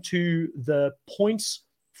 go into the points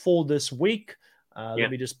for this week.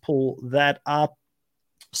 Let me just pull that up.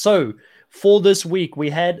 So for this week, we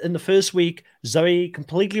had in the first week, Zoe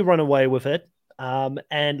completely run away with it.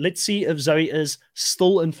 And let's see if Zoe is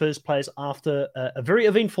still in first place after a very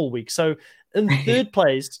eventful week. So in third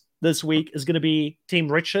place this week is going to be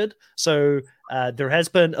Team Richard. So there has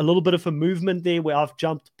been a little bit of a movement there where I've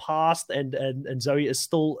jumped past and Zoe is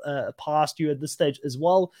still past you at this stage as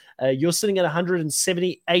well. You're sitting at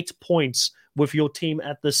 178 points with your team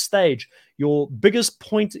at this stage. Your biggest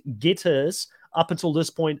point getters up until this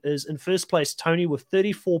point is in first place, Tony with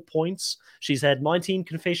 34 points. She's had 19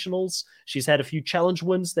 confessionals. She's had a few challenge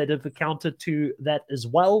wins that have accounted to that as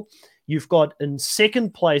well. You've got in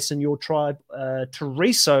second place in your tribe,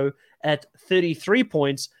 Tereso at 33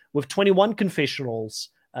 points with 21 confessionals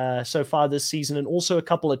so far this season, and also a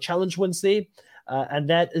couple of challenge wins there. And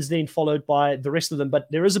that is then followed by the rest of them. But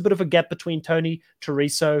there is a bit of a gap between Tony,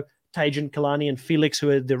 Tereso, Tajin, Kalani, and Felix, who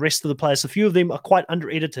are the rest of the players. A few of them are quite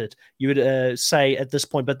under-edited, you would say at this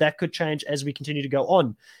point, but that could change as we continue to go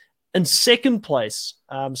on. In second place,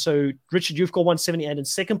 so Richard, you've got 178. In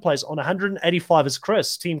second place on 185 is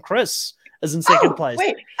Chris. Team Chris is in second place.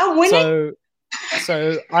 Wait, I'm winning.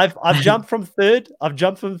 So I've jumped from third. I've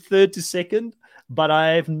jumped from third to second, but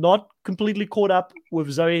I've not completely caught up with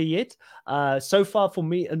Zoe yet. So far for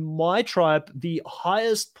me in my tribe, the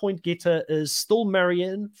highest point getter is still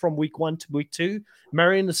Marianne from week 1 to week 2.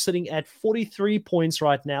 Marianne is sitting at 43 points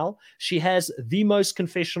right now. She has the most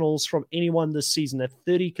confessionals from anyone this season at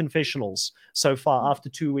 30 confessionals so far after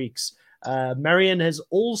 2 weeks. Marianne has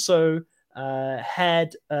also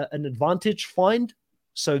had an advantage find.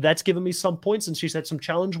 So that's given me some points, and she's had some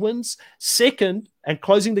challenge wins. Second, and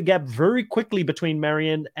closing the gap very quickly between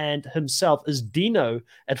Marianne and himself, is Dino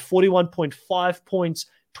at 41.5 points,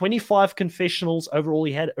 25 confessionals. Overall,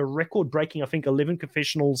 he had a record-breaking, I think, 11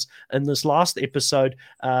 confessionals in this last episode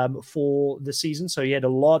for the season. So he had a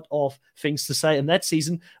lot of things to say in that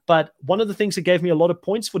season. But one of the things that gave me a lot of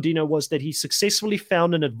points for Dino was that he successfully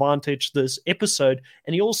found an advantage this episode,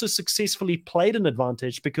 and he also successfully played an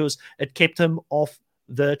advantage because it kept him off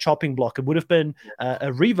the chopping block. It would have been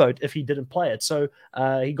a revote if he didn't play it. So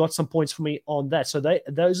he got some points for me on that. So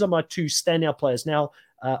those are my 2 standout players. Now,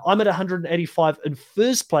 I'm at 185. In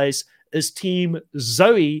first place is Team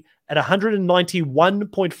Zoe at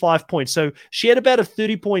 191.5 points. So she had about a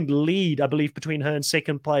 30-point lead, I believe, between her and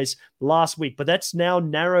second place last week. But that's now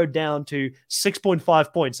narrowed down to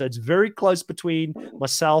 6.5 points. So it's very close between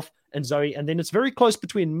myself and Zoe, and then it's very close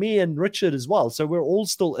between me and Richard as well. So we're all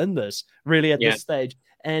still in this, really, at this stage.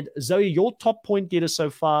 And Zoe, your top point getter so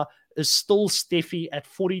far is still Steffi at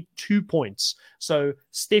 42 points. So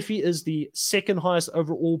Steffi is the second highest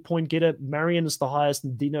overall point getter. Marianne is the highest,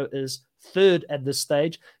 and Dino is third at this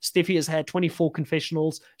stage. Steffi has had 24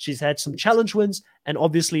 confessionals. She's had some challenge wins, and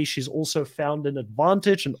obviously she's also found an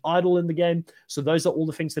advantage, an idol in the game. So those are all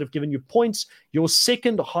the things that have given you points. Your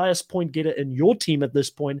second highest point getter in your team at this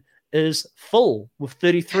point is Phil with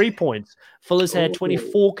 33 points. Phil has had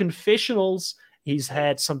 24 confessionals. He's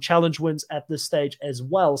had some challenge wins at this stage as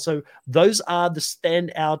well. So those are the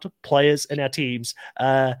standout players in our teams.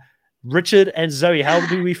 Richard and Zoe, how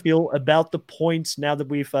do we feel about the points now that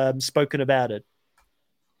we've spoken about it?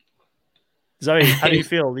 Zoe, how do you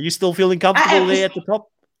feel? Are you still feeling comfortable there at the top?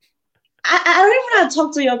 I don't even want to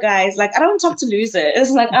talk to your guys. Like, I don't talk to losers.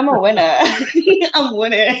 It's like, I'm a winner. I'm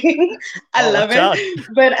winning. I love it.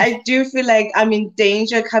 But I do feel like I'm in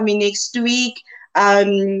danger coming next week.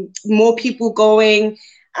 More people going.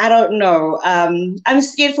 I don't know. I'm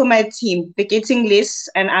scared for my team. They're getting less,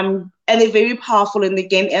 and they're very powerful in the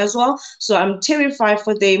game as well. So I'm terrified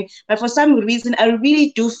for them. But for some reason, I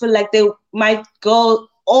really do feel like they might go.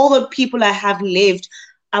 All the people I have left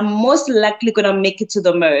are most likely gonna make it to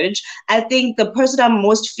the merge. I think the person I'm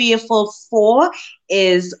most fearful for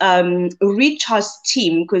is Richard's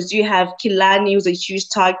team, because you have Kilani, who's a huge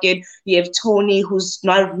target. You have Tony, who's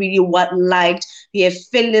not really what liked. You have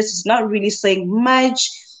Phyllis, who's not really saying much.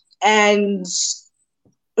 And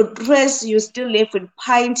Chris, you're still left with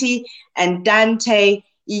Pinty and Dante.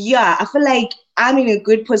 Yeah, I feel like I'm in a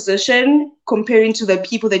good position comparing to the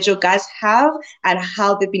people that you guys have and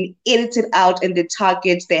how they've been edited out and the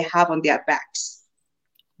targets they have on their backs.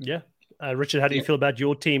 Yeah. Richard, how do you feel about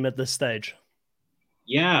your team at this stage?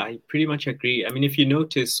 Yeah, I pretty much agree. I mean, if you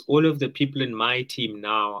notice, all of the people in my team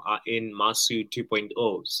now are in Masu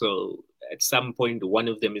 2.0. So at some point, one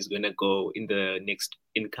of them is going to go in the next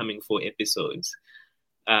incoming 4 episodes.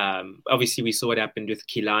 Obviously, we saw what happened with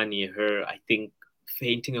Kilani, her, I think,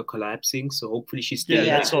 fainting or collapsing. So hopefully she's still.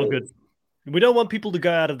 Yeah, that's all good. We don't want people to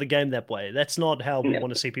go out of the game that way. That's not how we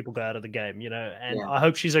want to see people go out of the game, and I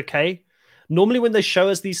hope she's okay. Normally when they show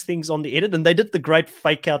us these things on the edit, and they did the great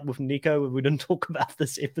fake out with Nico, we didn't talk about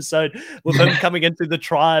this episode, with him coming into the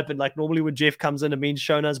tribe, and like normally when Jeff comes in, it means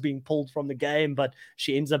Shona's being pulled from the game, but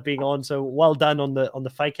she ends up being on. So well done on the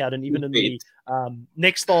fake out. And even in the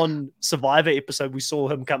next on Survivor episode, we saw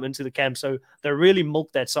him come into the camp. So they really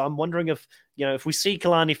milked that. So I'm wondering if we see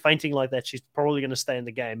Kalani fainting like that, she's probably going to stay in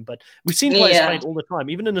the game. But we've seen players faint all the time.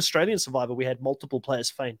 Even in Australian Survivor, we had multiple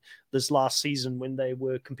players faint this last season when they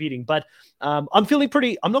were competing. But I'm feeling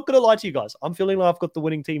I'm not going to lie to you guys. I'm feeling like I've got the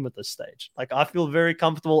winning team at this stage. Like, I feel very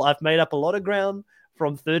comfortable. I've made up a lot of ground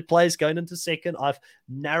from third place going into second. I've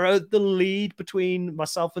narrowed the lead between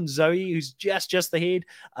myself and Zoe, who's just ahead.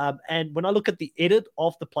 And when I look at the edit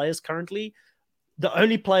of the players currently, the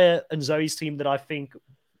only player in Zoe's team that I think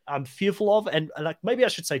I'm fearful of, and like maybe I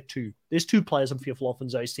should say 2. There's 2 players I'm fearful of in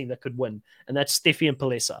Zoe's team that could win, and that's Steffi and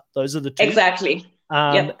Palesa. Those are the 2. Exactly.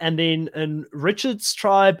 And then in Richard's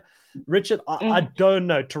tribe, I don't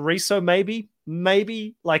know. Teresa, maybe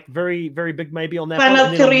like very, very big maybe on that.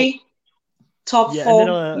 Final 3. Top 4.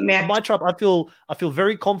 And then, my tribe, I feel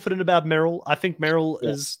very confident about Meryl. I think Meryl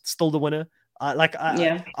is still the winner.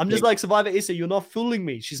 I'm just like Survivor Issa. You're not fooling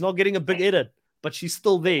me. She's not getting a big edit, but she's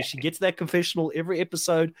still there. She gets that confessional every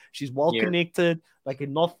episode. She's well connected. Like, you're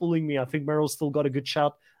not fooling me. I think Meryl's still got a good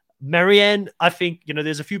shout. Marianne, I think,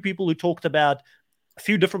 there's a few people who talked about a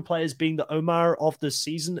few different players being the Omar of the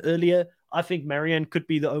season earlier. I think Marianne could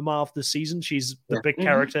be the Omar of the season. She's the big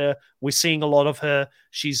character. We're seeing a lot of her.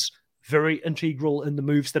 She's very integral in the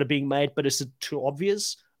moves that are being made, but is it too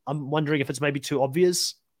obvious? I'm wondering if it's maybe too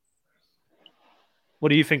obvious. What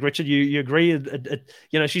do you think, Richard? You agree?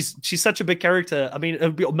 She's such a big character. I mean, it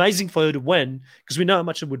would be amazing for her to win because we know how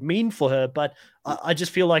much it would mean for her. But I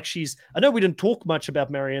just feel like I know we didn't talk much about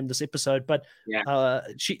Marianne this episode, but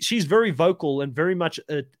she's very vocal and very much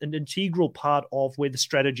an integral part of where the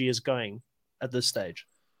strategy is going at this stage.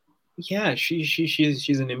 Yeah,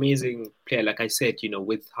 she's an amazing player. Like I said,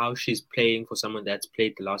 with how she's playing for someone that's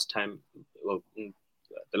played the last time. Well,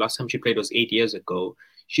 the last time she played was 8 years ago.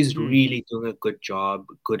 She's really doing a good job,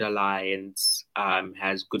 good alliance,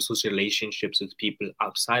 has good social relationships with people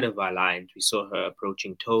outside of our alliance. We saw her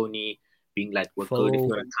approaching Tony, being like, we're good. If you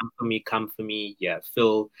want to come for me. Yeah,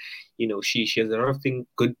 Phil, she has a lot of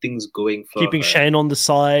good things going for keeping her. Shane on the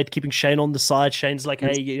side. Shane's like,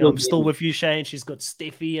 hey, I'm still with you, Shane. She's got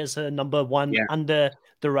Steffi as her number 1 under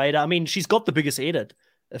the radar. I mean, she's got the biggest edit.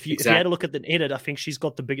 If you had a look at the edit, I think she's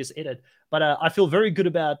got the biggest edit. But I feel very good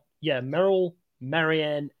about, Meryl,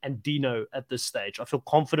 Marianne, and Dino at this stage. I feel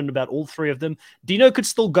confident about all 3 of them. Dino could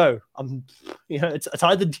still go. It's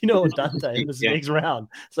either Dino or Dante in this next round.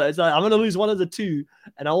 So it's like, I'm going to lose one of the 2,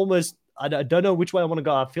 and I don't know which way I want to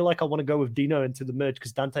go. I feel like I want to go with Dino into the merge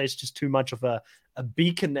because Dante is just too much of a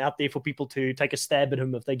beacon out there for people to take a stab at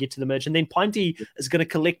him if they get to the merge. And then Pinty is going to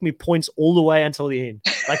collect me points all the way until the end.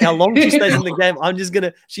 Like, how long she stays in the game,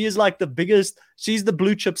 she is like the biggest, she's the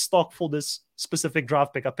blue chip stock for this specific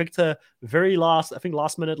draft pick. I picked her very last, I think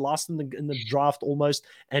last minute, last in the draft almost,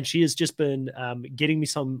 and she has just been getting me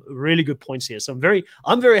some really good points here. So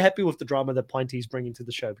I'm very happy with the drama that Pinty is bringing to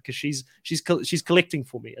the show because she's collecting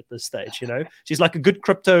for me at this stage. She's like a good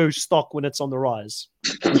crypto stock when it's on the rise.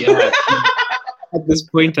 Yeah. At this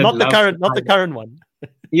point, not the current one.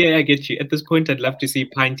 Yeah, I get you. At this point, I'd love to see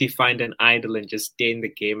Pinty find an idol and just stay in the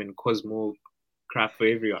game and cause more crap for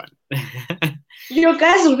everyone. You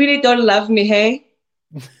guys really don't love me, hey?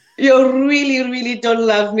 You really, really don't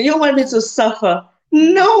love me. You want me to suffer.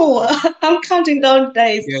 No, I'm counting down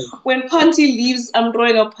days. Yeah. When Ponty leaves, I'm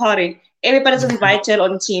throwing a party. Everybody's invited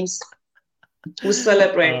on Teams. We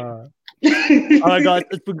celebrate. All right, guys,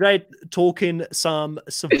 it's been great talking some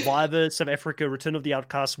Survivor South Africa Return of the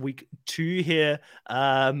Outcasts week 2 here.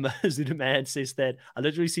 Zulu Man says that I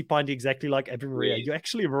literally see Pindy exactly like Abby Maria. Yeah. You're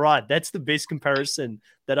actually right. That's the best comparison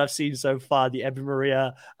that I've seen so far, the Abby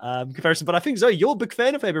Maria comparison. But I think, Zoe, you're a big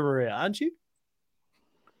fan of Abby Maria, aren't you?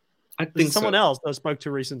 I There's think someone so. else that I spoke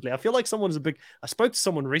to recently. I feel like I spoke to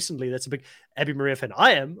someone recently that's a big Abby Maria fan.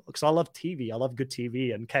 I am, because I love TV. I love good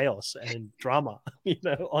TV and chaos and drama,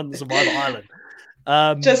 on the Survivor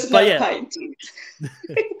Island. Just but not yeah, Pinty.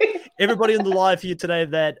 everybody in the live here today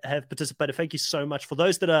that have participated, thank you so much. For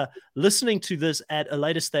those that are listening to this at a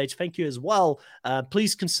later stage, thank you as well.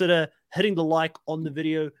 Please consider hitting the like on the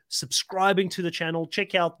video, subscribing to the channel,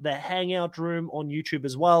 check out the Hangout room on YouTube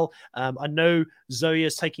as well. I know Zoe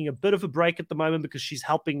is taking a bit of a break at the moment because she's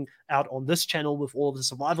helping out on this channel with all of the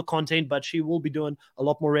Survivor content, but she will be doing a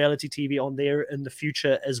lot more reality TV on there in the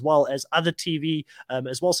future, as well as other TV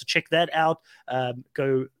as well. So check that out.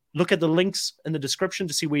 Go look at the links in the description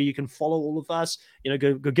to see where you can follow all of us.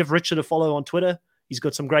 Go give Richard a follow on Twitter. He's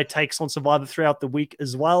got some great takes on Survivor throughout the week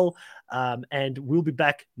as well. And we'll be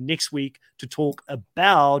back next week to talk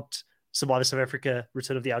about Survivor South Africa,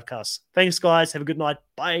 Return of the Outcasts. Thanks, guys. Have a good night.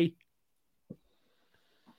 Bye.